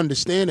I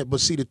understand it.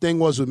 But see, the thing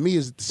was with me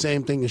is the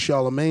same thing that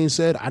Charlamagne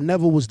said. I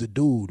never was the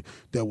dude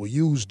that would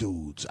use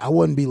dudes. I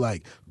wouldn't be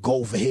like, go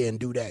over here and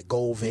do that,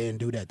 go over here and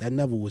do that. That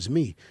never was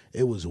me.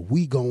 It was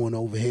we going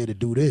over here to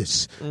do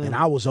this. And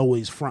I was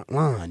always front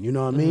line, you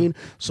know what I mean?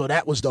 So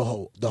that was the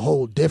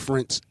whole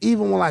difference.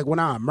 Even when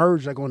I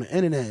emerged like on the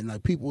internet and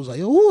like people was like,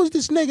 yo, who is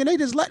this nigga? They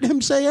just let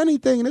him say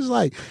anything. And it's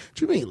like,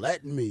 what you mean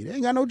letting me? They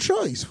ain't got no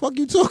choice. Fuck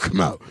you talking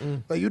about?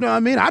 Like, you know what I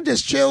mean? I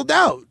just chilled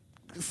out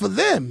for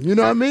them, you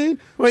know what I mean?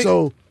 Wait.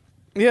 So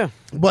yeah.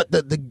 But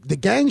the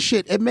gang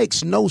shit, it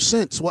makes no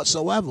sense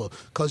whatsoever.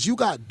 Because you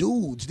got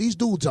dudes. These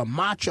dudes are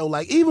macho.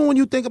 Like, even when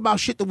you think about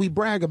shit that we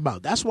brag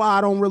about. That's why I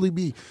don't really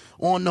be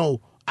on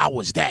no, I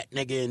was that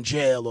nigga in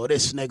jail or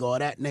this nigga or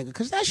that nigga.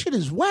 Because that shit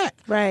is whack.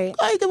 Right.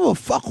 I ain't give a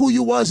fuck who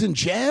you was in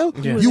jail.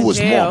 Yeah. You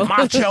was more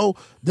macho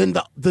than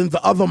the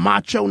other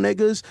macho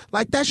niggas.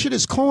 Like, that shit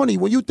is corny.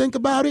 When you think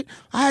about it,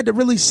 I had to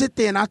really sit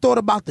there and I thought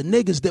about the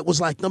niggas that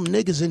was like them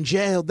niggas in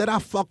jail that I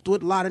fucked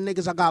with. A lot of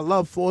niggas I got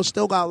love for,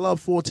 still got love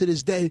for to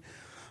this day.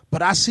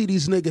 But I see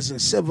these niggas in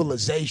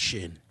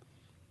civilization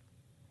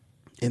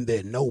and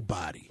they're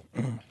nobody.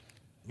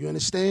 You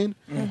understand?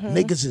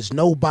 Niggas is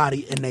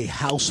nobody in their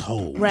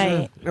household.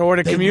 Right. Or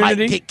the community.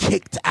 They might get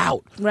kicked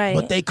out. Right.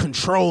 But they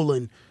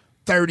controlling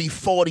 30,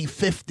 40,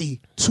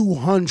 50,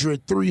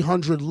 200,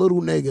 300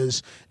 little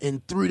niggas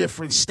in 3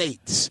 different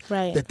states.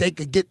 Right. That they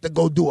could get to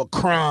go do a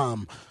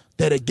crime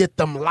that'll get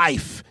them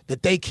life,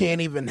 that they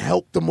can't even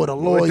help them with a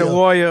lawyer, With the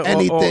lawyer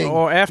anything.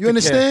 or aftercare. You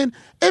understand?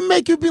 It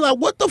make you be like,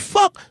 what the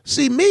fuck?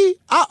 See, me,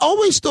 I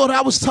always thought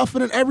I was tougher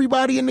than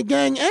everybody in the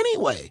gang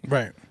anyway.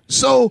 Right.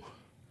 So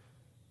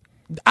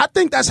I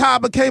think that's how I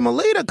became a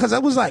leader, because I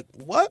was like,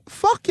 what?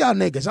 Fuck y'all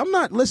niggas. I'm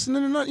not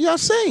listening to nothing y'all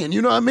saying.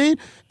 You know what I mean?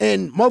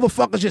 And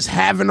motherfuckers just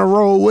having to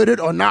roll with it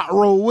or not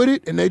roll with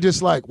it. And they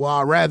just like, well,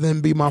 I'd rather him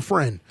be my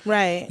friend.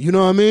 Right. You know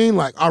what I mean?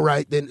 Like, all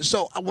right, then.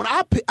 So when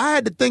I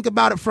had to think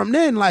about it from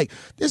then, like,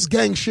 this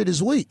gang shit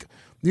is weak.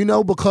 You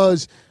know,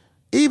 because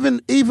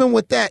even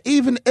with that,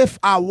 even if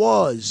I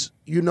was,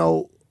 you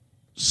know,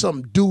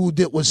 some dude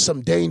that was some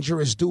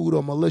dangerous dude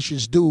or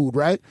malicious dude,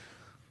 right?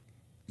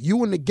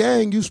 You in the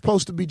gang, you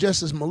supposed to be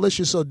just as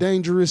malicious or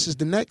dangerous as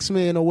the next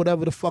man or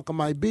whatever the fuck it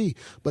might be.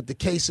 But the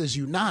case is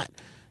you not.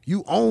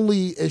 You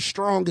only as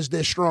strong as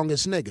their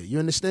strongest nigga. You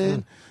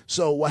understand?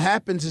 So what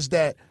happens is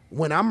that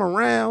when I'm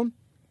around,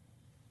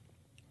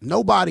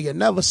 nobody will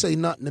never say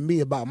nothing to me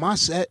about my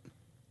set.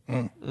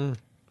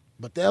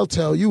 But they'll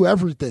tell you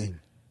everything.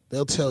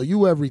 They'll tell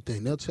you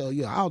everything. They'll tell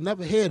you, I'll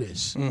never hear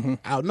this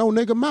out no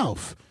nigga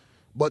mouth.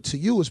 But to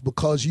you, it's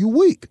because you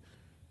weak.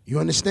 You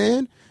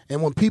understand?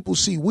 And when people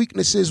see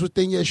weaknesses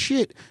within your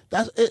shit,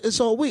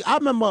 it's all weak. I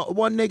remember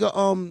one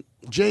nigga,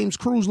 James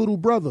Cruz' little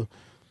brother,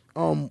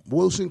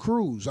 Wilson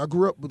Cruz.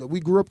 We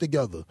grew up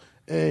together.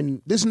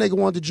 And this nigga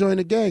wanted to join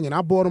the gang, and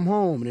I brought him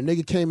home. And the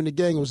nigga came in the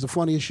gang. It was the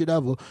funniest shit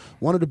ever.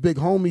 One of the big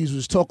homies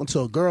was talking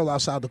to a girl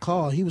outside the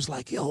car. He was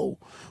like, yo,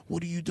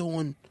 what are you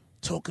doing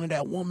talking to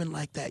that woman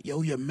like that?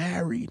 Yo, you're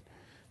married.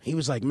 He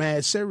was like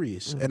mad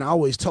serious. And I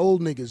always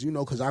told niggas, you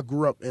know, because I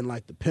grew up in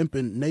like the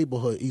pimping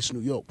neighborhood, East New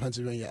York,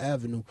 Pennsylvania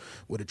Avenue,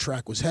 where the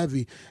track was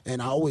heavy. And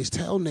I always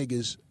tell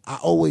niggas, I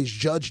always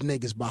judge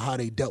niggas by how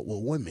they dealt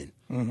with women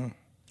in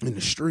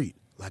the street.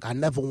 Like, I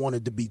never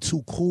wanted to be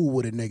too cool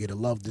with a nigga to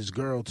love this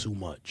girl too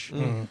much.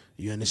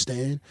 You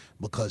understand?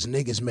 Because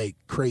niggas make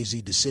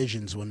crazy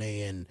decisions when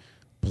they in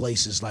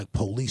places like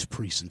police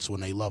precincts,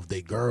 when they love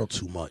their girl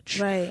too much.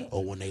 Right.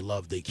 Or when they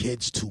love their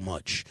kids too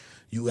much.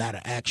 You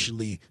gotta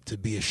actually, to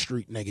be a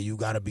street nigga, you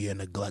gotta be a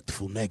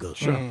neglectful nigga.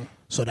 Sure.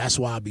 So that's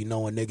why I be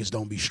knowing niggas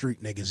don't be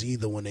street niggas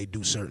either when they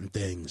do certain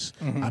things.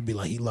 I be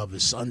like, he love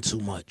his son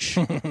too much.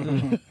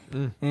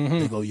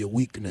 They go, your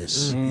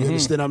weakness. You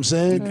understand what I'm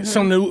saying?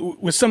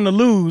 With something to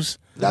lose.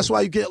 That's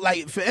why you get,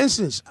 like, for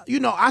instance,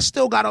 you know, I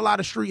still got a lot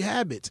of street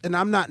habits, and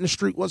I'm not in the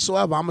street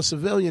whatsoever. I'm a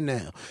civilian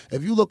now.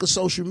 If you look at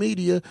social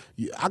media,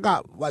 I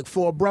got like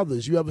 4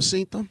 brothers. You ever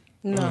seen them?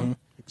 No.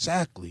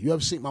 Exactly. You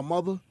ever seen my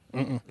mother?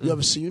 You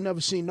never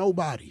seen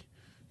nobody.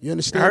 You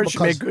understand? I heard she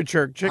make good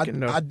jerk chicken,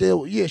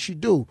 though. Yeah, she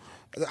do.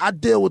 I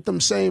deal with them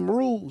same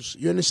rules.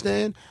 You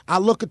understand? I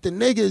look at the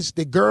niggas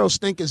that girls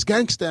think is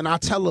gangster, and I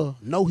tell her,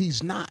 no,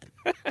 he's not.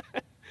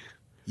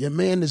 Your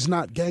man is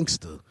not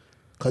gangster,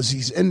 because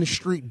he's in the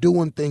street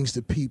doing things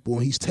to people,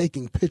 and he's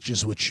taking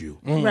pictures with you.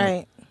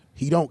 Right.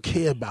 He don't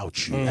care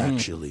about you,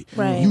 actually.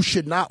 Right. You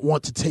should not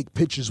want to take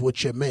pictures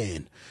with your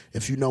man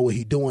if you know what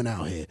he doing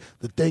out here.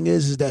 The thing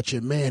is that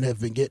your man have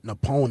been getting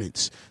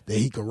opponents that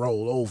he could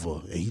roll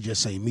over, and he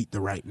just ain't meet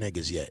the right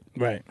niggas yet.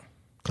 Right.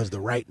 Because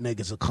the right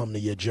niggas will come to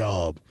your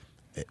job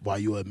while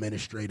you're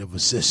administrative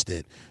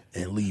assistant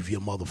and leave your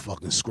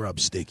motherfucking scrub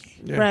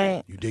sticky. Yeah.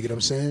 Right. You dig what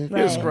I'm saying?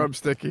 Right. Your scrub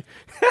sticky.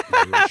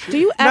 Do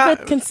you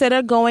ever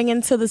consider going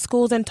into the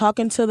schools and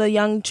talking to the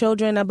young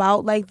children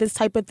about like this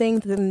type of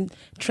things and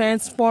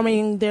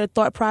transforming their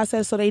thought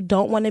process so they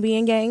don't want to be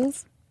in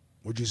gangs?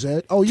 What you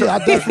said? Oh yeah,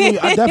 I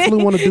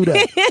definitely want to do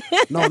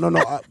that.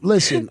 No.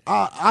 Listen,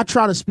 I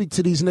try to speak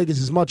to these niggas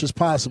as much as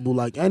possible.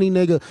 Like any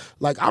nigga,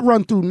 like I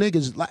run through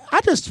niggas. Like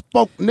I just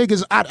spoke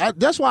niggas.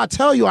 That's why I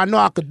tell you I know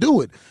I could do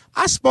it.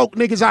 I spoke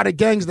niggas out of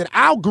gangs that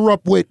I grew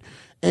up with,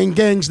 and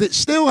gangs that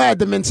still had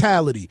the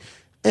mentality.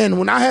 And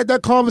when I had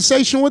that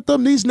conversation with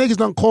them, these niggas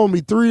done called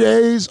me 3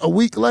 days, a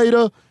week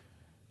later.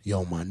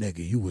 Yo, my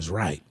nigga, you was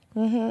right.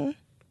 Mm-hmm.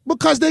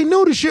 Because they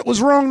knew the shit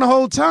was wrong the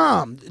whole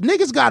time.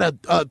 Niggas got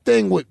a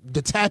thing with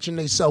detaching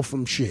themselves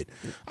from shit.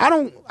 I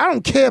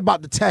don't care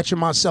about detaching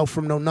myself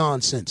from no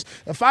nonsense.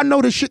 If I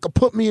know this shit could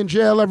put me in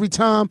jail every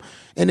time,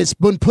 and it's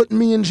been putting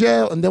me in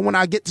jail, and then when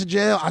I get to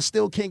jail, I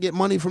still can't get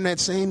money from that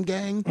same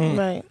gang.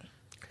 Right.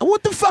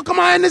 What the fuck am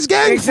I in this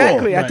gang for?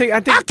 Exactly. I think I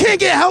can't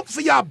get help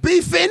for y'all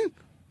beefing.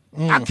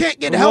 I can't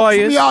get help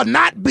from y'all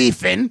not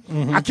beefing.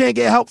 I can't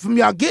get help from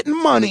y'all getting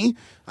money.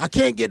 I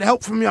can't get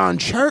help from y'all in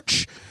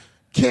church.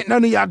 Can't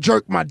none of y'all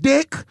jerk my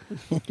dick.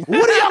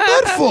 What are y'all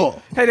good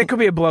for? Hey, there could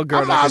be a blood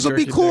girl. I might as well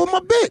be cool with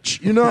my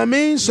bitch. You know what I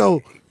mean?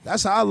 So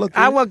that's how I look at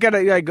it. I look at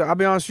it like, I'll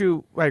be honest with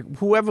you, like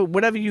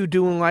whatever you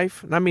do in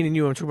life, not meaning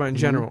you, I'm talking about in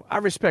general, I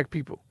respect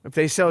people. If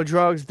they sell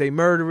drugs, they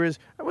murderers,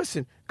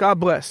 listen, God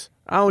bless.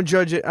 I don't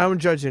judge it. I don't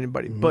judge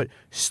anybody. But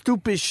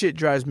stupid shit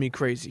drives me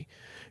crazy.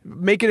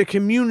 Making a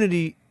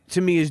community to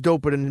me is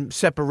doper than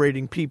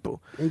separating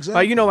people.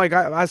 Exactly. You know, like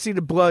I see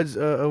the Bloods,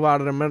 a lot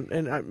of them,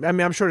 and I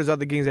mean, I'm sure there's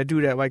other gangs that do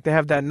that. Like they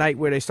have that night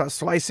where they start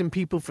slicing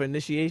people for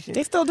initiation.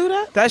 They still do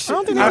that? That shit. I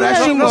don't think they do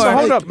that anymore.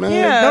 Hold up, man.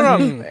 Yeah.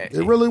 No.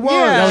 It really was.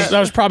 Yeah. That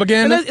was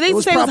propaganda? They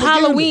was say it was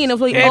propaganda. Halloween. It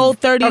was like old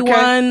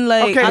 31,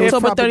 like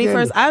October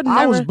 31st.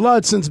 I was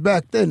blood since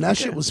back then. That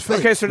shit was fake.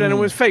 Okay, so then it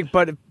was fake.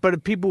 But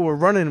if people were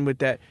running with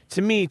that,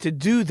 to me, to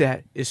do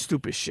that is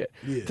stupid shit.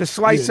 Yeah. To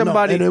slice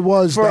somebody. And it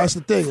was, that's the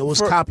thing. It was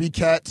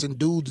copycats and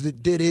dudes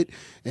that did it.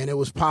 And it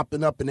was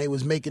popping up, and they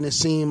was making it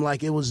seem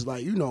like it was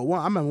like, you know,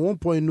 I remember one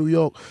point in New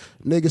York,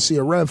 niggas see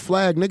a red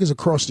flag, niggas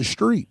across the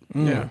street.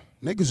 Yeah.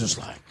 Niggas just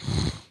like,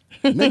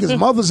 niggas'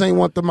 mothers ain't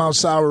want them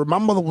outside. My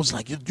mother was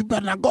like, you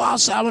better not go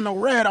outside with no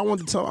red. I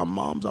want to tell my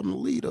moms I'm the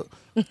leader.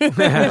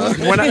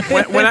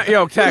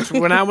 Tax,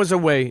 when I was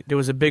away, there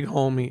was a big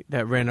homie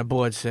that ran a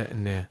board set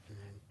in there.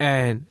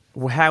 And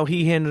how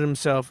he handled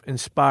himself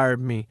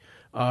inspired me.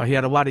 He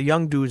had a lot of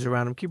young dudes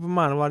around him. Keep in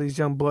mind, a lot of these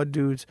young blood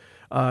dudes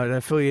that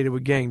affiliated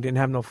with gang didn't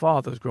have no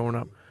fathers growing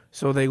up.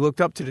 So they looked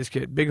up to this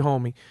kid, big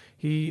homie.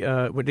 We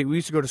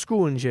used to go to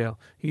school in jail.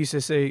 He used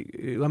to say,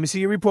 let me see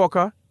your report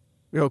card.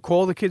 You know,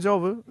 call the kids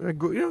over.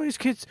 You know, his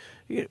kids,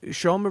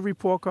 show them a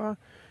report card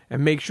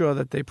and make sure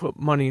that they put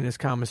money in his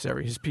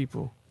commissary, his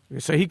people.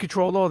 So he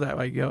controlled all that.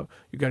 Like, yo,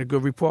 you got a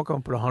good report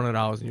card, put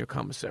 $100 in your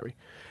commissary.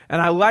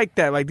 And I like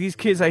that. Like, these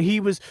kids, like,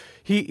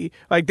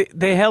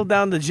 they held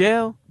down the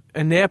jail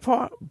in their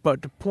part,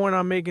 but the point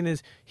I'm making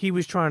is he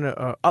was trying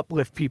to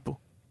uplift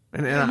people.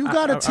 And you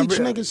gotta teach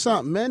niggas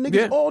something, man.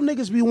 Niggas, all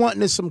niggas be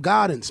wanting is some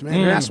guidance,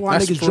 man. That's why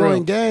niggas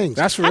join gangs.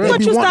 That's for real. I thought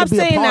you stopped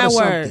saying that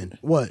word.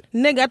 What?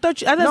 Nigga, I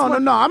thought you. I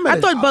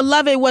thought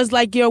beloved was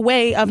like your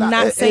way of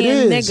not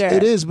saying nigga.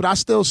 It is, but I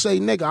still say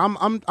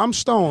nigga. I'm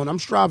stoned. I'm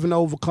striving to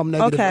overcome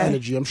negative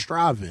energy. I'm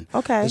striving.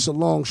 Okay. It's a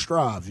long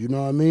strive. You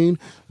know what I mean?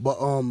 But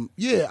I'm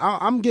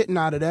getting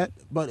out of that.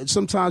 But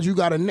sometimes you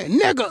got a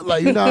nigga,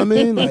 like, you know what I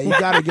mean? Like, you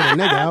gotta get a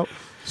nigga out.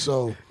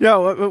 So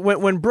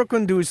when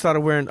Brooklyn dudes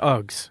started wearing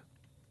Uggs.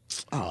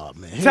 Oh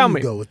man, tell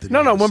me.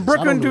 When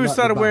Brooklyn dudes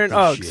started wearing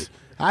Uggs, shit.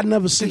 I'd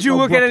never seen. Did you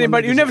look at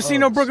anybody? You never seen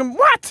no Brooklyn?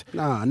 What?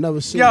 Nah, I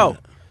never seen. That.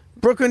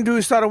 Brooklyn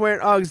dudes started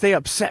wearing Uggs. They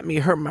upset me.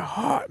 Hurt my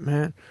heart,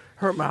 man.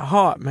 Hurt my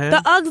heart, man. The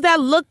Uggs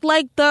that look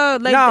like the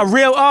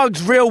real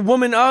Uggs, real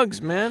woman Uggs,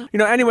 man. You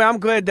know. Anyway, I'm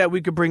glad that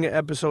we could bring an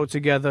episode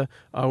together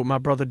with my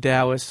brother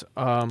Dallas.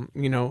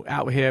 You know,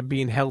 out here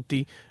being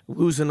healthy,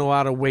 losing a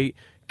lot of weight.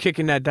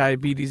 Kicking that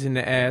diabetes in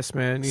the ass,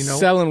 man. You know,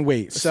 selling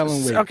weight.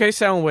 Okay,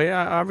 selling weight.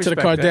 I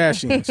respect to the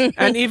Kardashians, that.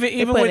 And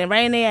even put with it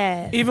right in the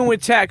ass. Even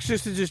with Tax,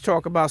 just to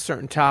talk about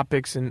certain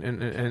topics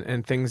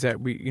and things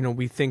that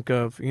we think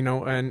of,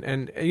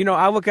 and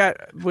I look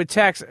at with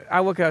Tax, I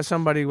look at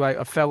somebody like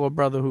a fellow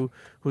brother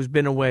who's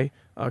been away,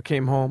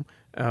 came home.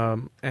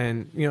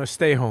 And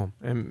stay home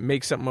and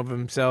make something of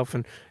himself,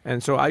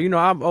 and so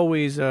I'm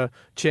always a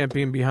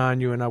champion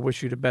behind you, and I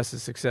wish you the best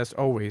of success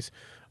always.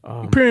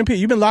 Period. P,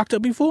 you been locked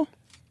up before?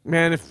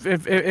 Man,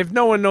 if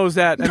no one knows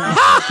that,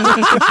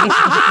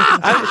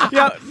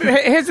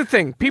 here's the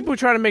thing: people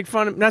try to make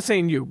fun of. Not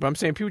saying you, but I'm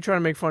saying people try to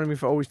make fun of me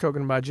for always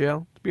talking about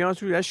jail. To be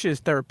honest with you, that shit is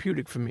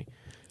therapeutic for me.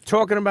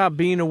 Talking about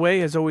being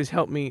away has always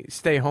helped me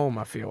stay home.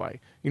 I feel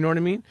like, you know what I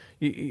mean.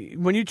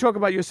 When you talk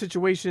about your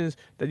situations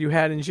that you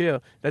had in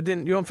jail, you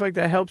don't feel like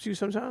that helps you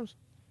sometimes?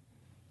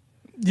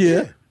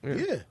 Yeah,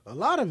 a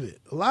lot of it.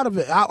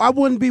 I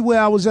wouldn't be where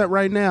I was at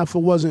right now if it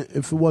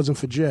wasn't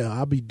for jail.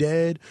 I'd be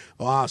dead,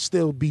 or I'll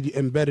still be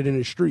embedded in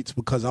the streets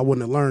because I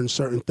wouldn't have learned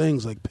certain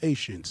things like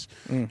patience.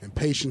 And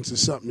patience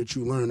is something that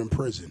you learn in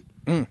prison.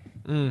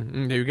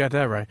 You got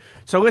that right.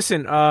 So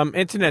listen,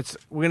 internets,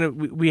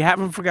 we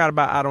haven't forgot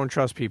about I Don't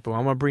Trust People.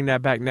 I'm gonna bring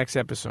that back next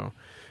episode.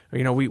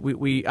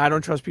 We I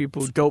Don't Trust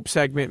People, dope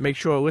segment. Make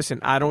sure, listen,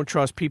 I Don't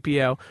Trust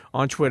PPL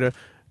on Twitter.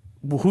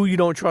 Who you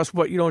don't trust,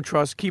 what you don't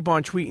trust, keep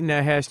on tweeting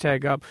that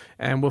hashtag up,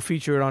 and we'll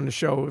feature it on the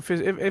show. If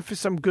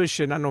it's some good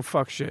shit, not no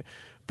fuck shit,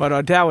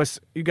 But Dallas,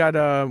 you got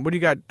what do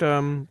you got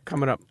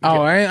coming up?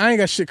 Oh, I ain't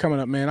got shit coming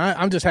up, man.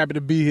 I'm just happy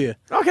to be here.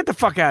 Oh, get the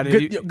fuck out of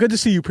here! Good to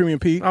see you, Premium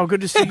Pete. Oh,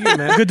 good to see you,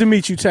 man. Good to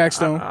meet you,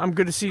 Taxstone. I'm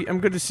good to see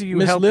you,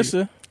 Miss healthy.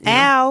 Lissa.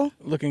 Al,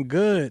 looking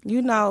good.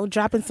 You know,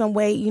 dropping some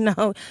weight. You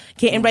know,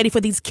 getting ready for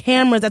these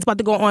cameras that's about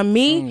to go on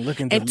me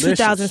looking in delicious.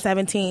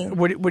 2017.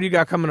 What do you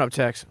got coming up,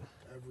 Tax?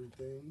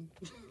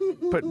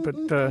 But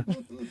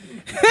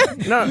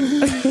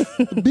no.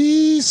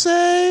 Be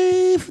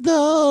safe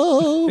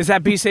though. Is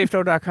that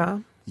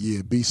BeSafeThough.com?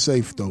 Yeah, be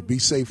safe though. Be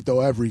safe though.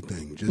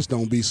 Everything. Just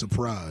don't be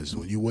surprised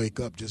when you wake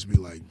up. Just be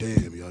like,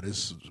 damn, yo,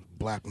 this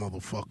black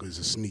motherfucker is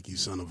a sneaky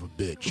son of a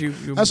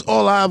bitch. That's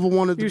all I ever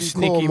wanted to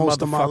be called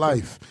most of my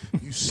life.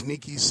 You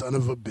sneaky son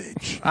of a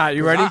bitch. All right,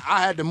 you ready?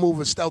 I had to move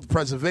with stealth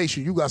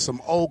preservation. You got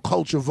some old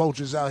culture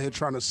vultures out here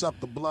trying to suck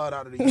the blood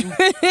out of the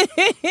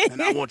youth.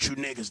 And I want you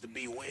niggas to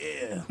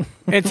beware.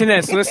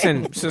 Internets,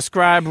 listen,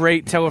 subscribe,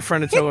 rate, tell a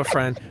friend to tell a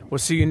friend. We'll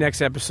see you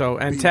next episode.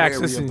 And be Tax,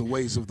 wary listen, of the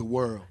ways of the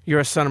world. You're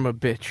a son of a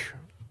bitch.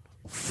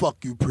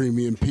 Fuck you,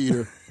 Premium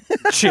Peter.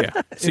 Cheer.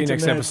 See you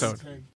next episode.